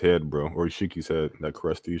Jigen's head, bro, or Ishiki's head, that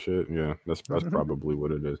crusty shit. Yeah, that's probably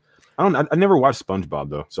what it is. I never watched SpongeBob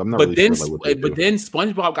though, so I'm not but really then sure like, what they do. then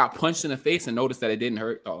SpongeBob got punched in the face and noticed that it didn't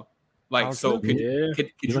hurt though. Like Oh, so, good. could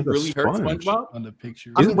He's you like a really hurt sponge. SpongeBob? On the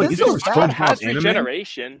picture. I mean, Wait, this isn't is It bad. has anime?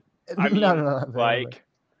 regeneration. I mean, no. like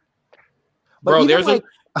But Bro, even, there's like,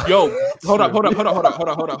 Yo, hold up.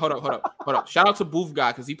 Shout out to Booth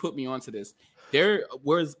Guy because he put me onto this. There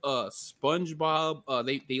was SpongeBob.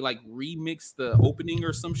 They like remixed the opening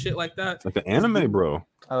or some shit like that, It's like an anime, bro.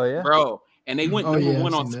 Oh yeah. bro. And they went Oh, number yeah,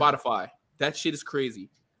 one I've on seen that. Spotify. That shit is crazy.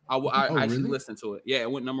 I actually really? listened to it. Yeah,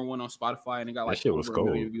 it went number one on Spotify and it got That like shit was over 1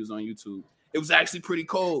 million cold. views on YouTube. It was actually pretty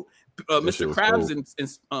cold. shit Mr. was Krabs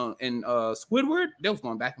cold. and Squidward, they was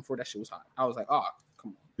going back and forth. That shit was hot. I was like, oh,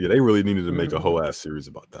 come on. Yeah, they really needed to make a whole ass series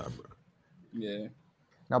about that, bro. Yeah.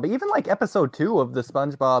 No, but even like episode 2 of the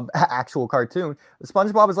SpongeBob actual cartoon,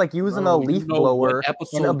 SpongeBob is like using a leaf blower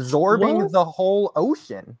and absorbing the whole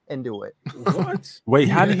ocean into it. What? Wait,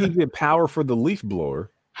 how did he get power for the leaf blower?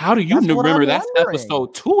 How do you remember that's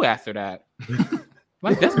episode 2 after that?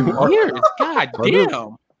 Like that's weird. God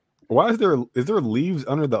damn. Why is there leaves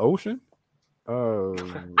under the ocean? I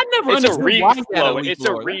never It's a understood reef why he had blower. It's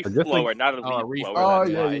a blower. reef blower, not a leaf blower. Oh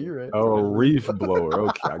that's yeah, why. you're right. Oh, a reef blower.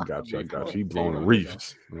 Okay, I got you. He blowing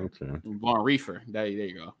reefs. Okay. Blowing reefer. There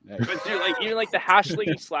you go. But dude, like even like the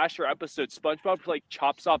Hashling Slasher episode, SpongeBob like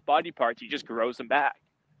chops off body parts, he just grows them back.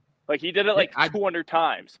 Like he did it like 200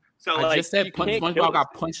 times. So I like, just said you can't kill SpongeBob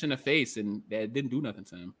got this punched in the face and that didn't do nothing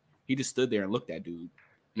to him. He just stood there and looked at dude.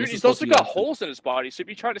 Dude, he's also got holes in his body, so if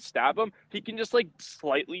you try to stab him, he can just like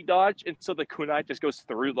slightly dodge, and so the kunai just goes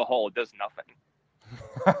through the hole. It does nothing.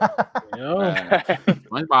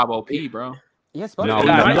 SpongeBob OP, bro. Yeah,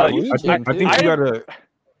 SpongeBob. I think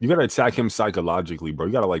you gotta attack him psychologically, bro.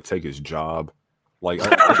 You gotta like take his job. Like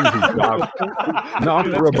I think his job. No,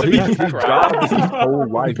 I'm for real, but his job is his whole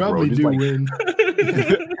life, bro. Probably do win.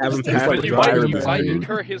 You might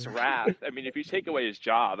incur his wrath. I mean, if you take away his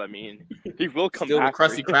job, I mean, he will come back. The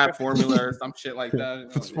Krusty Krab formula or some shit like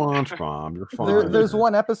that. SpongeBob, you're fine. There's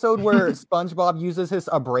one episode where SpongeBob uses his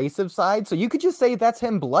abrasive side, so you could just say that's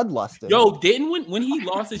him bloodlusting. Yo, didn't when he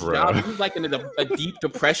lost his job, he was like in a deep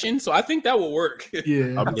depression. So I think that will work.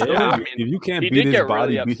 Yeah, I mean, if you can't he beat did his get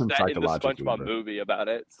body, really beat him upset in the psychologically. SpongeBob movie about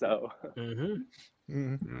it. So.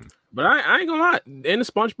 But I ain't gonna lie. In the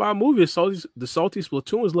SpongeBob movie, the salty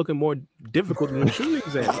Splatoon is looking more difficult than the shooting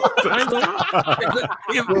exam. I ain't gonna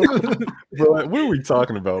lie. Bro, what are we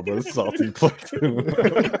talking about, bro? Salty Splatoon.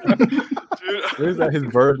 Where's that his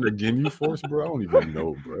version of Ginyu Force, bro? I don't even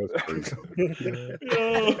know, bro. That's crazy.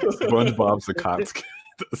 SpongeBob's the cops.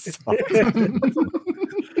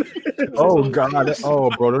 Oh god! Oh,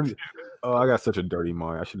 bro. Oh, I got such a dirty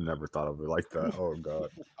mind. I should have never thought of it like that. Oh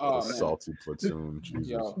god. Salty Platoon.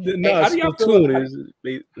 Jesus. No, Splatoon is.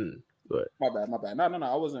 My bad. No.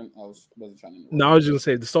 I wasn't trying to. No, I was just gonna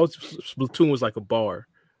say the salty Splatoon was like a bar.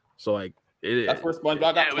 So like that's where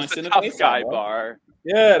SpongeBob got punched in the tough face. Guy bar.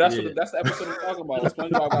 Yeah, that's the episode we're talking about.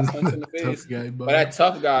 SpongeBob got punched in the face by that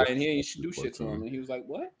tough guy, and he ain't do shit to him, and he was like,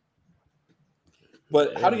 "What?"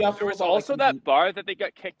 But how do y'all feel? There was also that bar that they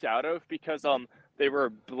got kicked out of because they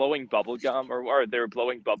were blowing bubble gum or they were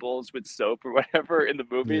blowing bubbles with soap or whatever in the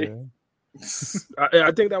movie. Yeah.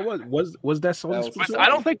 I think that was that salty Splatoon? I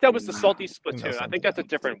don't think that was the salty Splatoon. I think that's a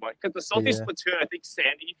different one because the salty Splatoon, I think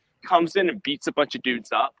Sandy comes in and beats a bunch of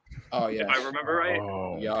dudes up. Oh yeah, if I remember right.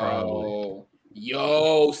 Oh,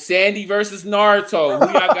 Yo, Sandy versus Naruto. Who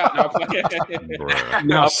y'all got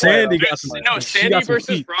now? Sandy versus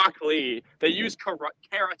feet. Rock Lee. They use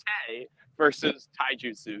karate versus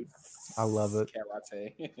taijutsu. I love it.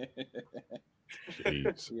 Karate.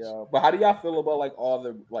 Yeah, but how do y'all feel about like all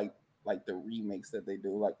the like the remakes that they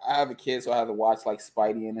do? Like, I have a kid, so I have to watch like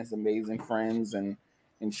Spidey and His Amazing Friends and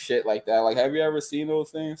shit like that. Like, have you ever seen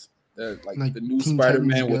those things? Like the new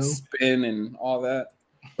Spider-Man with Spin and all that.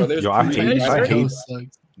 Yo, I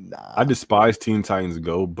despise Teen Titans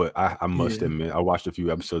Go, but I must admit I watched a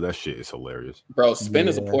few episodes. That shit is hilarious. Bro, Spin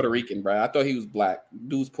is a Puerto Rican, bro. I thought he was black.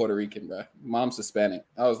 Dude's Puerto Rican, bro. Mom's Hispanic.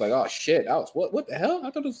 I was like, oh shit. I was what the hell?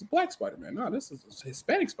 I thought this was Black Spider-Man. No, this is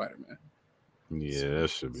Hispanic Spider-Man. Yeah, that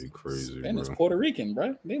should be crazy. Spin is Puerto Rican,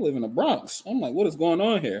 bro. They live in the Bronx. I'm like, what is going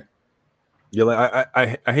on here? Yeah, like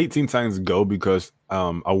I hate Teen Titans Go because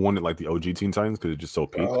I wanted like the OG Teen Titans because it's just so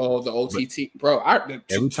peak. Oh, the OTT, bro!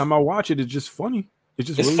 Every time I watch it, it's just funny. It's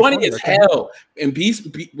really funny as hell. And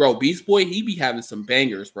Beast Boy, he be having some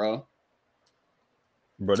bangers, bro.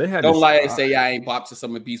 Bro, they had don't lie and say I ain't bop to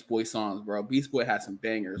some of Beast Boy songs, bro. Beast Boy had some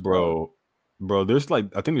bangers, bro. There's like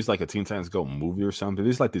I think there's like a Teen Titans Go movie or something.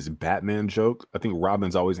 There's like this Batman joke. I think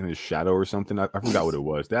Robin's always in his shadow or something. I forgot what it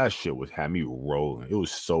was. That shit had me rolling. It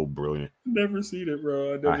was so brilliant. Never seen it,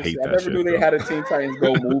 bro. I never knew they had a Teen Titans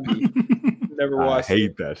Go movie. Never watched it. I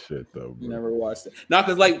hate that shit though, bro. Never watched it. Not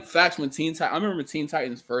because like facts when I remember when Teen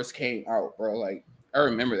Titans first came out, bro. Like I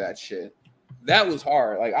remember that shit. That was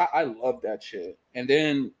hard. Like I loved that shit. And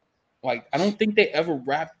then like I don't think they ever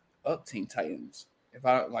wrapped up Teen Titans. If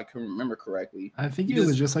I can remember correctly. I think it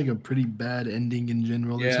was just like a pretty bad ending in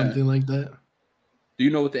general or something like that. Do you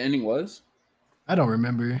know what the ending was? I don't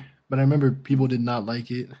remember, but I remember people did not like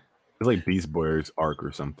it. It's like Beast Boy's arc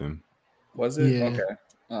or something. Was it? Yeah. Okay.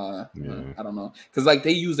 I don't know. Because like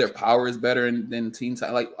they use their powers better than Teen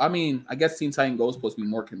Titans. Like, I mean, I guess Teen Titan Go is supposed to be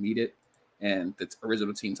more comedic and the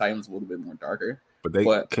original Teen Titans a little bit more darker. But they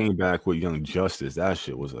came back with Young Justice. That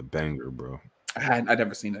shit was a banger, bro. I've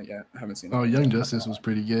never seen that yet. I haven't seen it. Oh, Young Justice was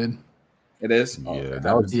pretty good. It is. Yeah, okay.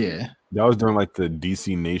 that was during like the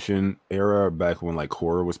DC Nation era, back when like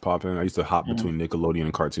horror was popping. I used to hop between Nickelodeon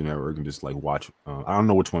and Cartoon Network and just like watch. I don't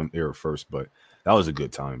know which one aired first, but that was a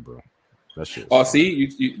good time, bro. That shit. Oh,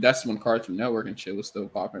 see, that's when Cartoon Network and shit was still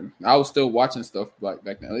popping. I was still watching stuff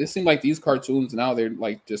back then. It seemed like these cartoons now they're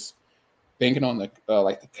like just banking on the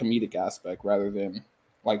like the comedic aspect rather than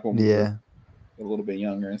like when we were a little bit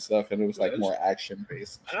younger and stuff, and it was like more action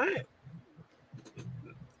based.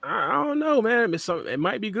 I don't know, man. It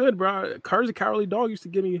might be good, bro. Courage the Cowardly Dog used to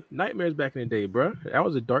give me nightmares back in the day, bro. That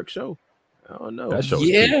was a dark show. I don't know. That show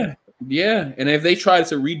yeah. And if they tried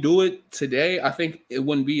to redo it today, I think it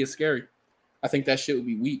wouldn't be as scary. I think that shit would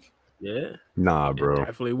be weak. Yeah. Nah, bro. It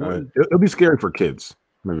definitely would. It'll be scary for kids.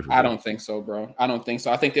 I don't think so, bro. I don't think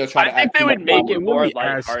so. I think they'll try to. I think they would make it more be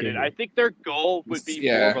lighthearted. I think their goal would be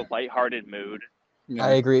more of a lighthearted mood. Yeah.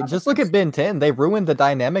 I agree. Just look at Ben 10. They ruined the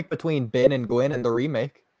dynamic between Ben and Gwen in the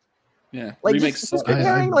remake. Yeah, Like remakes just suck.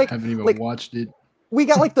 comparing, I haven't even watched it. We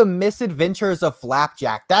got like the Misadventures of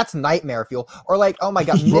Flapjack. That's nightmare fuel. Or like, oh my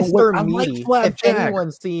god, Mr. Meaty. If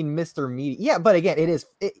anyone's seen Mr. Meaty, yeah, but again,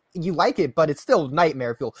 you like it, but it's still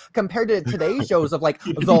nightmare fuel compared to today's shows of like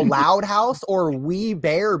The Loud House or We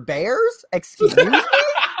Bear Bears. Excuse me. Yeah,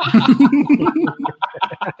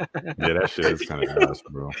 that shit is kind of ass,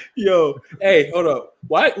 bro. Yo, hey, hold up.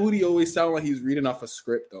 Why Udi always sound like he's reading off a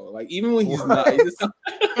script though? Like even when he's not, he just sound...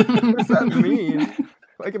 What does that mean?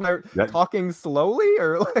 Like, am I talking slowly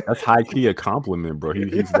or like... That's high key a compliment, bro.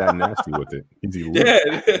 He's that nasty with it. He's elite.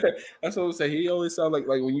 Yeah, that's what I'm saying. He always sounds like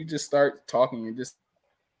when you just start talking, it just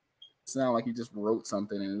sound like you just wrote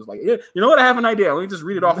something and it was like, yeah, you know what? I have an idea. Let me just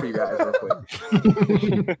read it off for you guys real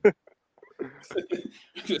quick.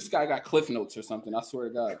 This guy got Cliff Notes or something. I swear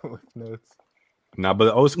to God. Cliff Notes. Nah, but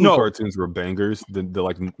the old school cartoons were bangers. The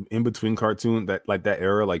like in between cartoon that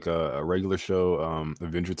era, like a regular show,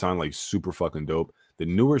 Adventure Time, like super fucking dope. The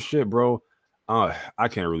newer shit, bro, I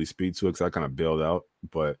can't really speak to it because I kind of bailed out,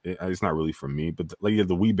 but it's not really for me. But like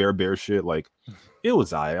the We Bear shit, like it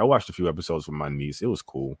was I watched a few episodes with my niece. It was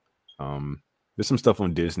cool. There's some stuff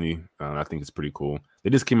on Disney. I think it's pretty cool. They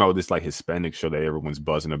just came out with this like Hispanic show that everyone's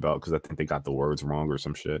buzzing about because I think they got the words wrong or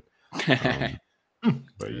some shit.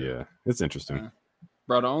 But yeah, it's interesting.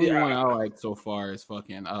 Bro, the only one I like so far is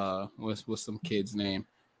fucking what's some kid's name?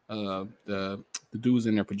 The dudes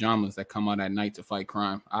in their pajamas that come out at night to fight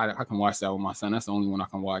crime. I can watch that with my son. That's the only one I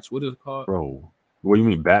can watch. What is it called? Bro, what do you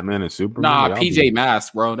mean, Batman and Superman? Nah, PJ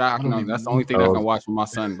Masks, bro. That's the only thing I can watch with my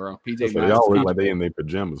son, bro. PJ Masks. Y'all look like they in their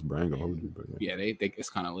pajamas, bro. I ain't gonna hold you, but yeah, they it's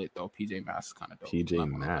kind of lit though. PJ Masks is kind of dope.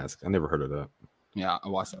 PJ Masks. I never heard of that. Yeah, I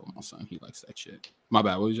watched that with my son. He likes that shit. My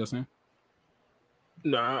bad. What was you just saying?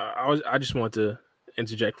 No, I just want to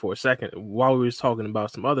interject for a second. While we was talking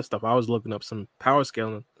about some other stuff, I was looking up some power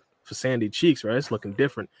scaling for Sandy Cheeks, right? It's looking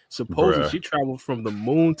different. Supposedly, she traveled from the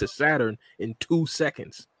moon to Saturn in 2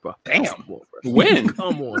 seconds. Bro, damn. Come on, when?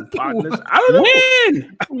 Come on, partners. I don't know.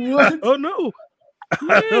 When? Oh no.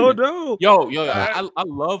 I don't know. Yo, I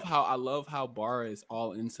love how Barra is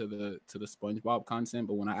all into the SpongeBob content,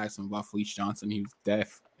 but when I asked him about Fleece Johnson, he was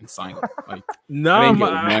deaf and silent. Like,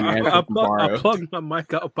 I plugged my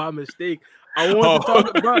mic out by mistake. I wanted to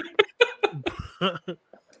talk about.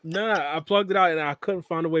 Nah, I plugged it out and I couldn't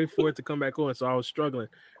find a way for it to come back on, so I was struggling,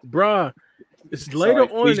 bruh. It's later on.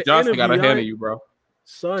 Fleece Johnson got a hand of you, bro.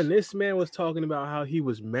 Son, this man was talking about how he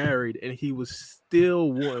was married and he was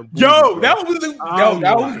still wanting. That was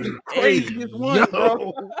the craziest one,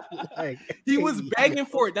 bro. Like, he was begging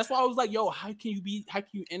for it. That's why I was like, "Yo, how can you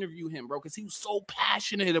interview him, bro?" Because he was so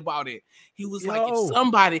passionate about it. He was like,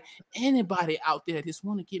 "If anybody out there just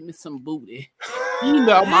want to get me some booty, you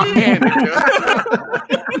know my manager."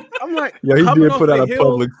 I'm like, yeah, he did put out a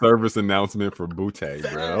public service announcement for Bootay,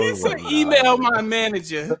 bro. He said, email my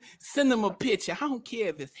manager, send him a picture. I don't care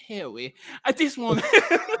if it's hairy. I just want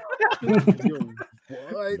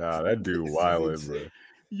Nah, that dude wildin', bro.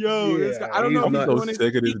 Yo, I don't know if he's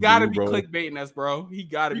doing it. He gotta be clickbaiting us, bro. He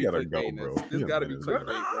gotta be clickbaiting us. This gotta be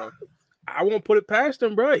clickbait, bro. I won't put it past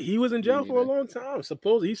him, bro. He was in jail for a long time.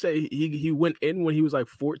 Supposedly, he said he went in when he was like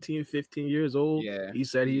 14, 15 years old. Yeah. He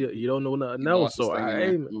said he don't know nothing else. So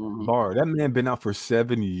Bar, that man been out for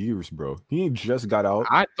 7 years, bro. He ain't just got out.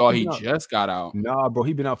 I thought he just got out. Nah, bro,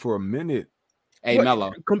 he been out for a minute. Hey,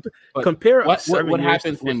 Mello. Compare what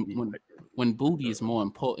happens when booty is more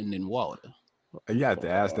important than water? You have to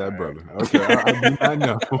ask that brother. Okay, I do not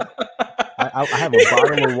know. I have a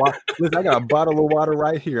bottle of water. Listen, I got a bottle of water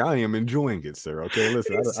right here. I am enjoying it, sir. Okay,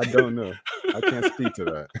 listen, I don't know. I can't speak to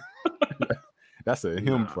that. That's a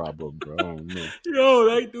him problem, bro. Oh, man. Yo,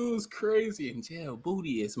 that dude's crazy. In jail,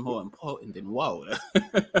 booty is more important than water.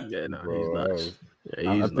 Yeah, no, Bro, he's nuts.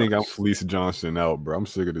 Yeah, I he's think I'm nuts. Felice Johnson out, bro. I'm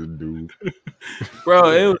sick of this dude.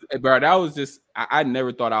 Bro, that was just I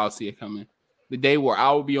never thought I would see it coming. The day where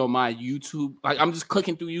I would be on my YouTube, like I'm just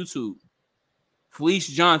clicking through YouTube. Felice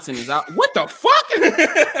Johnson is out. What the fuck?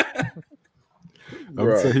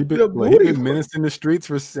 I'm saying he been menacing the streets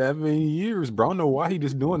for 7 years, bro. I don't know why he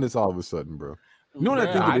just doing this all of a sudden, bro. You know what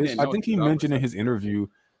I think it is? I think he mentioned in his interview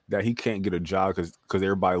that he can't get a job because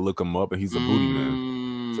everybody look him up and he's a booty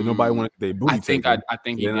man. So nobody wanted their booty taken. I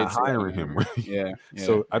think they're he not hiring him. Right? Yeah.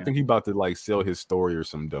 So I think he about to like sell his story or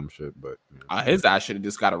some dumb shit. But his ass should have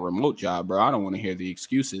just got a remote job, bro. I don't want to hear the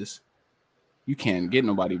excuses. You can't get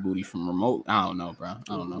nobody booty from remote. I don't know, bro. I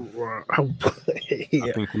don't know.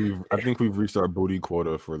 Yeah. I think we've reached our booty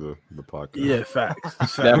quota for the podcast. Yeah,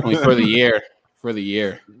 facts. Definitely for the year. For the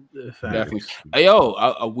year. Facts. Definitely. Hey, yo,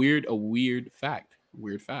 a weird fact.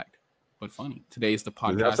 Weird fact, but funny. Today is the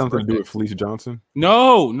podcast. Does that have something to do with Felice Johnson?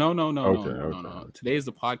 No. Okay. Today is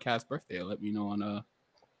the podcast birthday. Let me know on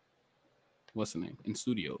what's the name in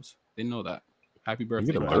studios. Didn't know that. Happy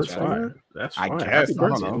birthday! That's fine. That's fine. I guess. Happy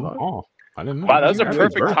birthday. I didn't know. Wow, that was a Happy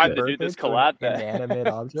perfect birthday. time to do this collab day. Inanimate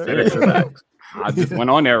object. I just went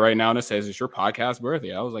on there right now and it says it's your podcast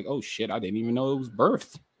birthday. I was like, oh shit, I didn't even know it was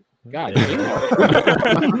birthed. God damn.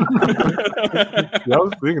 Yeah, I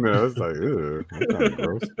was thinking that. I was like, ew, that's kind of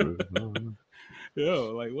gross. But,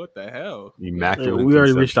 Yo, like what the hell? Immaculate. We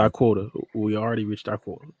already reached our quota.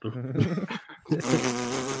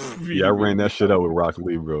 Yeah, I ran that shit out with Rock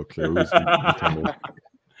Lee, bro. Okay, we're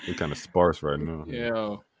kind of sparse right now.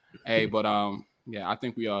 Yo, hey, but yeah, I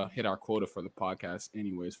think we hit our quota for the podcast,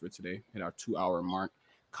 anyways, for today. Hit our 2-hour mark.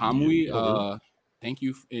 Kamui, thank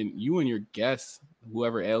you, and you and your guests,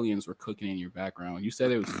 whoever aliens were cooking in your background. You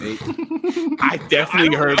said it was fake. I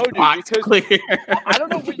definitely heard pots clear. I don't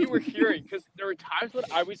know what you were hearing because there were times when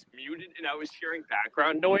I was muted and I was hearing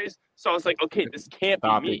background noise. So I was like, okay, this can't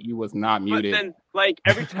Stop be me. it. You was not muted. But then, like,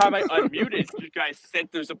 every time I unmuted, you guys said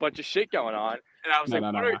there's a bunch of shit going on. And I was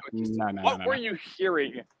what were you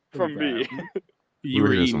hearing from me? You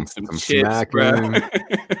were eating some chips, bro.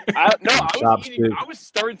 I was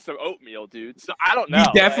stirring some oatmeal, dude. So I don't know.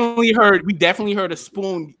 We definitely heard a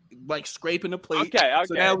spoon like scraping the plate. Okay.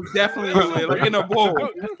 So that was definitely like in a bowl.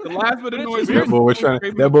 The last bit of noise. That boy was trying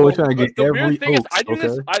to get every oat. I do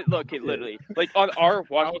this. Literally, like on our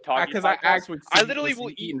walkie-talkie. Because I literally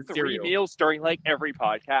will eat 3 meals during like every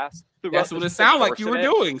podcast. That's what it sounded like you were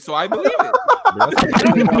doing, so I believe it. I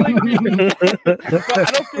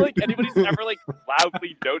don't feel like anybody's ever like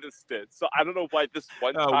loudly noticed it. So I don't know why this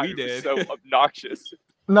one time was so obnoxious.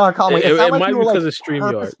 No, Colin, it sounded like you were like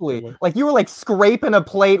purposefully, like you were like scraping a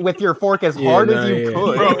plate with your fork as hard as you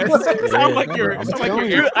could. Bro, it sounded like your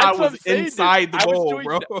earpod was inside the bowl,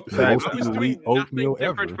 bro. I was doing nothing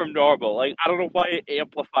different from normal. Like I don't know why it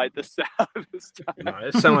amplified the sound this time. No,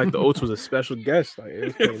 it sounded like the oats was a special guest.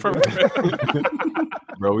 Like,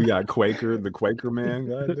 bro, we got Quaker, the Quaker man.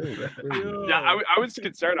 Yeah, I was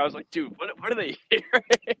concerned. I was like, dude, what are they hearing?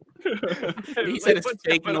 He said it's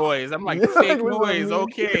fake noise. I'm like, fake noise.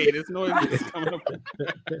 Okay, this noise is coming up.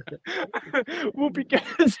 Well, because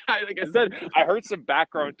like I said, I heard some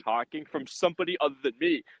background talking from somebody other than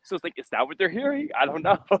me. So it's like, is that what they're hearing? I don't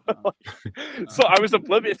know. So I was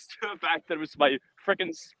oblivious to the fact that it was my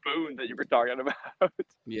freaking spoon that you were talking about.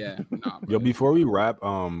 Yeah. Yo, before we wrap,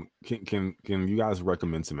 can you guys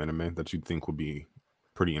recommend some anime that you think would be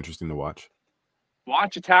pretty interesting to watch?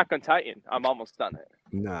 Watch Attack on Titan. I'm almost done it.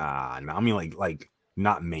 Nah. I mean, like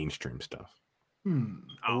not mainstream stuff.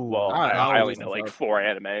 Oh well, I only know like 4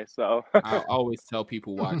 anime, so I always tell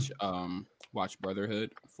people watch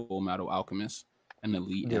Brotherhood, Full Metal Alchemist, and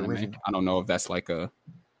Elite anime. I don't know if that's like a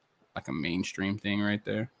mainstream thing right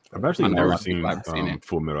there. I've actually never seen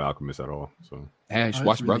Full Metal Alchemist at all. So just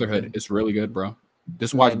watch Brotherhood. Really, it's really good, bro.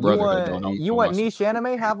 Just watch Brotherhood. You want niche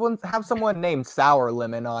anime? Have someone named Sour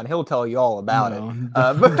Lemon on. He'll tell you all about it.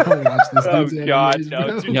 Don't watch this dude's God,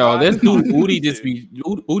 no! Yo, this dude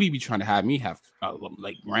Udi be trying to have me have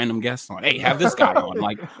like random guests on. Hey, have this guy on.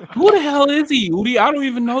 Like, who the hell is he, Udi? I don't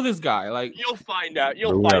even know this guy. Like, you'll find out.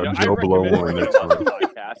 You'll find out. Joe Blow on the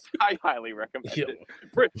podcast. I highly recommend it.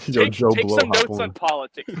 Take some notes on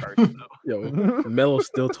politics first, though. Yo, Melo's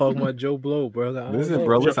still talking about Joe Blow, bro. Listen,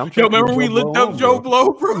 bro. Yo, remember we looked up Joe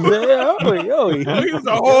Blow, bro? Yeah, he was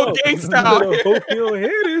a whole gangsta. He'll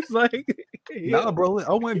hear this, like Nah, bro.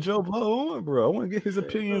 I want Joe Blow on, bro. I want to get his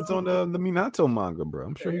opinions on the Minato manga, bro.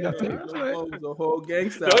 I'm sure he got takes. The whole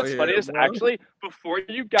gangster. No, what's funny is actually before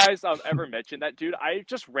you guys ever mentioned that dude, I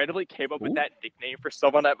just randomly came up with that nickname for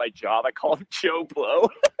someone at my job. I call him Joe Blow,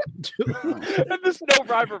 and there's no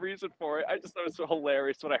rhyme or reason for it. I just thought it was so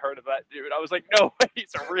hilarious when I heard of that dude. I was like, no,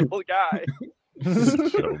 he's a real guy. I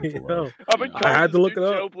had to look it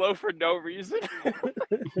up. Joe Blow for no reason.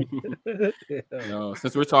 No,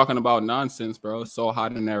 since we're talking about nonsense, bro, it's so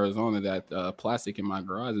hot in Arizona that plastic in my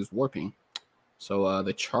garage is warping. So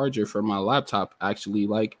the charger for my laptop actually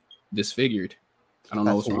like disfigured. I don't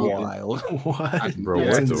know what's wrong. Wild. What? Bro,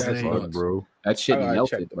 what the fuck, bro? That shit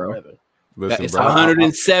melted, bro. Listen, It's bro,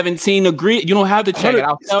 117 degrees. You don't have to check it.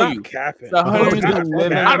 I'll tell you. It's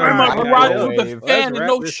 117. I'm in my garage with the fan and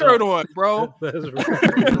no shirt on, bro.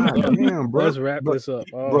 Damn, bro. Let's wrap this up.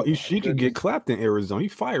 Bro, she could get clapped in Arizona. You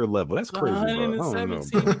fire level. That's crazy, bro. I don't know,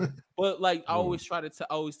 bro. But like I always try to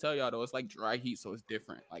always tell y'all though, it's like dry heat, so it's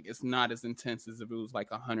different. Like it's not as intense as if it was like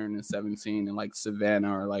 117 in like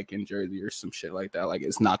Savannah or like in Jersey or some shit like that. Like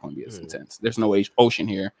it's not going to be as intense. There's no ocean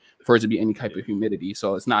here for it to be any type of humidity,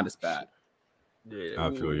 so it's not as bad. Yeah, I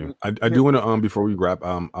feel you. I do want to before we wrap,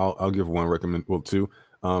 I'll give one recommend. Well, two.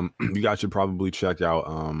 You guys should probably check out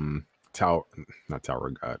not Tower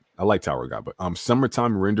of God. I like Tower of God, but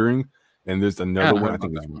Summertime Rendering, and there's another one I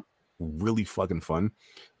think is really fucking fun.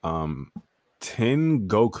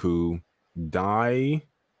 Tengoku Dai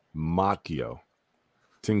Makio.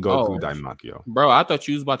 Tengoku Dai Makio. Bro, I thought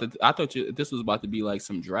this was about to be like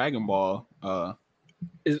some Dragon Ball.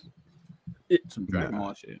 Some Dragon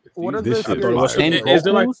Ball shit. What are This the shit series? Is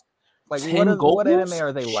there like what anime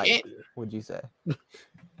are they like? Would you say?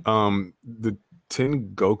 The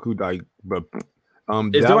Tengoku Dai, but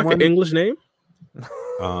is there like an English name?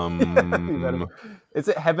 Is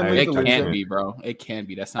it Heavenly It Delusion? can't be, bro. It can't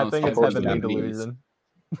be. That sounds. I think it's Heavenly Delusion.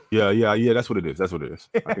 Yeah. That's what it is. That's what it is.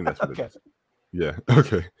 I think that's what it is. Yeah.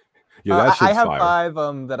 Okay. Yeah, that shit's I have fire.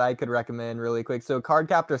 5 that I could recommend really quick. So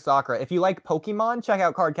Cardcaptor Sakura. If you like Pokemon, check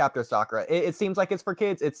out Cardcaptor Sakura. It seems like it's for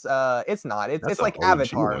kids. It's not. It's like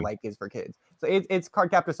Avatar like is for kids. So it's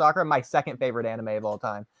Cardcaptor Sakura, my second favorite anime of all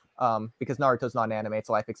time. Because Naruto's not an anime, it's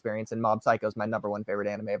a life experience, and Mob Psycho is my #1 favorite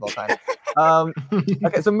anime of all time.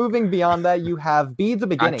 Okay, so moving beyond that, you have Be the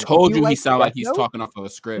Beginning. I told you he sounded like he's talking off of a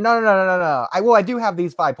script. No. I do have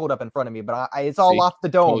these 5 pulled up in front of me, but it's all off the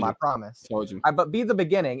dome. I promise. Told you. But Be the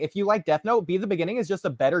Beginning. If you like Death Note, Be the Beginning is just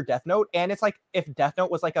a better Death Note, and it's like if Death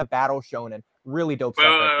Note was like a battle shonen. Really dope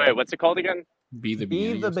stuff. Wait, what's it called again? Be the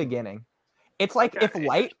Beginning. It's like if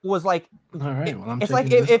Light was like. All right. Well, it's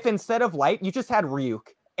like if instead of Light, you just had Ryuk.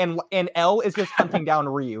 And L is just hunting down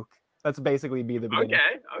Ryuk. That's basically Be the Beginning.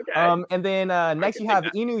 Okay. And then next you have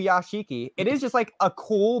Inuyashiki. It is just like a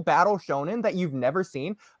cool battle shonen that you've never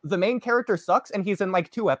seen. The main character sucks, and he's in like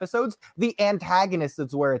 2 episodes. The antagonist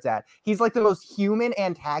is where it's at. He's like the most human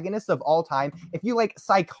antagonist of all time. If you like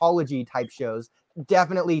psychology type shows,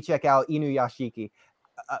 definitely check out Inuyashiki.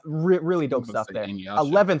 Really dope stuff there.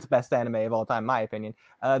 11th best anime of all time, my opinion.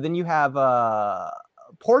 Then you have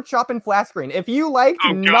Pork Chop and Flat Screen. If you liked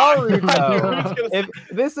Naruto, if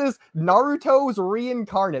this is Naruto's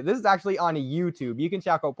reincarnate, this is actually on YouTube. You can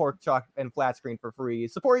check out Pork Chop and Flat Screen for free.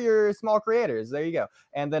 Support your small creators. There you go.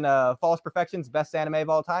 And then False Perfection's best anime of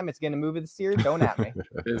all time. It's getting a movie this year. Don't at me.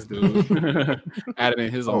 This dude added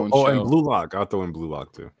in his own show. And Blue Lock. I'll throw in Blue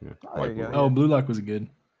Lock too. Yeah. There you go. Oh, Blue Lock was good.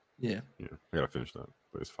 Yeah. I gotta finish that,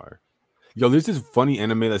 but it's fire. Yo, there's this funny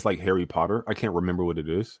anime that's like Harry Potter. I can't remember what it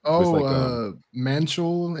is. Oh, it's like,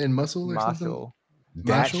 Manchel and Muscle or something?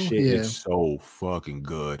 That Marshall? shit is so fucking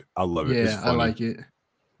good. I love it. Yeah, I like it.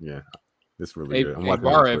 Yeah, it's really good. I'm hey, watching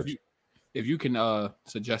Bara, it on Twitch. if you can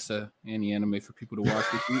suggest any anime for people to watch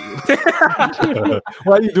this week.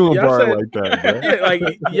 Why are you doing Bara said, like that, bro? Yeah,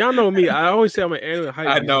 like y'all know me. I always say I'm an anime hype.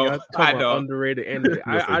 I know. Y'all talk about underrated anime.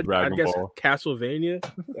 I guess Ball. Castlevania.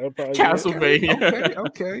 Castlevania.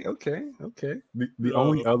 Okay. The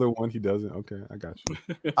only other one he doesn't. Okay, I got you.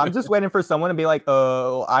 I'm just waiting for someone to be like,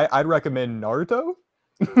 I'd recommend Naruto.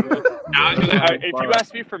 If you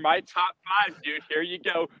ask me for my top 5, dude, here you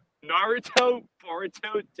go. Naruto,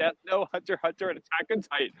 Boruto, Death Note, Hunter x Hunter, and Attack on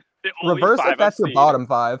Titan. The only Reverse 5 if that's I've your seen. bottom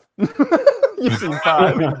 5. You've seen 5.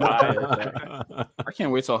 I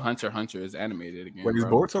can't wait till Hunter x Hunter is animated again. Wait, is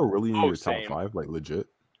bro. Boruto really in your top same. 5? Like legit?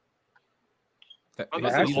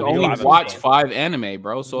 He's only watched 5 anime,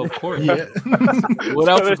 bro. So of course, what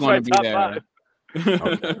else is going to be there?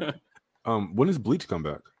 Okay. When does Bleach come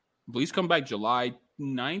back? Bleach come back July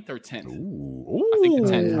 9th or 10th. Ooh. I think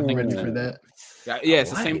the 10th. Yeah, I I'm think ready the for 10th. that. Yeah, it's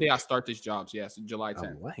the same day I start this job. So yes, July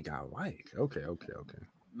 10th. I like. Okay.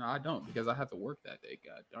 No, I don't because I have to work that day.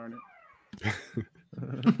 God darn it.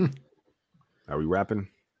 Are we rapping?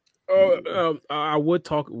 I would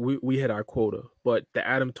talk. We hit our quota, but the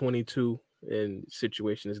Adam 22 and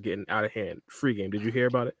situation is getting out of hand. Free game. Did you hear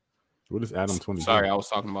about it? What is Adam 22? Sorry, I was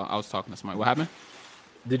talking to somebody. What happened?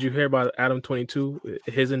 Did you hear about Adam 22?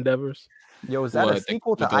 His endeavors. Yo, is that a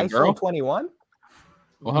sequel to ISO 21?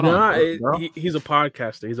 Well, hold on. He's a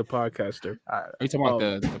podcaster. He's a podcaster. Are you talking about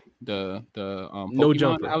the No Pokemon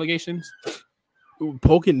jumper allegations?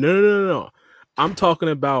 No. I'm talking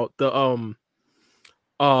about the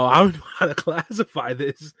I don't know how to classify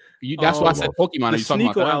this. That's why I said Pokemon. The Are you talking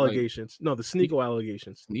about that? allegations. No, the Sneeko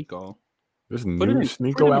allegations. Sneeko. There's Put it in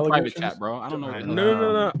Sneeko private chat, bro. I don't know.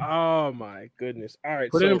 No. Oh my goodness. All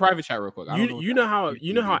right. Put it in private chat real quick. You know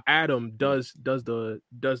how Adam does the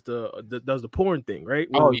porn thing, right?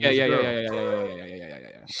 Oh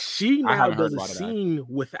yeah. She now does a scene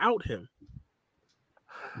without him.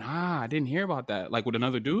 Nah, I didn't hear about that. Like with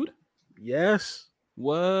another dude? Yes.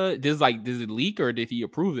 What? Does it leak or did he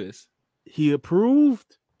approve this? He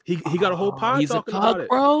approved. He got a whole pod he's talking a cuck, about it,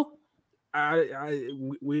 bro.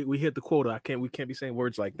 We hit the quota. We can't be saying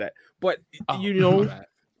words like that. But wait,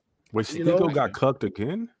 Sneeko got cucked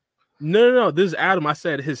again? No. This is Adam. I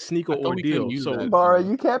said his Sneeko ordeal. So Bara,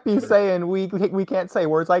 you can't be saying we can't say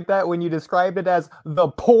words like that when you described it as the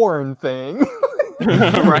porn thing.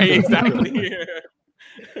 Right, exactly.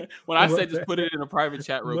 When I said just put it in a private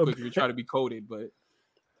chat real quick, you're trying to be coded, but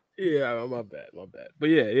yeah, my bad. But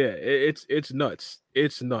yeah, it's nuts.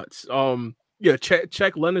 It's nuts. Yeah,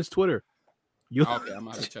 check London's Twitter. Okay, I'm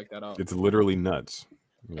gonna have to check that out. It's literally nuts.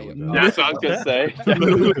 That's what I was gonna say.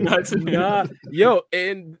 Nuts. Yo,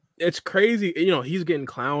 and it's crazy. You know, he's getting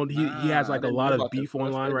clowned. He has like a lot of beef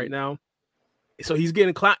online right now. So he's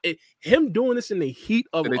getting clowned. Him doing this in the heat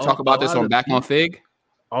of. Did they talk about this on Back on Fig?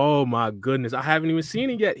 Oh my goodness, I haven't even seen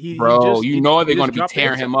it yet. They're going to be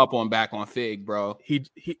tearing him up on Back on Fig, bro.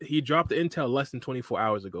 He dropped the intel less than 24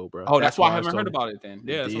 hours ago, bro. Oh, that's why I haven't heard about it then.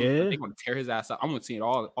 Yeah, yeah. They're going to tear his ass up. I'm going to see it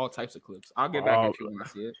all types of clips. I'll get back at you when I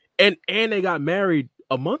see it. And they got married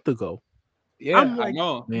a month ago. Yeah, I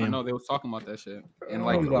know. I know they was talking about that shit in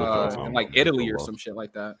like Italy or some shit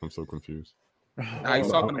like that. I'm so confused. I'm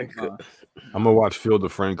gonna watch Phil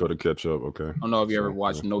DeFranco to catch up. Okay. I don't know if you ever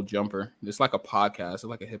watched No Jumper. It's like a podcast. It's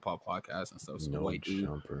like a hip hop podcast and stuff. So No white dude.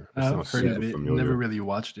 Jumper. I've heard of it. Never really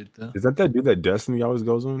watched it though. Is that dude that Destiny always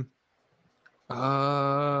goes on?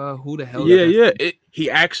 Who the hell? Yeah. He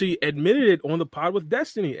actually admitted it on the pod with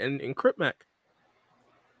Destiny and Crip Mac.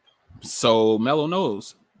 So Mello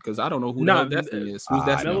knows. Because I don't know who Destiny is. Who's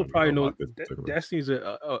Destiny? Mello probably knows. Destiny's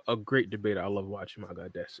a great debater. I love watching my guy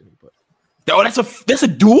Destiny, but that's a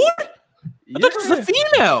dude? I thought this was a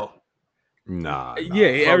female. Nah. Yeah,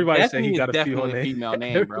 everybody said he got a female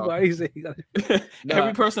name, bro. Everybody said he got a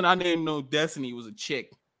Every person I didn't know Destiny was a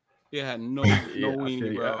chick. He had no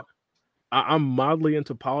weenie, bro. I'm mildly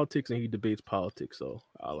into politics, and he debates politics, so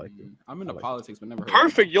I like it. I'm into politics, but never.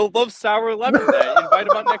 Perfect. You'll love Sour Lemon. Invite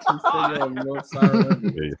him on next week.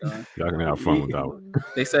 Y'all can have fun with that one.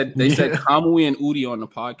 They said Kamui and Udi on the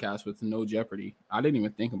podcast with no Jeopardy. I didn't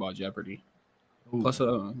even think about Jeopardy. Ooh. Plus,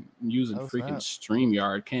 using freaking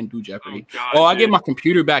StreamYard can't do Jeopardy. I get my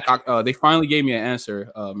computer back. They finally gave me an answer,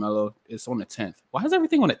 Mello. It's on the 10th. Why is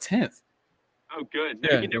everything on the 10th? Oh, good.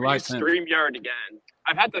 Yeah, you can never use StreamYard again.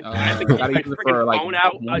 I've had to get my freaking phone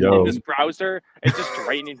out in this browser. It's just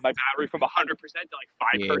draining my battery from 100% to like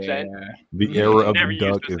 5%. Yeah. The era of the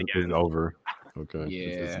duck is over. Okay. Yeah.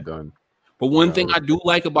 It's done. But one thing I do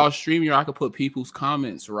like about StreamYard, I can put people's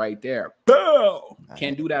comments right there. Boom!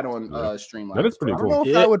 Can't do that on Streamline. That is pretty cool. I don't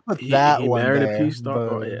know if I would put that one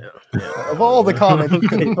there. Of all the comments you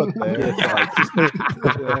can put there.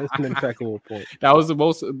 That's an impeccable point. That was the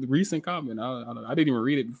most recent comment. I didn't even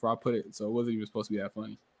read it before I put it, so it wasn't even supposed to be that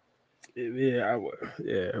funny. Yeah, I would.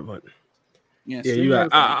 Yeah, but you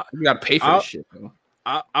got to pay for this shit, though.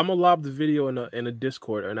 I'm gonna lob the video in a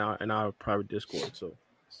Discord in our private Discord, so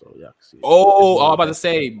yeah, I can see it. Oh, I was about to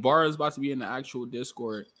say Bar is about to be in the actual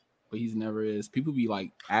Discord, but he's never is. People be like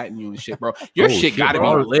atting you and shit, bro. Your shit gotta be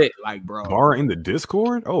lit, like, bro. Bar in the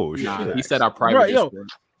Discord? Oh shit. Nah, he said our private Discord.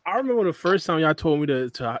 I remember the first time y'all told me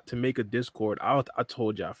to make a Discord. I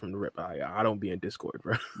told y'all from the rip, I don't be in Discord,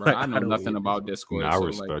 bro. Bro, I know nothing about Discord. I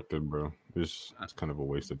respect it, bro. It's kind of a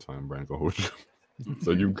waste of time, Branko.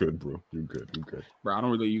 So you good, bro. You good. Bro, I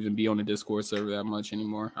don't really even be on the Discord server that much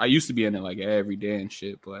anymore. I used to be in it like every day and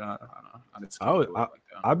shit, but I don't know.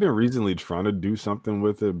 I've been recently trying to do something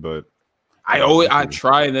with it, but I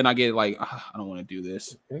try and then I get like I don't want to do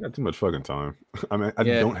this. I got too much fucking time. I mean, I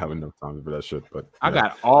don't have enough time for that shit. But I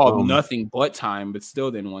got nothing but time, but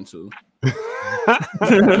still didn't want to.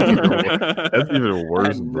 That's even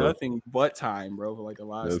worse, bro. Nothing but time, bro. For like the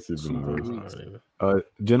last. That's even worse.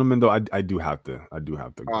 Gentlemen, though, I do have to. Oh,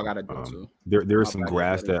 I gotta go too. There is some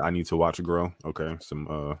grass that I need to watch grow. Okay,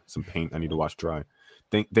 some paint I need to watch dry.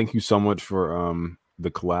 Thank you so much for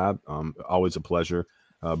the collab. Always a pleasure.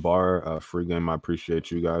 Bar, free game. I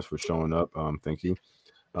appreciate you guys for showing up. Thank you.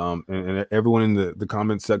 And everyone in the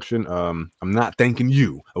comment section, I'm not thanking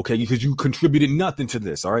you, okay, because you contributed nothing to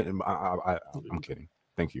this. All right, I'm kidding.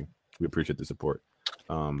 Thank you. We appreciate the support.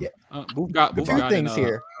 We've got things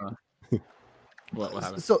here. What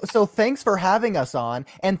happened? So thanks for having us on,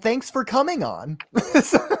 and thanks for coming on.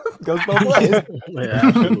 Goes both ways.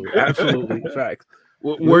 Yeah, absolutely. Facts.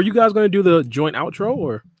 Were you guys going to do the joint outro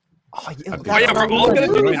or? Oh, yeah, we're all gonna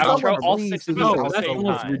do an outro. All please 6 of do us the at the That's the same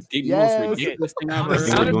most time. ridiculous thing I've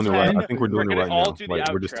ever heard. I think we're doing it right now. all do the Like,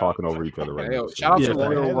 we're just outro. talking over each other right now. Shout out to Yeah,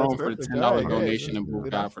 Royal that's Rome for the perfect. $10 Yeah, donation yeah. and Blue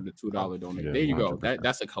Guy for the $2 donation. Yeah, There you go. 100%.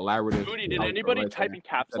 That's a collaborative. Udi, did outro anybody right type there. in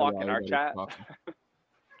caps lock in our chat?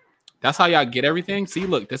 That's how y'all get everything. See,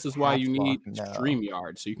 look, this is why you Caps need lock, no.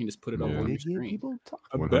 StreamYard, so you can just put it up on your screen. People talk.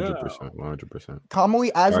 100%.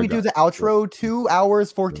 Commonly, as we Alright, do the guys. outro, 2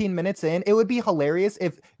 hours, 14 minutes in, it would be hilarious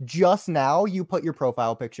if just now you put your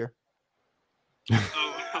profile picture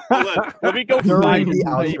Hold on. Let me go during find the the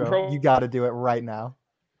outro. You got to do it right now.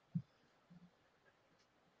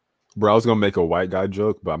 Bro, I was gonna make a white guy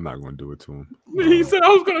joke, but I'm not gonna do it to him. He said I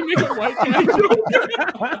was gonna make a white guy joke.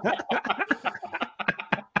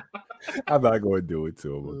 I'm not gonna do it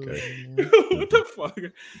to him. Okay. What the fuck?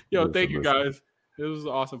 Yo, Listen, thank you listen. guys. This was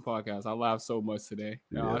an awesome podcast. I laughed so much today.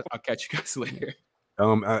 Yeah. I'll catch you guys later.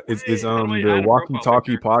 Is how do I add the a Walkie profile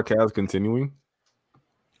Talkie picture? podcast continuing?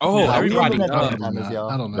 Oh, Yeah, everybody we haven't does. had that.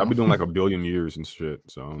 I don't know. I'll be doing like a billion years and shit.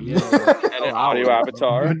 So Yeah. And an audio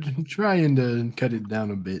avatar. I'm trying to cut it down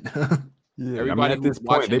a bit. yeah. Everybody at this who's point,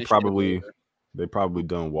 watching they this shit probably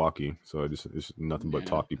done Walkie, so it's nothing but Yeah.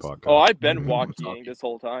 Talkie podcast. Oh, I've been walking this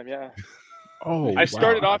whole time. Yeah. Oh, I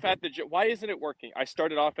started off at the gym. Why isn't it working? I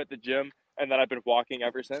started off at the gym, and then I've been walking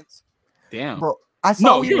ever since. Damn. Bro, I saw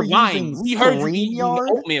No, we you're were lying. using We heard you eating StreamYard.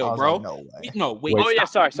 oatmeal, I was bro. like, no way. No, wait. Wait, Oh yeah,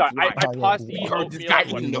 stop. sorry. I Oh, yeah. paused to You eat heard this oatmeal. guy at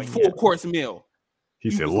one eating a point, full course meal.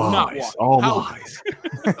 He said was not lies, walking. all How- lies.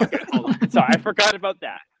 Okay, hold on. Sorry, I forgot about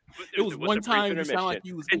that. But It was a one brief time you sound intermission. like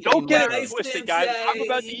you was And eating don't get rice. it twisted, guys. I'm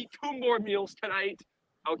about to eat 2 more meals tonight.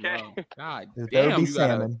 Okay. Wow. God There better damn, be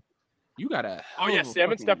salmon. you gotta. Oh yeah,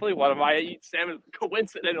 salmon's definitely one of my. I eat salmon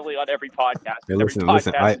coincidentally on every podcast. Hey, Every listen.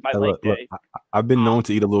 podcast is my leg Look, day. I've been known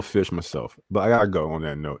to eat a little fish myself, but I gotta go on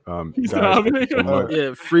that note. He's Guys, not thank you so much.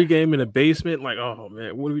 yeah, free game in the basement. Like, oh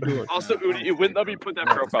man, what are we doing? Also, Udi, it wouldn't let me put that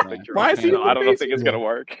profile picture. Why on. is he in the I don't think it's basement? gonna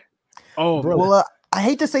work. Oh, bro. Well, I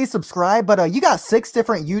hate to say subscribe, but you got 6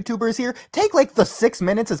 different YouTubers here. Take like the 6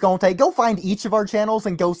 minutes it's going to take. Go find each of our channels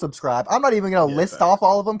and go subscribe. I'm not even going to list off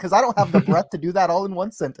all of them because I don't have the breath to do that all in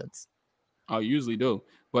one sentence. I usually do.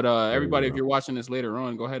 But everybody, if go. you're watching this later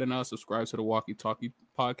on, go ahead and subscribe to the Walkie Talkie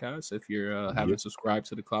podcast. If you're haven't subscribed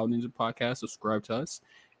to the Cloud Ninja podcast, subscribe to us.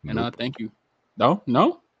 And thank you. No.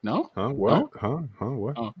 Huh? What? Huh?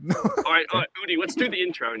 What? Oh. All right, Udi, let's do the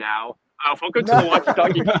intro now. Welcome to the Walkie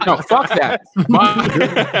Talkie. No, fuck that.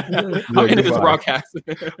 I'm into this broadcast.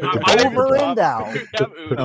 Over and out.